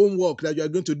is your own work that you are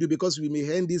going to do because we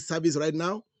may end this service right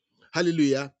now.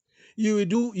 Hallelujah.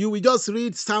 You will just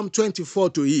read Psalm 24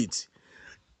 to it.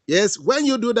 Yes, when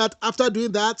you do that, after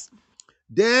doing that,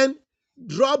 then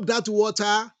drop that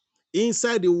water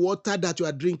inside the water that you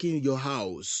are drinking in your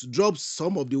house. Drop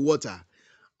some of the water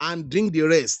and drink the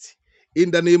rest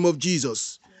in the name of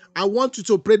Jesus. I want you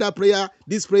to pray that prayer.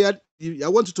 This prayer, I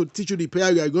want you to teach you the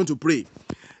prayer you are going to pray.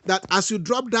 That as you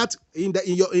drop that in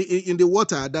the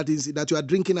water that you are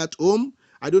drinking at home,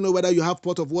 I don't know whether you have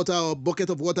pot of water or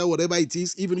bucket of water, whatever it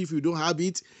is. Even if you don't have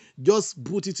it, just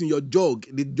put it in your jug,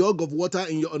 the jug of water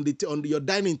in your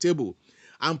dining table,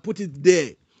 and put it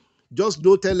there. Just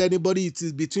don't tell anybody. It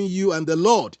is between you and the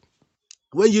Lord.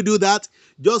 When you do that,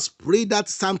 just pray that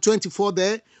Psalm 24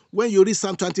 there. When you read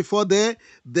Psalm 24 there,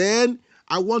 then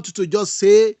I want you to just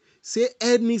say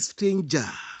any stranger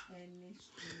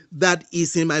that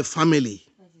is in my family,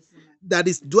 that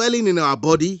is dwelling in our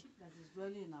body,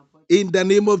 in the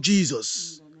name of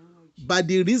Jesus, by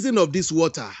the reason of this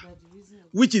water,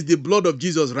 which is the blood of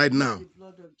Jesus right now.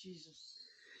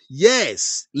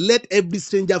 Yes, let every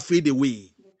stranger fade away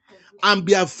and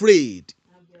be afraid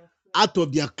out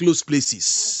of their close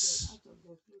places.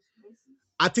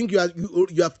 I think you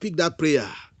have picked that prayer.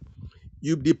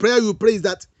 The prayer you pray is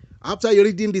that after you're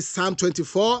reading this Psalm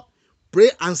 24, pray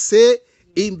and say,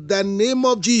 in the name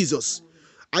of Jesus,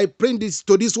 I pray this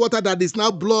to this water that is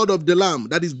now blood of the Lamb,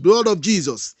 that is blood of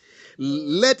Jesus.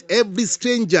 Let every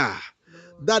stranger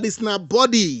that is in our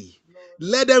body,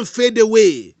 let them fade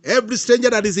away. Every stranger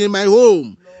that is in my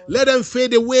home, let them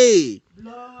fade away.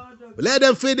 Let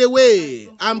them fade away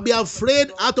and be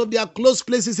afraid out of their close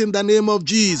places in the name of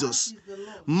Jesus.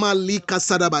 Malika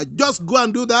Sadaba. Just go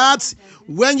and do that.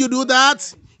 When you do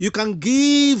that, you can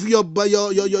give your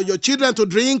children to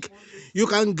drink. You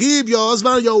can give your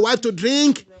husband, your wife to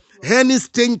drink. Any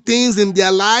strange things in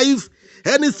their life,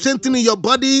 any strange thing in your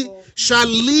body shall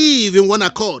live in one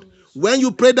accord. When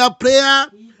you pray that prayer,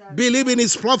 believe in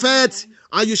his prophet,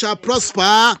 and you shall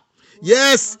prosper.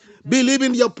 Yes, believe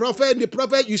in your prophet, the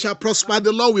prophet, you shall prosper.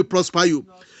 The Lord will prosper you.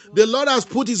 The Lord has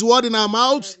put his word in our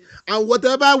mouths, and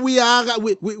whatever we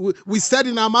said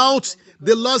in our mouths,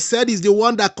 the Lord said is the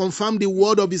one that confirmed the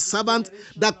word of his servant,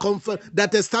 that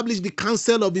established the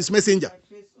counsel of his messenger.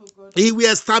 He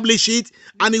will establish it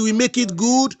and he will make it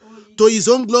good to his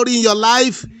own glory in your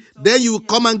life. Then you will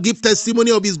come and give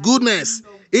testimony of his goodness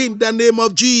in the name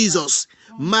of Jesus.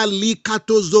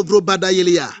 Malikato Zovro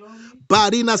Badayelia.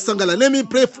 Barina Sangala. Let me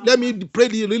pray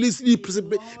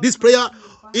this prayer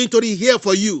into the here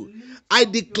for you. I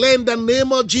declare in the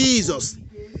name of Jesus,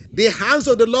 the hands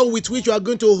of the Lord with which you are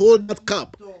going to hold that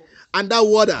cup and that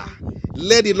water,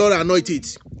 let the Lord anoint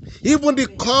it. Even the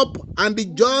cup and the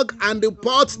jug and the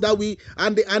pot that we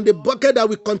and the bucket that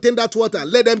we contain that water,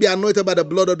 let them be anointed by the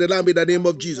blood of the Lamb in the name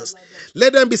of Jesus.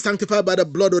 Let them be sanctified by the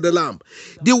blood of the Lamb.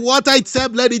 The water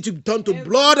itself, let it turn to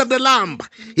blood of the Lamb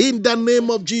in the name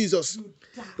of Jesus.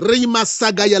 Rima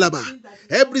Sagayalaba.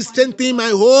 Every stranger in my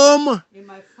home,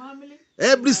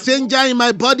 every stranger in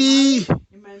my body,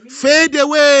 fade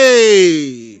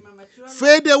away.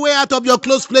 Fade away out of your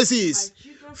close places.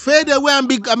 Fade away and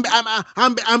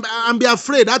be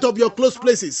afraid out of your close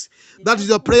places. That is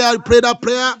your prayer. Pray that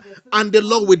prayer, and the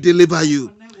Lord will deliver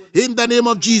you. In the name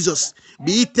of Jesus.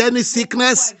 Be it any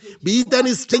sickness, be it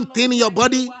any strength in your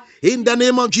body, in the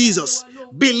name of Jesus.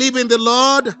 Believe in the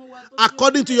Lord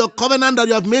according to your covenant that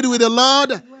you have made with the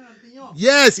Lord.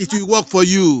 Yes, it will work for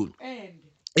you.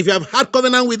 If you have had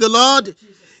covenant with the Lord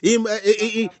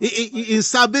in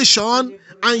salvation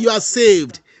and you are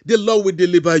saved, the Lord will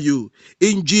deliver you.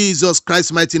 In Jesus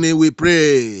Christ's mighty name we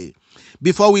pray.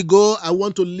 Before we go, I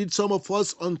want to lead some of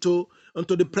us onto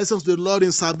the presence of the Lord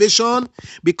in salvation,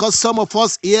 because some of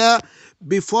us here,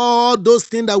 before those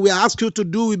things that we ask you to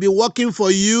do will be working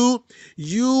for you,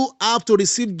 you have to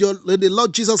receive the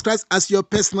Lord Jesus Christ as your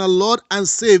personal Lord and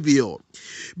Savior.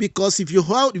 Because if you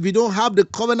don't have the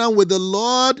covenant with the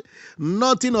Lord,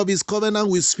 nothing of his covenant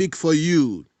will speak for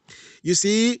you. You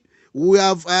see, we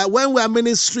have when we are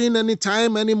ministering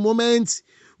anytime, any moment,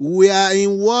 we are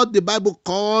in what the Bible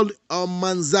called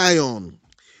Mount Zion,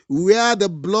 where the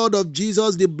blood of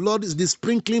Jesus, the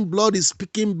sprinkling blood is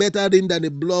speaking better than the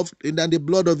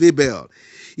blood of Abel.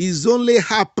 It's only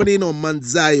happening on Mount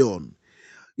Zion.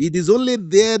 It is only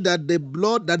there that the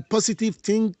blood, that positive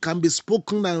thing can be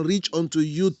spoken and reach unto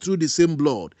you through the same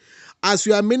blood. As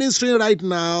you are ministering right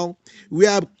now, we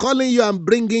are calling you and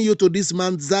bringing you to this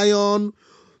Mount Zion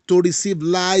to receive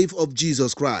life of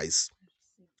Jesus Christ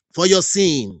for your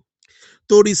sin,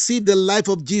 to receive the life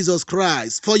of Jesus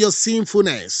Christ for your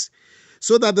sinfulness,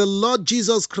 so that the Lord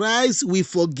Jesus Christ will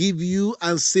forgive you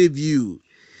and save you.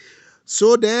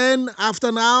 So then,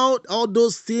 after now, all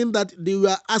those things that they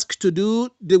were asked to do,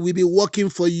 they will be working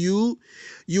for you.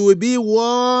 You will be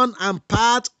one and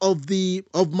part of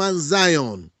Mount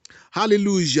Zion.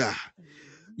 Hallelujah.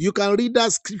 You can read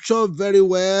that scripture very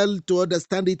well to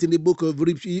understand it in the book of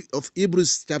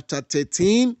Hebrews chapter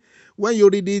 13. When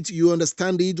you read it, you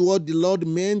understand it, what the Lord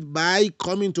meant by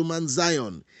coming to Mount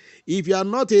Zion. If you are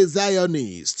not a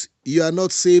Zionist, you are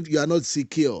not saved, you are not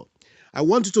secure. I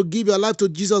want you to give your life to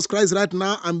Jesus Christ right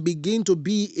now and begin to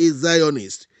be a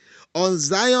Zionist. On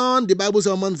Zion, the Bible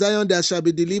says on Mount Zion there shall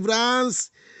be deliverance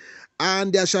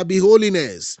and there shall be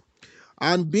holiness.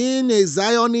 And being a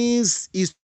Zionist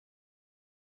is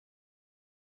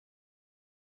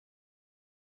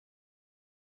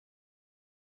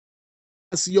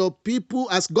as your people,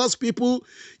 as God's people,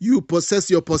 you possess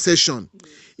your possession.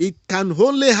 It can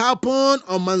only happen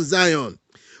on Mount Zion.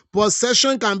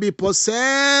 Possession can be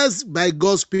possessed by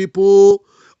God's people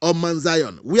on Mount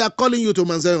Zion. We are calling you to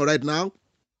Mount Zion right now,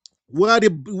 where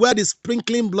the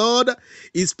sprinkling blood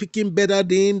is speaking better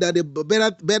thing than the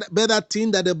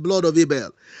blood of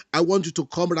Abel. I want you to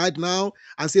come right now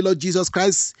and say, Lord Jesus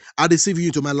Christ, I receive you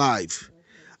into my life.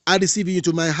 I receive you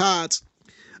into my heart.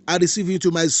 I receive you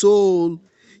into my soul.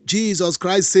 Jesus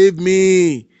Christ, save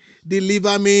me.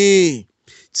 Deliver me.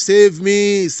 Save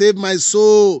me. Save my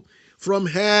soul from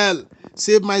hell.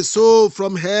 Save my soul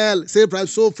from hell. Save my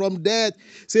soul from death.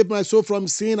 Save my soul from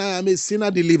sin. I am a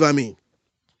sinner. Deliver me.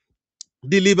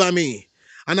 Deliver me,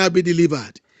 and I'll be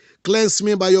delivered. Cleanse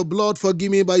me by your blood.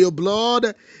 Forgive me by your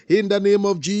blood. In the name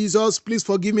of Jesus, please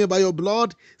forgive me by your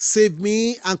blood. Save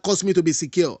me and cause me to be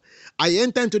secure. I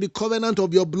enter into the covenant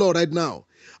of your blood right now.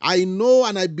 I know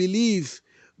and I believe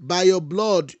by your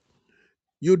blood,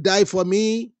 you died for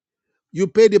me. You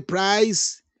paid the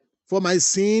price for my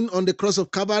sin on the cross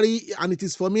of Calvary, and it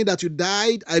is for me that you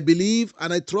died. I believe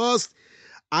and I trust,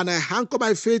 and I anchor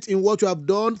my faith in what you have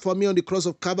done for me on the cross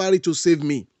of Calvary to save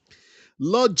me.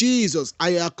 Lord Jesus,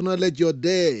 I acknowledge your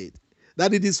death,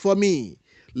 that it is for me.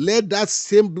 Let that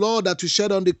same blood that you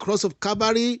shed on the cross of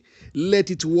Calvary, let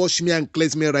it wash me and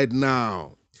cleanse me right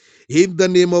now. In the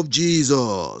name of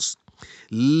Jesus.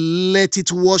 Let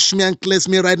it wash me and cleanse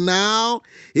me right now.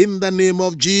 In the name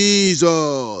of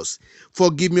Jesus.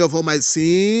 Forgive me of all my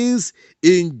sins.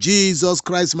 In Jesus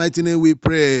Christ's mighty name we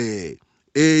pray.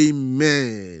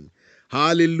 Amen.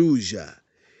 Hallelujah.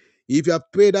 If you have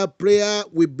prayed that prayer,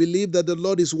 we believe that the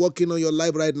Lord is working on your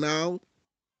life right now.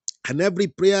 And every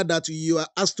prayer that you are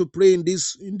asked to pray in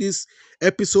this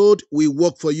episode, we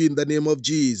work for you in the name of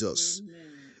Jesus. Amen.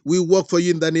 We work for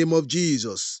you in the name of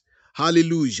Jesus.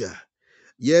 Hallelujah.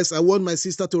 Yes, I want my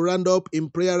sister to round up in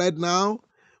prayer right now.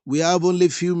 We have only a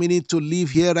few minutes to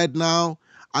leave here right now.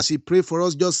 As she pray for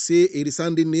us, just say a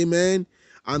resounding amen.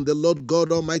 And the Lord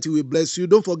God Almighty will bless you.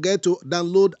 Don't forget to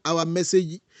download our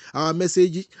messages on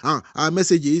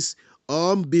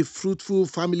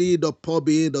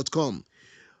befruitfulfamily.podbean.com.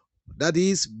 That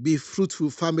is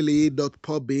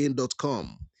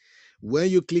befruitfulfamily.podbean.com.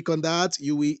 When you click on that,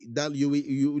 you will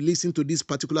listen to this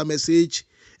particular message,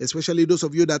 especially those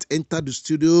of you that entered the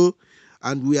studio,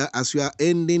 and as we are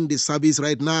ending the service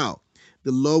right now.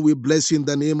 The Lord will bless you in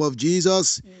the name of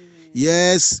Jesus. Amen.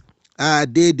 Yes,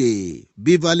 Dede,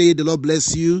 Beverly, the Lord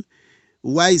bless you.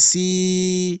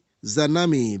 YC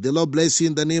Zanami, the Lord bless you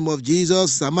in the name of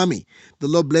Jesus. Zamami, the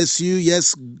Lord bless you.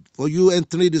 Yes, for you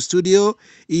entering the studio.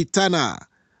 Etana,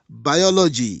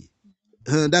 Biology,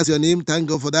 that's your name. Thank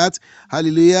God for that.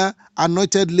 Hallelujah.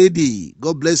 Anointed lady.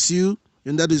 God bless you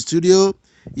in that studio.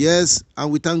 Yes.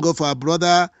 And we thank God for our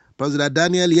brother, President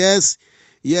Daniel. Yes.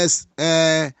 Yes.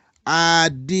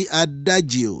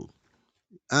 Adagio.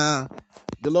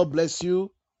 The Lord bless you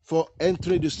for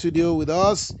entering the studio with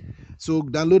us. So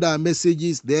download our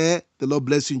messages there. The Lord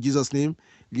bless you in Jesus' name.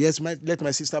 Yes, let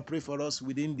my sister pray for us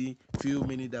within the few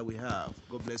minutes that we have.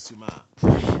 God bless you, ma.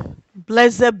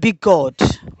 Blessed be God,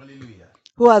 Hallelujah.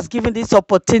 who has given this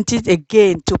opportunity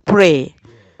again to pray.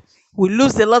 We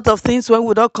lose a lot of things when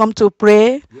we don't come to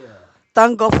pray. Yeah.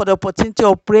 Thank God for the opportunity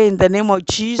of praying in the name of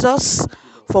Jesus.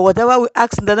 For whatever we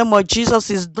ask in the name of Jesus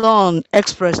is done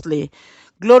expressly.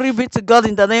 Glory be to God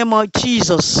in the name of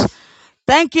Jesus.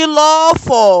 Thank you, Lord,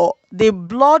 for the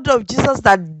blood of Jesus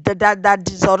that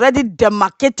is already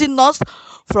demarcating us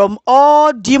from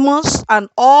all demons and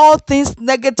all things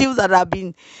negative that have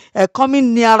been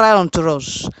coming nearer unto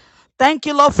us. Thank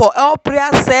you, Lord, for all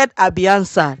prayers said and be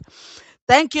answered.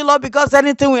 Thank you, Lord, because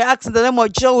anything we ask in the name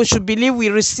of Jesus, we should believe we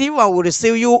receive and we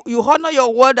receive. You honor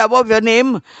your word above your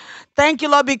name. Thank you,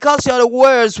 Lord, because your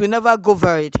words will never go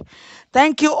void.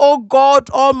 Thank you, O God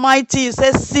Almighty. It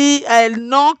says, see,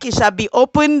 knock, it shall be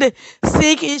opened.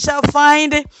 Seek, it shall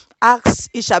find. Ask,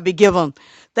 it shall be given.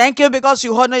 Thank you because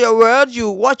you honor your word. You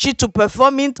watch it to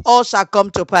perform it. All shall come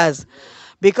to pass.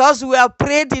 Because we have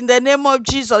prayed in the name of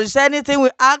Jesus. Is there anything we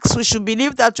ask, we should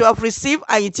believe that you have received,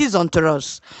 and it is unto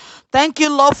us. Thank you,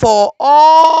 Lord, for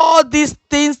all these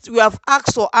things we have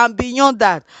asked for and beyond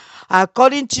that.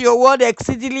 According to your word,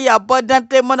 exceedingly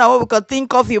abundantly more than what we can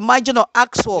think of, imagine, or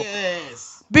ask for.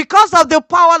 Yes. Because of the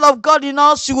power of God in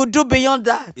us, you will do beyond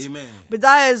that. Amen. Be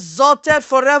thou exalted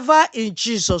forever in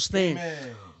Jesus' name. Amen.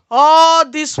 All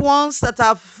these ones that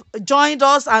have joined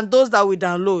us and those that we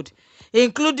download,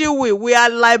 including we are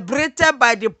liberated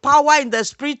by the power in the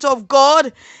Spirit of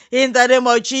God in the name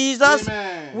of Jesus.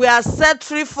 Amen. We are set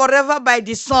free forever by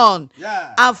the Son,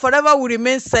 Yeah. and forever we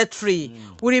remain set free.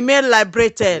 We remain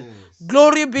liberated. Yes.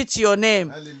 Glory be to your name.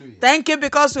 Hallelujah. Thank you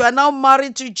because we are now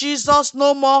married to Jesus.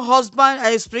 No more husband,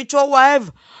 a spiritual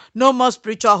wife. No more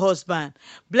spiritual husband.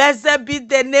 Blessed be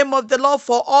the name of the Lord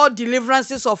for all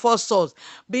deliverances of all sorts.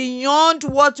 Beyond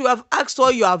what you have asked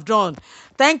or you have done.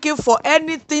 Thank you for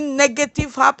anything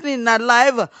negative happening in our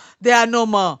life. There are no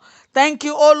more. Thank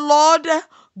you, oh Lord.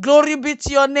 Glory be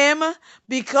to your name,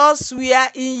 because we are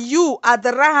in you at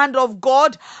the right hand of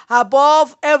God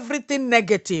above everything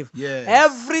negative. Yes.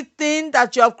 Everything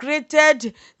that you have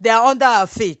created, they are under our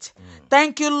feet.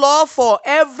 Thank you, Lord, for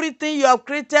everything you have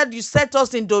created. You set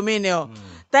us in dominion.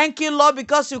 Thank you, Lord,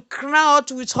 because you crown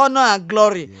us with honor and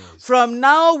glory. Yes. From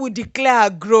now, we declare our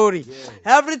glory. Yes.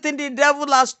 Everything the devil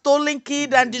has stolen,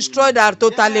 killed, and destroyed are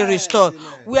totally Yes. restored.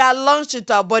 Amen. We are launched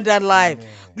into abundant life. Amen.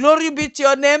 Glory be to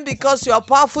your name, because you are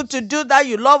powerful to do that.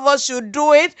 You love us, you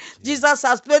do it. Jesus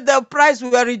has paid the price. We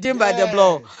were redeemed by the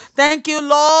blood. Yes. Thank you,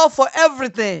 Lord, for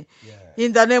everything. Yes.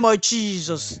 In the name of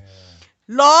Jesus. Amen.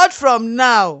 Lord, from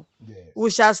now, Yes. we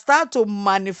shall start to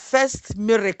manifest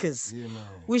miracles. Amen.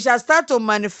 We shall start to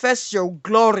manifest your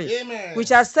glory. Amen.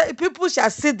 People shall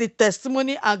see the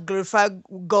testimony and glorify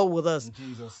God with us. In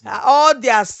Jesus' name. All the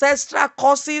ancestral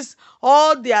curses,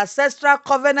 all the ancestral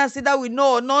covenants, either we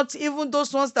know or not, even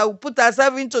those ones that we put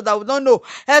ourselves into that we don't know,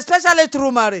 especially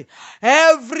through marriage.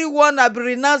 Everyone will be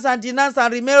renounced and denounced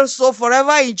and remain so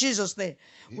forever in Jesus' name.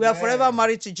 We are forever Amen.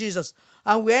 married to Jesus.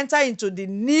 And we enter into the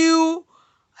new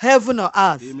heaven or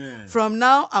earth Amen. from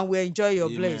now, and we enjoy your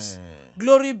bliss. Amen.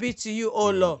 Glory be to you, O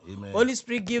Amen. Lord. Amen. Holy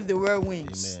Spirit, give the word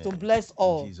wings Amen. to bless In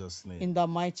all Jesus' name. in the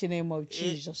mighty name of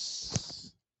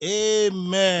Jesus.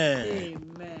 Amen.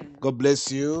 Amen. God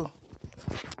bless you.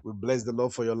 We bless the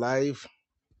Lord for your life.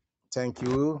 Thank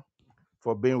you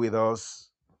for being with us.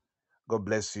 God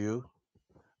bless you.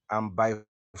 And bye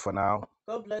for now.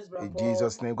 God bless, In Brother.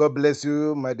 Jesus' name. God bless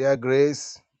you, my dear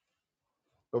Grace.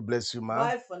 God bless you, ma.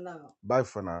 Bye for now. Bye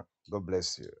for now. God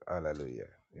bless you. Hallelujah.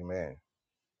 Amen.